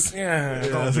 Yeah. It's just, don't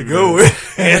That's do a good one.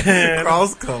 that.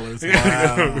 Cross colors.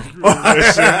 Wow.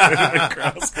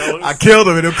 Cross colors. I killed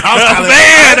him in them cross Oh, colors.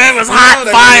 man, that was hot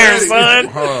Oh, fire,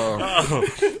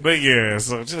 son. But yeah,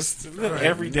 so just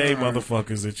everyday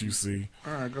motherfuckers that you see.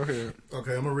 All right, go ahead.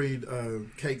 Okay, I'm gonna read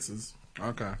Cakes's.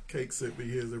 Okay. Cake sent me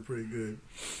his. They're pretty good.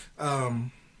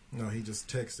 No, he just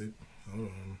texted. Hold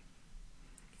on.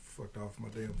 Fucked off my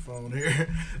damn phone here.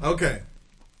 Okay.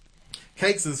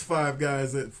 Cakes is five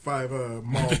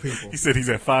mall people. He said he's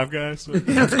at Five Guys.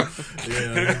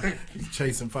 Yeah, he's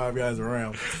chasing five guys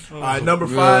around. All right, number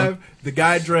 5, the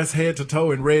guy dressed head to toe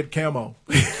in red camo.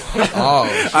 Oh,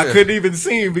 shit. I couldn't even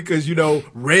see him because,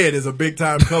 red is a big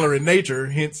time color in nature,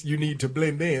 hence you need to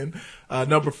blend in.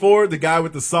 Number 4, the guy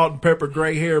with the salt and pepper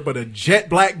gray hair but a jet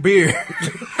black beard.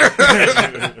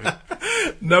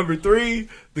 Number 3,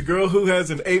 the girl who has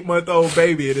an 8-month-old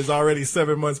baby and is already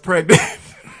 7 months pregnant.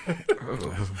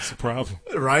 That's a problem.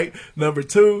 Right? Number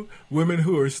 2, women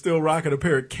who are still rocking a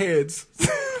pair of Keds.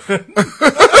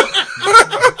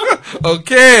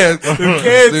 Okay.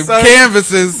 Keds, son.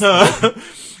 Canvases.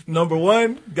 Number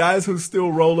 1, guys who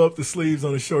still roll up the sleeves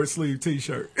on a short sleeve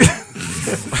t-shirt.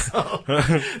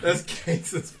 That's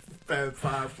Case's Fab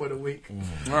 5 for the week.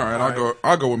 All right,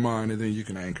 I'll go with mine, and then you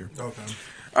can anchor. Okay.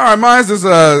 All right, mine's is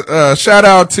a shout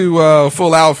out to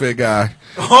Full Outfit guy.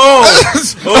 Oh,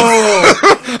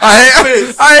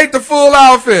 I hate the full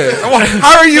outfit.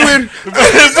 How are you in? But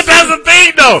that's the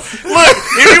thing, though. Look,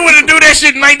 if you would have do that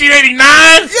shit in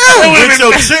 1989, with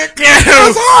your chick.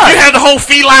 That's hard. you had the whole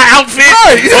feline outfit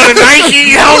Right. or the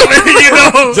Nike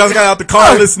helmet, Just got out the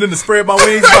car listening to Spread My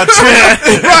Wings by Trent.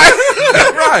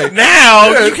 Right.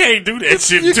 Now you can't do that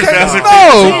shit in You can't. 2015.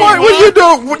 No, what you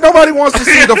do? Nobody wants to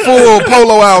see the full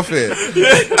polo outfit.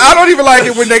 I don't even like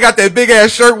it when they got that big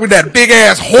ass shirt with that big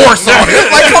ass horse on it.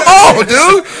 It's like, come on,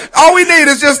 dude. All we need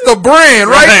is just the brand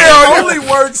right there. It only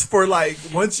works for like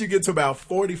once you get to about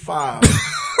 45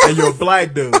 and you're a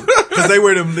black dude because they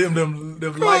wear them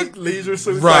light leisure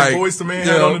suits Right. like Boyz II Men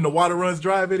Yeah. had on in the Water Runs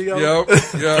Dry video. Yep.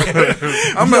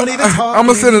 I'm don't need to talk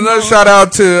gonna send another shout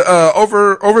out to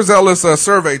overzealous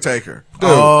survey taker. Dude,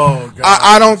 Oh,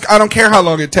 God. I don't care how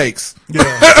long it takes. Yeah.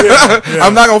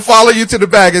 I'm not gonna follow you to the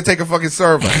bag and take a fucking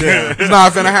survey. It's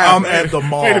not finna happen. I'm at the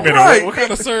mall. Wait a minute, Right. what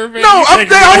kind of survey? No, you think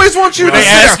they it always is? want you When to they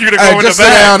sit ask down. you to Hey, go in just the sit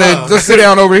back. down and just sit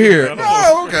down over here.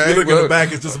 Oh, okay. You look in Well, the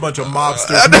back, it's just a bunch of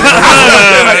mobsters.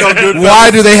 why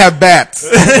do they have bats?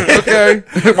 Okay.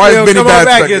 Why is Benny Come on Bats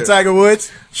back back here, there? Tiger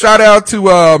Woods. Shout out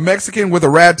to Mexican with a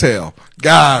rat tail.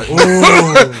 God.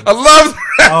 I love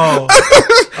that. Oh,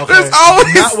 There's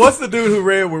always what's the dude who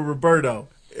ran with Roberto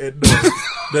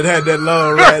that had that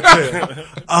long rat tail?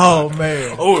 Oh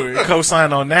man. Oh,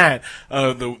 co-sign on that.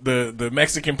 The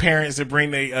Mexican parents that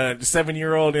bring their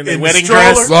 7-year-old in their In the wedding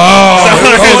stroller? dress. the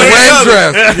wedding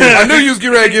dress. I knew you was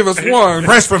getting ready to give us one.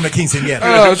 Fresh from the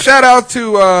quinceañera. Shout out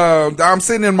to I'm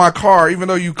sitting in my car, even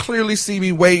though you clearly see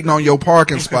me waiting on your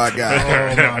parking spot,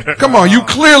 guy. Come on, you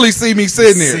clearly see me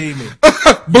sitting here. See me.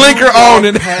 Blinker on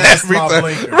and Past my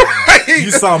everything. blinker. Right.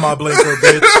 You saw my blinker,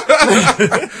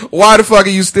 bitch. Why the fuck are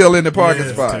you still in the parking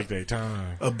Yes. spot? Take their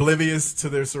time. Oblivious to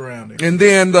their surroundings. And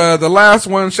then the last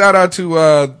one, shout out to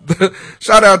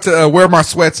wear my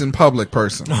sweats in public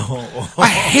person. I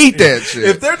hate that shit.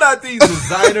 If they're not these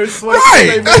designer sweats Right.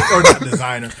 that they make, or not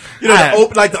designer, the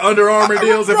open, like the Under Armour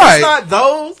deals, if Right. it's not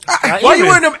those, why are you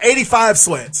wearing them 85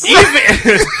 sweats? Even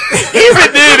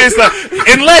then, it's like,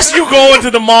 unless you go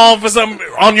into the mall for some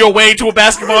on your way to a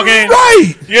basketball game,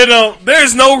 Right.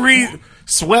 There's no reason.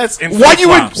 sweats and Why you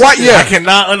would- flip-flops. why- yeah. I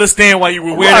cannot understand why you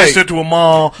would wear Right. that shit to a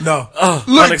mall. No.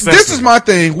 Look, Unacceptable. this is my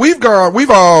thing. We've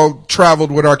all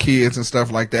traveled with our kids and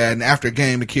stuff like that. And after a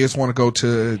game, the kids want to go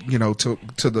to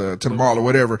the mall or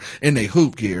whatever in their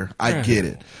hoop gear. I get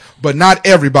it, but not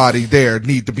everybody there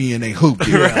need to be in a hoop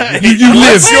gear. You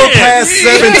live. You're past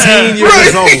 17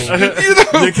 years old.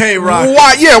 You can't rock.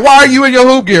 Why? Yeah. Why are you in your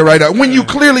hoop gear right now when you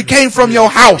clearly came from your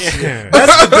house?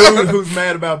 That's the dude who's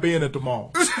mad about being at the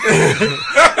mall.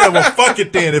 Yeah, well, fuck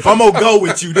it then. If I'm gonna go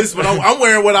with you, this is what I'm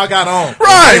wearing. What I got on. Right.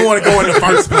 I didn't want to go in the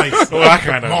first place. Well, I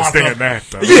kind of understand that,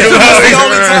 though. Yeah, that's the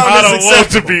only time I it's don't want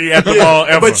to acceptable. be at the mall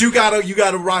ever. But you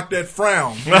gotta rock that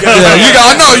frown. You Yeah, you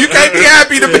got. I know you can't be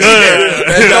happy to be there. That's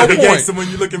That's no no point. gangster when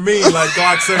you look at me like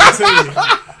Glock 17.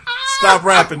 Stop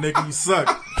rapping, nigga. You suck.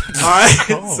 All right.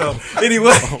 So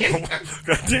anyway,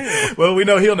 well, we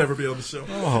know he'll never be on the show.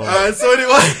 All right. So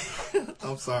anyway,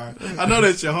 I'm sorry. I know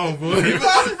that's your homeboy.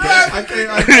 I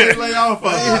can't lay off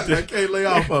of it. I can't lay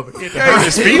off of it.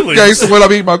 His feelings. Gangsta when I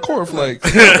eat my cornflakes.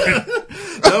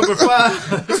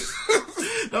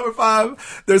 Number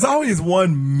five. There's always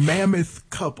one mammoth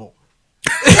couple.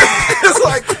 It's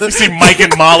like You see Mike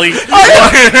and Molly. it's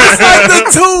like the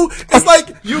two. It's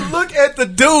like you look at the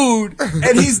dude,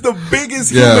 and he's the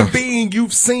biggest human being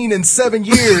you've seen in 7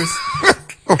 years.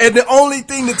 And the only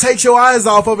thing that takes your eyes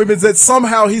off of him is that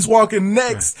somehow he's walking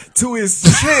next to his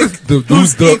chick,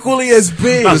 who's equally as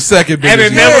big. The second And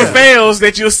biggest. it never fails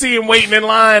that you'll see him waiting in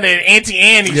line at Auntie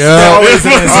Annie's. Yeah. Always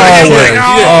in his-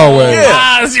 Always.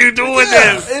 Why is you doing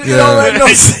this? It don't make no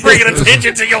sense. Bringing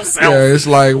attention to yourself. Yeah, it's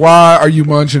like, why are you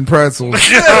munching pretzels?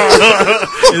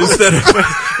 Instead of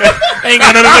Ain't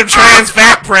got none of them trans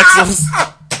fat pretzels.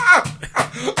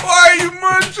 Why are you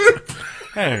munching?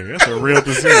 Hey, that's a real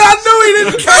disease. I knew he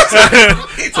didn't catch it.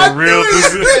 It's a real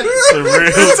disease. It's a real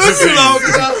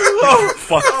disease.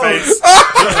 Fuck face.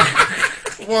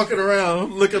 Walking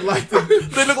around looking like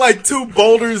they look like two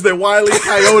boulders that Wile E.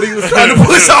 Coyote was trying to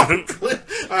push off a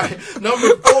cliff. All right,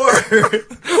 number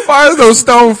 4. Why are those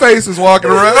stone faces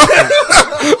walking around?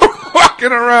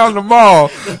 Walking around the mall.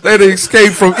 They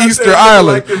escaped from Easter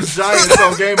Island. Like them giants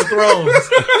on Game of Thrones,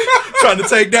 trying to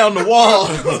take down the wall.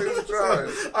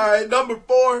 All right, number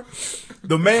 4,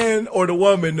 the man or the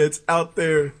woman that's out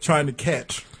there trying to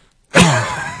catch.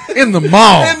 In the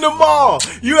mall. In the mall,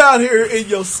 you out here in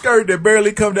your skirt that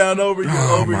barely come down over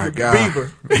your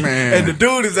beaver, Man. and the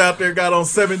dude is out there got on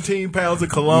 17 pounds of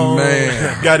cologne,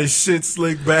 Man. got his shit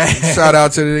slicked back. Shout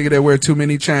out to the nigga that wear too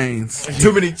many chains.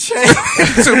 Too many chains.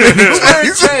 Too many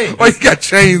chains. Well, he got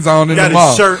chains on in Got the mall.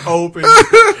 his shirt open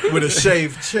with a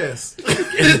shaved chest. Yeah,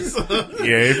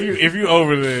 if you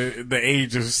over the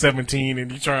age of 17 and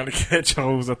you trying to catch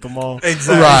hoes at the mall,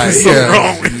 Exactly. Right, what's yeah.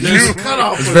 wrong with you? Cut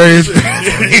off. It's very,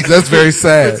 that's very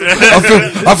sad.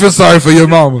 I feel sorry for your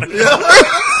mama. Give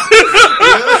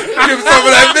some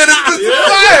of that menace to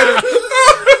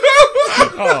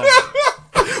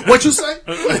society. What you say?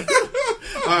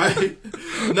 All right.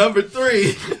 Number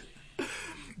 3,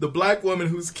 the black woman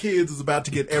whose kids is about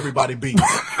to get everybody beat.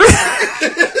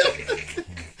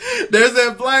 There's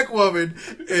that black woman,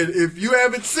 and if you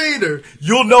haven't seen her,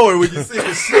 you'll know her when you see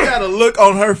her. She got a look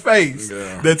on her face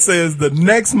that says the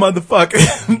next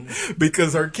motherfucker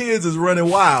because her kids is running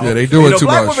wild. Yeah, they doing too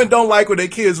black much. women don't like when their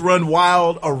kids run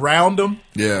wild around them.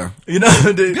 Yeah. You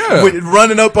know, with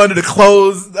running up under the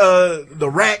clothes, the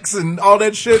racks and all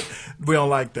that shit. We don't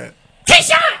like that.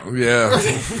 Yeah.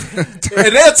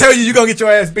 And they'll tell you you're going to get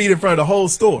your ass beat in front of the whole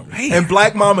store. And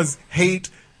black mamas hate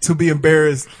to be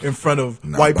embarrassed in front of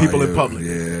white people in public.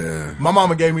 Yeah. My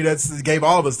mama gave me that, gave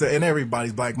all of us that, and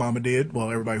everybody's black mama did.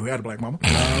 Well, everybody who had a black mama.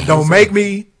 Don't make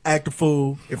me act a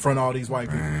fool in front of all these white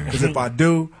people. Because if I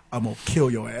do, I'm going to kill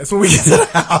your ass when we get to the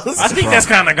house. I think that's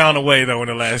kind of gone away though in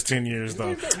the last 10 years though.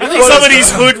 I think some of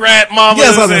these hood rat mamas.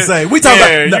 Yes, I was going to say. We talk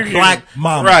about you the can- black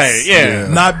mamas. Right, yeah.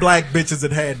 Not black bitches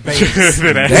that had babies.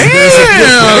 Damn.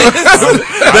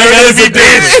 They gotta be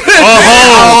dead.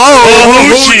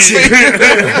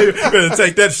 Better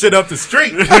take that shit up the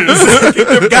street. Get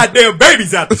them goddamn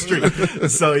babies out the street.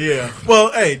 So yeah.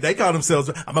 Well, hey, they call themselves.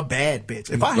 I'm a bad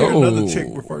bitch. If I hear another chick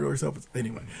refer to herself as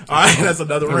anyway, all right, that's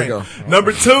another There we ring. go.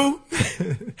 Number 2,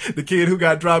 the kid who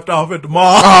got dropped off at the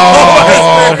mall.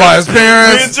 Oh, by his Me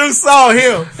parents. and Drew saw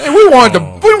him. Hey, we wanted to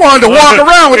walk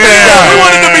around with We that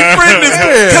wanted to be friendly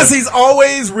Yeah. because he's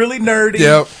always really nerdy.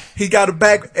 Yep. he got a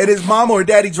back, and his mom or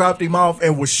daddy dropped him off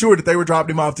and was sure that they were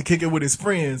dropping him off to kick it with his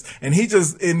friends, and he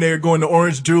just in there going to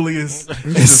Orange Julius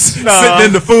and sitting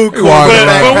in the food court.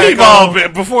 But we've all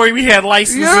been, before we had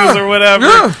licenses or whatever.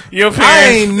 Yeah. Your I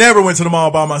parents ain't never went to the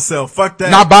mall by myself. Fuck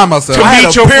that. Not by myself. to I had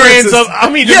meet your appearances- friends. To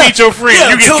meet your friends. Yeah,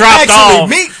 You get to dropped actually off.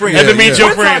 meet friends. And to meet your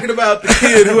We're friends. talking about the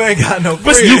kid who ain't got no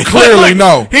friends. You clearly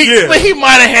know. He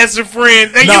might have had some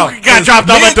friends. And No, you got dropped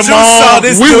off me at the and Juice saw mall.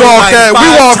 this We dude walked like that. We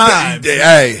 5 walked times.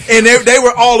 Hey. And they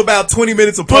were all about 20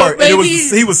 minutes apart. But And maybe-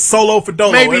 he was solo for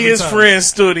dolo. Maybe every his time. friends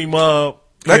stood him up.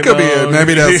 That you could be know. it.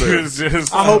 Maybe that's He it. was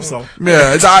just, I hope so.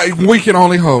 Yeah, we can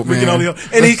only hope, man. We can only hope.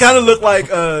 And he kind of looked like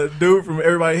dude from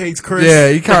Everybody Hates Chris. Yeah,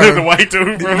 he kind the of. white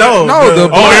dude. Bro. No,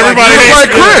 everybody he looked hates like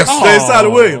Chris. The inside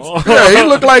of Williams. Yeah, he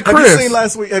looked like Have you Chris. seen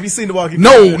last week? Have you seen The Walking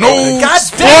No, Dead? no. God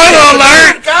Spoiler damn it.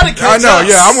 alert. You gotta I catch know. up.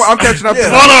 Yeah, I'm catching up. Yeah.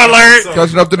 Spoiler alert.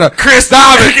 Catching up to that. Chris,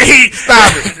 Stop it. it.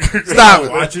 Stop it. Stop it.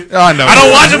 Watch it. I know. I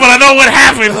don't watch it, but I know what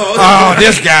happened. Oh,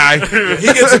 this guy. He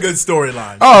gets a good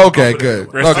storyline. Oh, okay,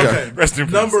 good. Rest in- Okay. Rest in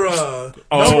peace. Number one,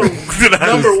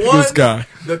 This guy.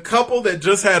 the couple that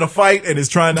just had a fight and is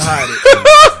trying to hide it.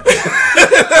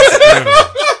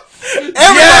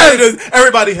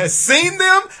 Everybody has seen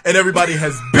them, and everybody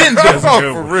has been there.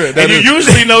 Oh, for real. And you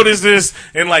usually notice this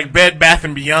in like Bed Bath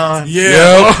and Beyond.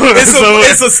 Yeah, Yep.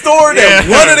 it's a store that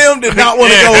one of them did not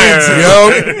want to go into.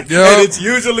 Yep. Yep. And it's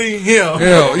usually him.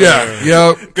 Yeah.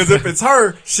 Yep. Because if it's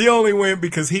her, she only went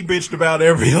because he bitched about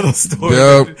every other store.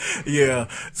 Yep. Yeah.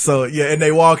 So yeah, and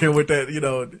they walk in with that,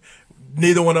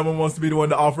 neither one of them wants to be the one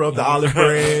to offer up the olive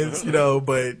brands,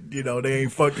 but they ain't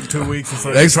fucked in 2 weeks, and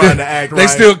so they're trying to act right. They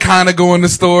still kind of go in the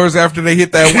stores after they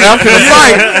hit that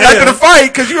after the fight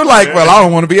because you're like, well, I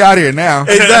don't want to be out here now.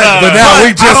 Exactly. But now we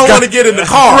just I don't got- want to get in the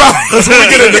car. Because when we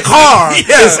get in the car,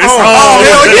 Yes. it's Oh, on.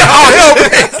 hell yeah. Oh, hell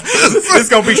It's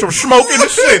going to be some smoke in the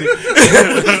city.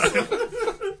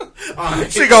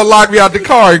 She gonna lock me out the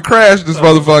car and crash this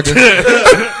motherfucker.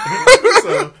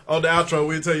 So, on the outro,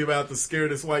 we'll tell you about the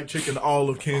scariest white chick in all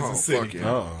of Kansas City.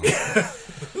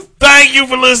 Thank you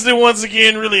for listening once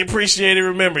again. Really appreciate it.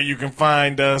 Remember, you can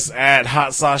find us at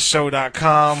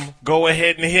hotsauceshow.com. Go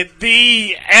ahead and hit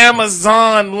the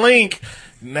Amazon link.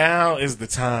 Now is the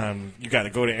time. You got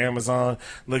to go to Amazon.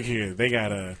 Look here. They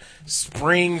got a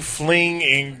spring fling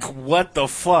and what the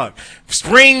fuck?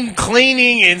 Spring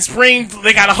cleaning and spring.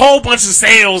 They got a whole bunch of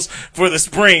sales for the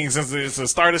spring. Since it's the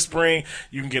start of spring,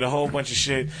 you can get a whole bunch of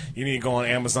shit. You need to go on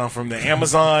Amazon, from the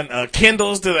Amazon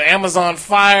Kindles to the Amazon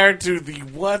Fire to the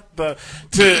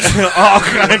to all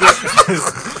kinds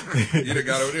of. You done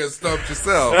got over there and stumped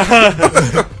yourself.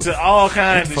 To all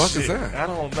kinds of fuck shit. is that? I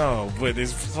don't know, but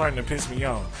it's starting to piss me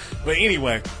off. But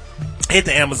anyway, hit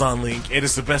the Amazon link. It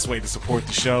is the best way to support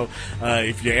the show.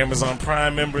 If you're Amazon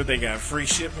Prime member, they got free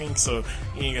shipping, so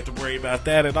you ain't got to worry about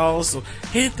that at all. So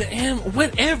hit the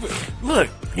whatever. Look,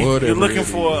 if you're Whatever looking it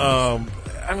for,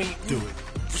 Do it.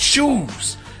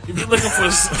 shoes. If you're looking for.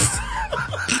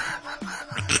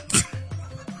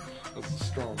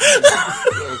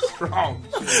 Strong.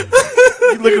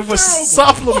 You're looking for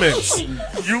supplements.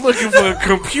 You're looking for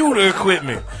computer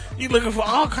equipment. You're looking for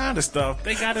all kind of stuff.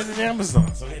 They got it at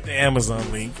Amazon. So hit the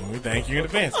Amazon link, and we thank you in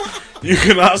advance. You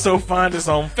can also find us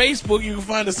on Facebook. You can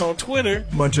find us on Twitter.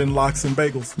 Munching locks and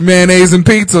bagels. Mayonnaise and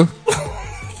pizza.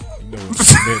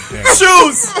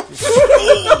 Shoes!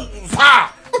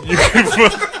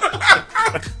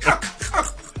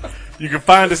 You can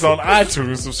find us on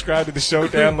iTunes. Subscribe to the show.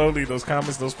 Download. Leave those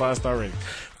comments. Those 5-star ratings.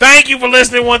 Thank you for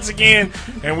listening once again,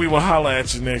 and we will holler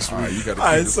at you next week. All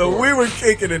right, so we were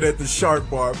kicking it at the Shark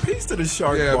Bar. Peace to the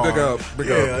Shark Yeah, Bar. big up.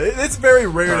 It's very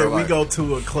rare that we Alright. go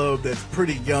to a club that's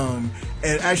pretty young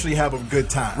and actually have a good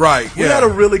time. Right, We yeah. had a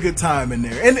really good time in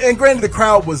there. And granted, the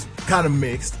crowd was kind of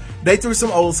mixed. They threw some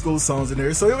old school songs in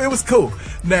there, so it was cool.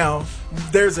 Now,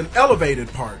 there's an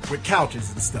elevated part with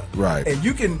couches and stuff. Right. And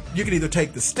you can either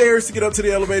take the stairs to get up to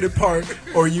the elevated part,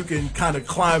 or you can kind of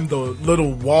climb the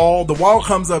little wall. The wall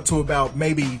comes up to about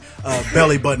maybe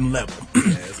belly button level.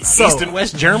 So, East and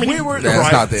West Germany? We were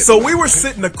That's not that. So we were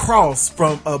sitting across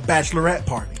from a bachelorette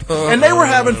party, and they were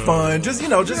having fun. Just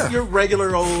your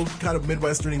regular old kind of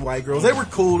Midwesterny white girls. They were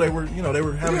cool. They were having a Yeah,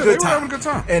 good they were time. having a good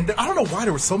time. And I don't know why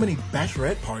there were so many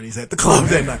bachelorette parties at the club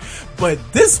that night, but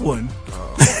this one.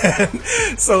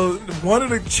 So one of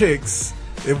the chicks.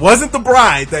 It wasn't the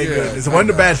bride, thank Yeah, goodness. It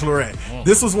wasn't the bachelorette.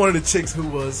 This was one of the chicks who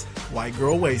was white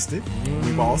girl wasted.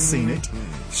 We've all seen it.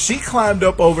 She climbed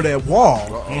up over that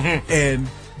wall, and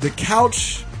the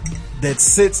couch that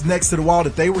sits next to the wall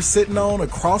that they were sitting on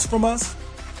across from us,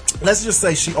 let's just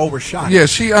say she overshot it. Yeah,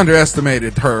 she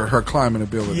underestimated her climbing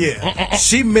ability. Yeah.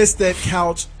 She missed that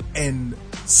couch and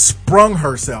sprung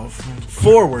herself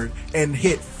forward and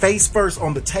hit face first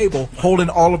on the table, holding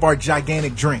all of our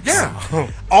gigantic drinks. Yeah.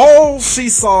 All she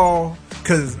saw,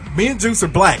 because me and Juice are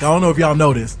black. I don't know if y'all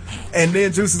know this. And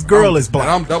then Juice's girl is black.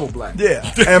 And I'm double black. Yeah.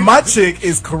 And my chick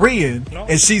is Korean,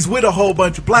 and she's with a whole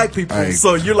bunch of black people. Hey.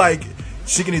 So you're like,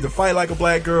 she can either fight like a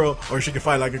black girl or she can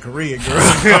fight like a Korean girl.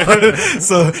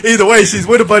 So either way, she's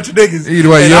with a bunch of niggas. Either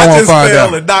way, and you don't I want to just find fell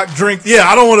out. and knocked drink. Yeah,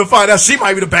 I don't want to find out. She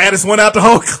might be the baddest one out the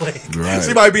whole clique. Right.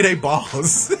 She might be their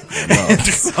boss. and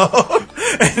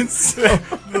so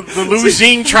The Lou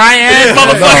Jean triad,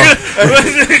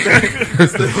 motherfucker.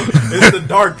 it's the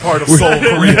dark part of Seoul,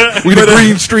 Korea. We the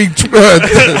Green Street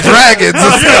Dragons.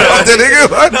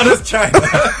 No, that's China.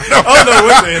 Oh no,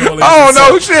 what the hell is Oh this?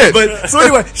 no, shit. But so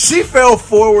anyway, she fell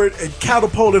forward and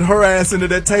catapulted her ass into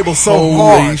that table so Holy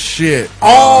hard. shit.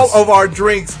 All of our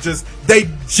drinks they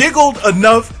jiggled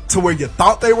enough to where you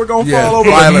thought they were gonna Yeah, fall over,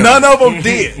 violent. but none of them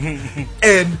did.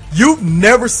 And you've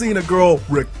never seen a girl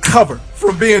recover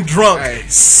from being drunk Hey.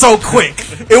 so quick.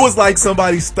 It was like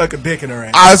somebody stuck a dick in her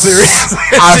ass. I She didn't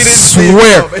see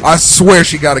it coming. swear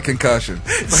she got a concussion.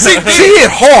 She did. She hit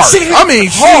hard. She hit I mean,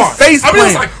 hard. she face I mean, it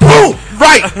was planted. like, boom,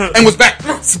 right, and was back.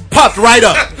 popped right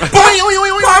up. Popped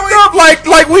up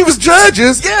like we was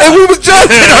judges, Yeah. and we was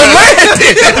judging her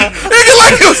landing. Nigga,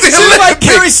 like it was the She was like Olympics.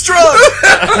 Carrie Strug.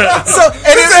 So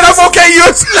and He said, "I'm okay." You.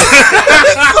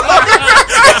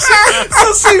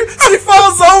 So she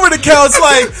falls over the couch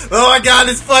like, oh my god,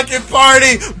 this fucking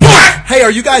party. Hey,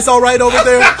 are you guys all right over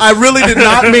there? I really did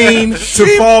not mean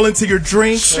to fall into your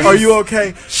drinks. Are you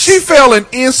okay? She fell and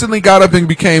instantly got up and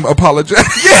became apologetic.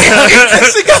 Yeah.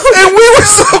 She goes, And we were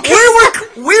so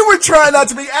we were trying not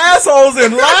to be assholes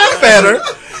and laugh at her.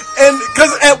 And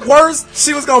because at worst,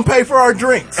 she was going to pay for our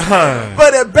drinks.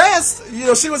 But at best,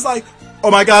 she was like, oh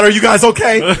my God, are you guys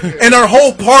okay? And her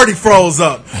whole party froze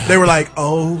up. They were like,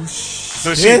 oh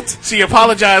So shit. she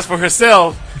apologized for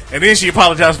herself, and then she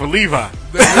apologized for Levi.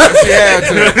 She had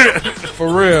to. For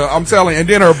real, I'm telling you. And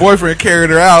then her boyfriend carried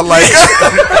her out like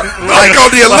on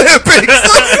the Olympics.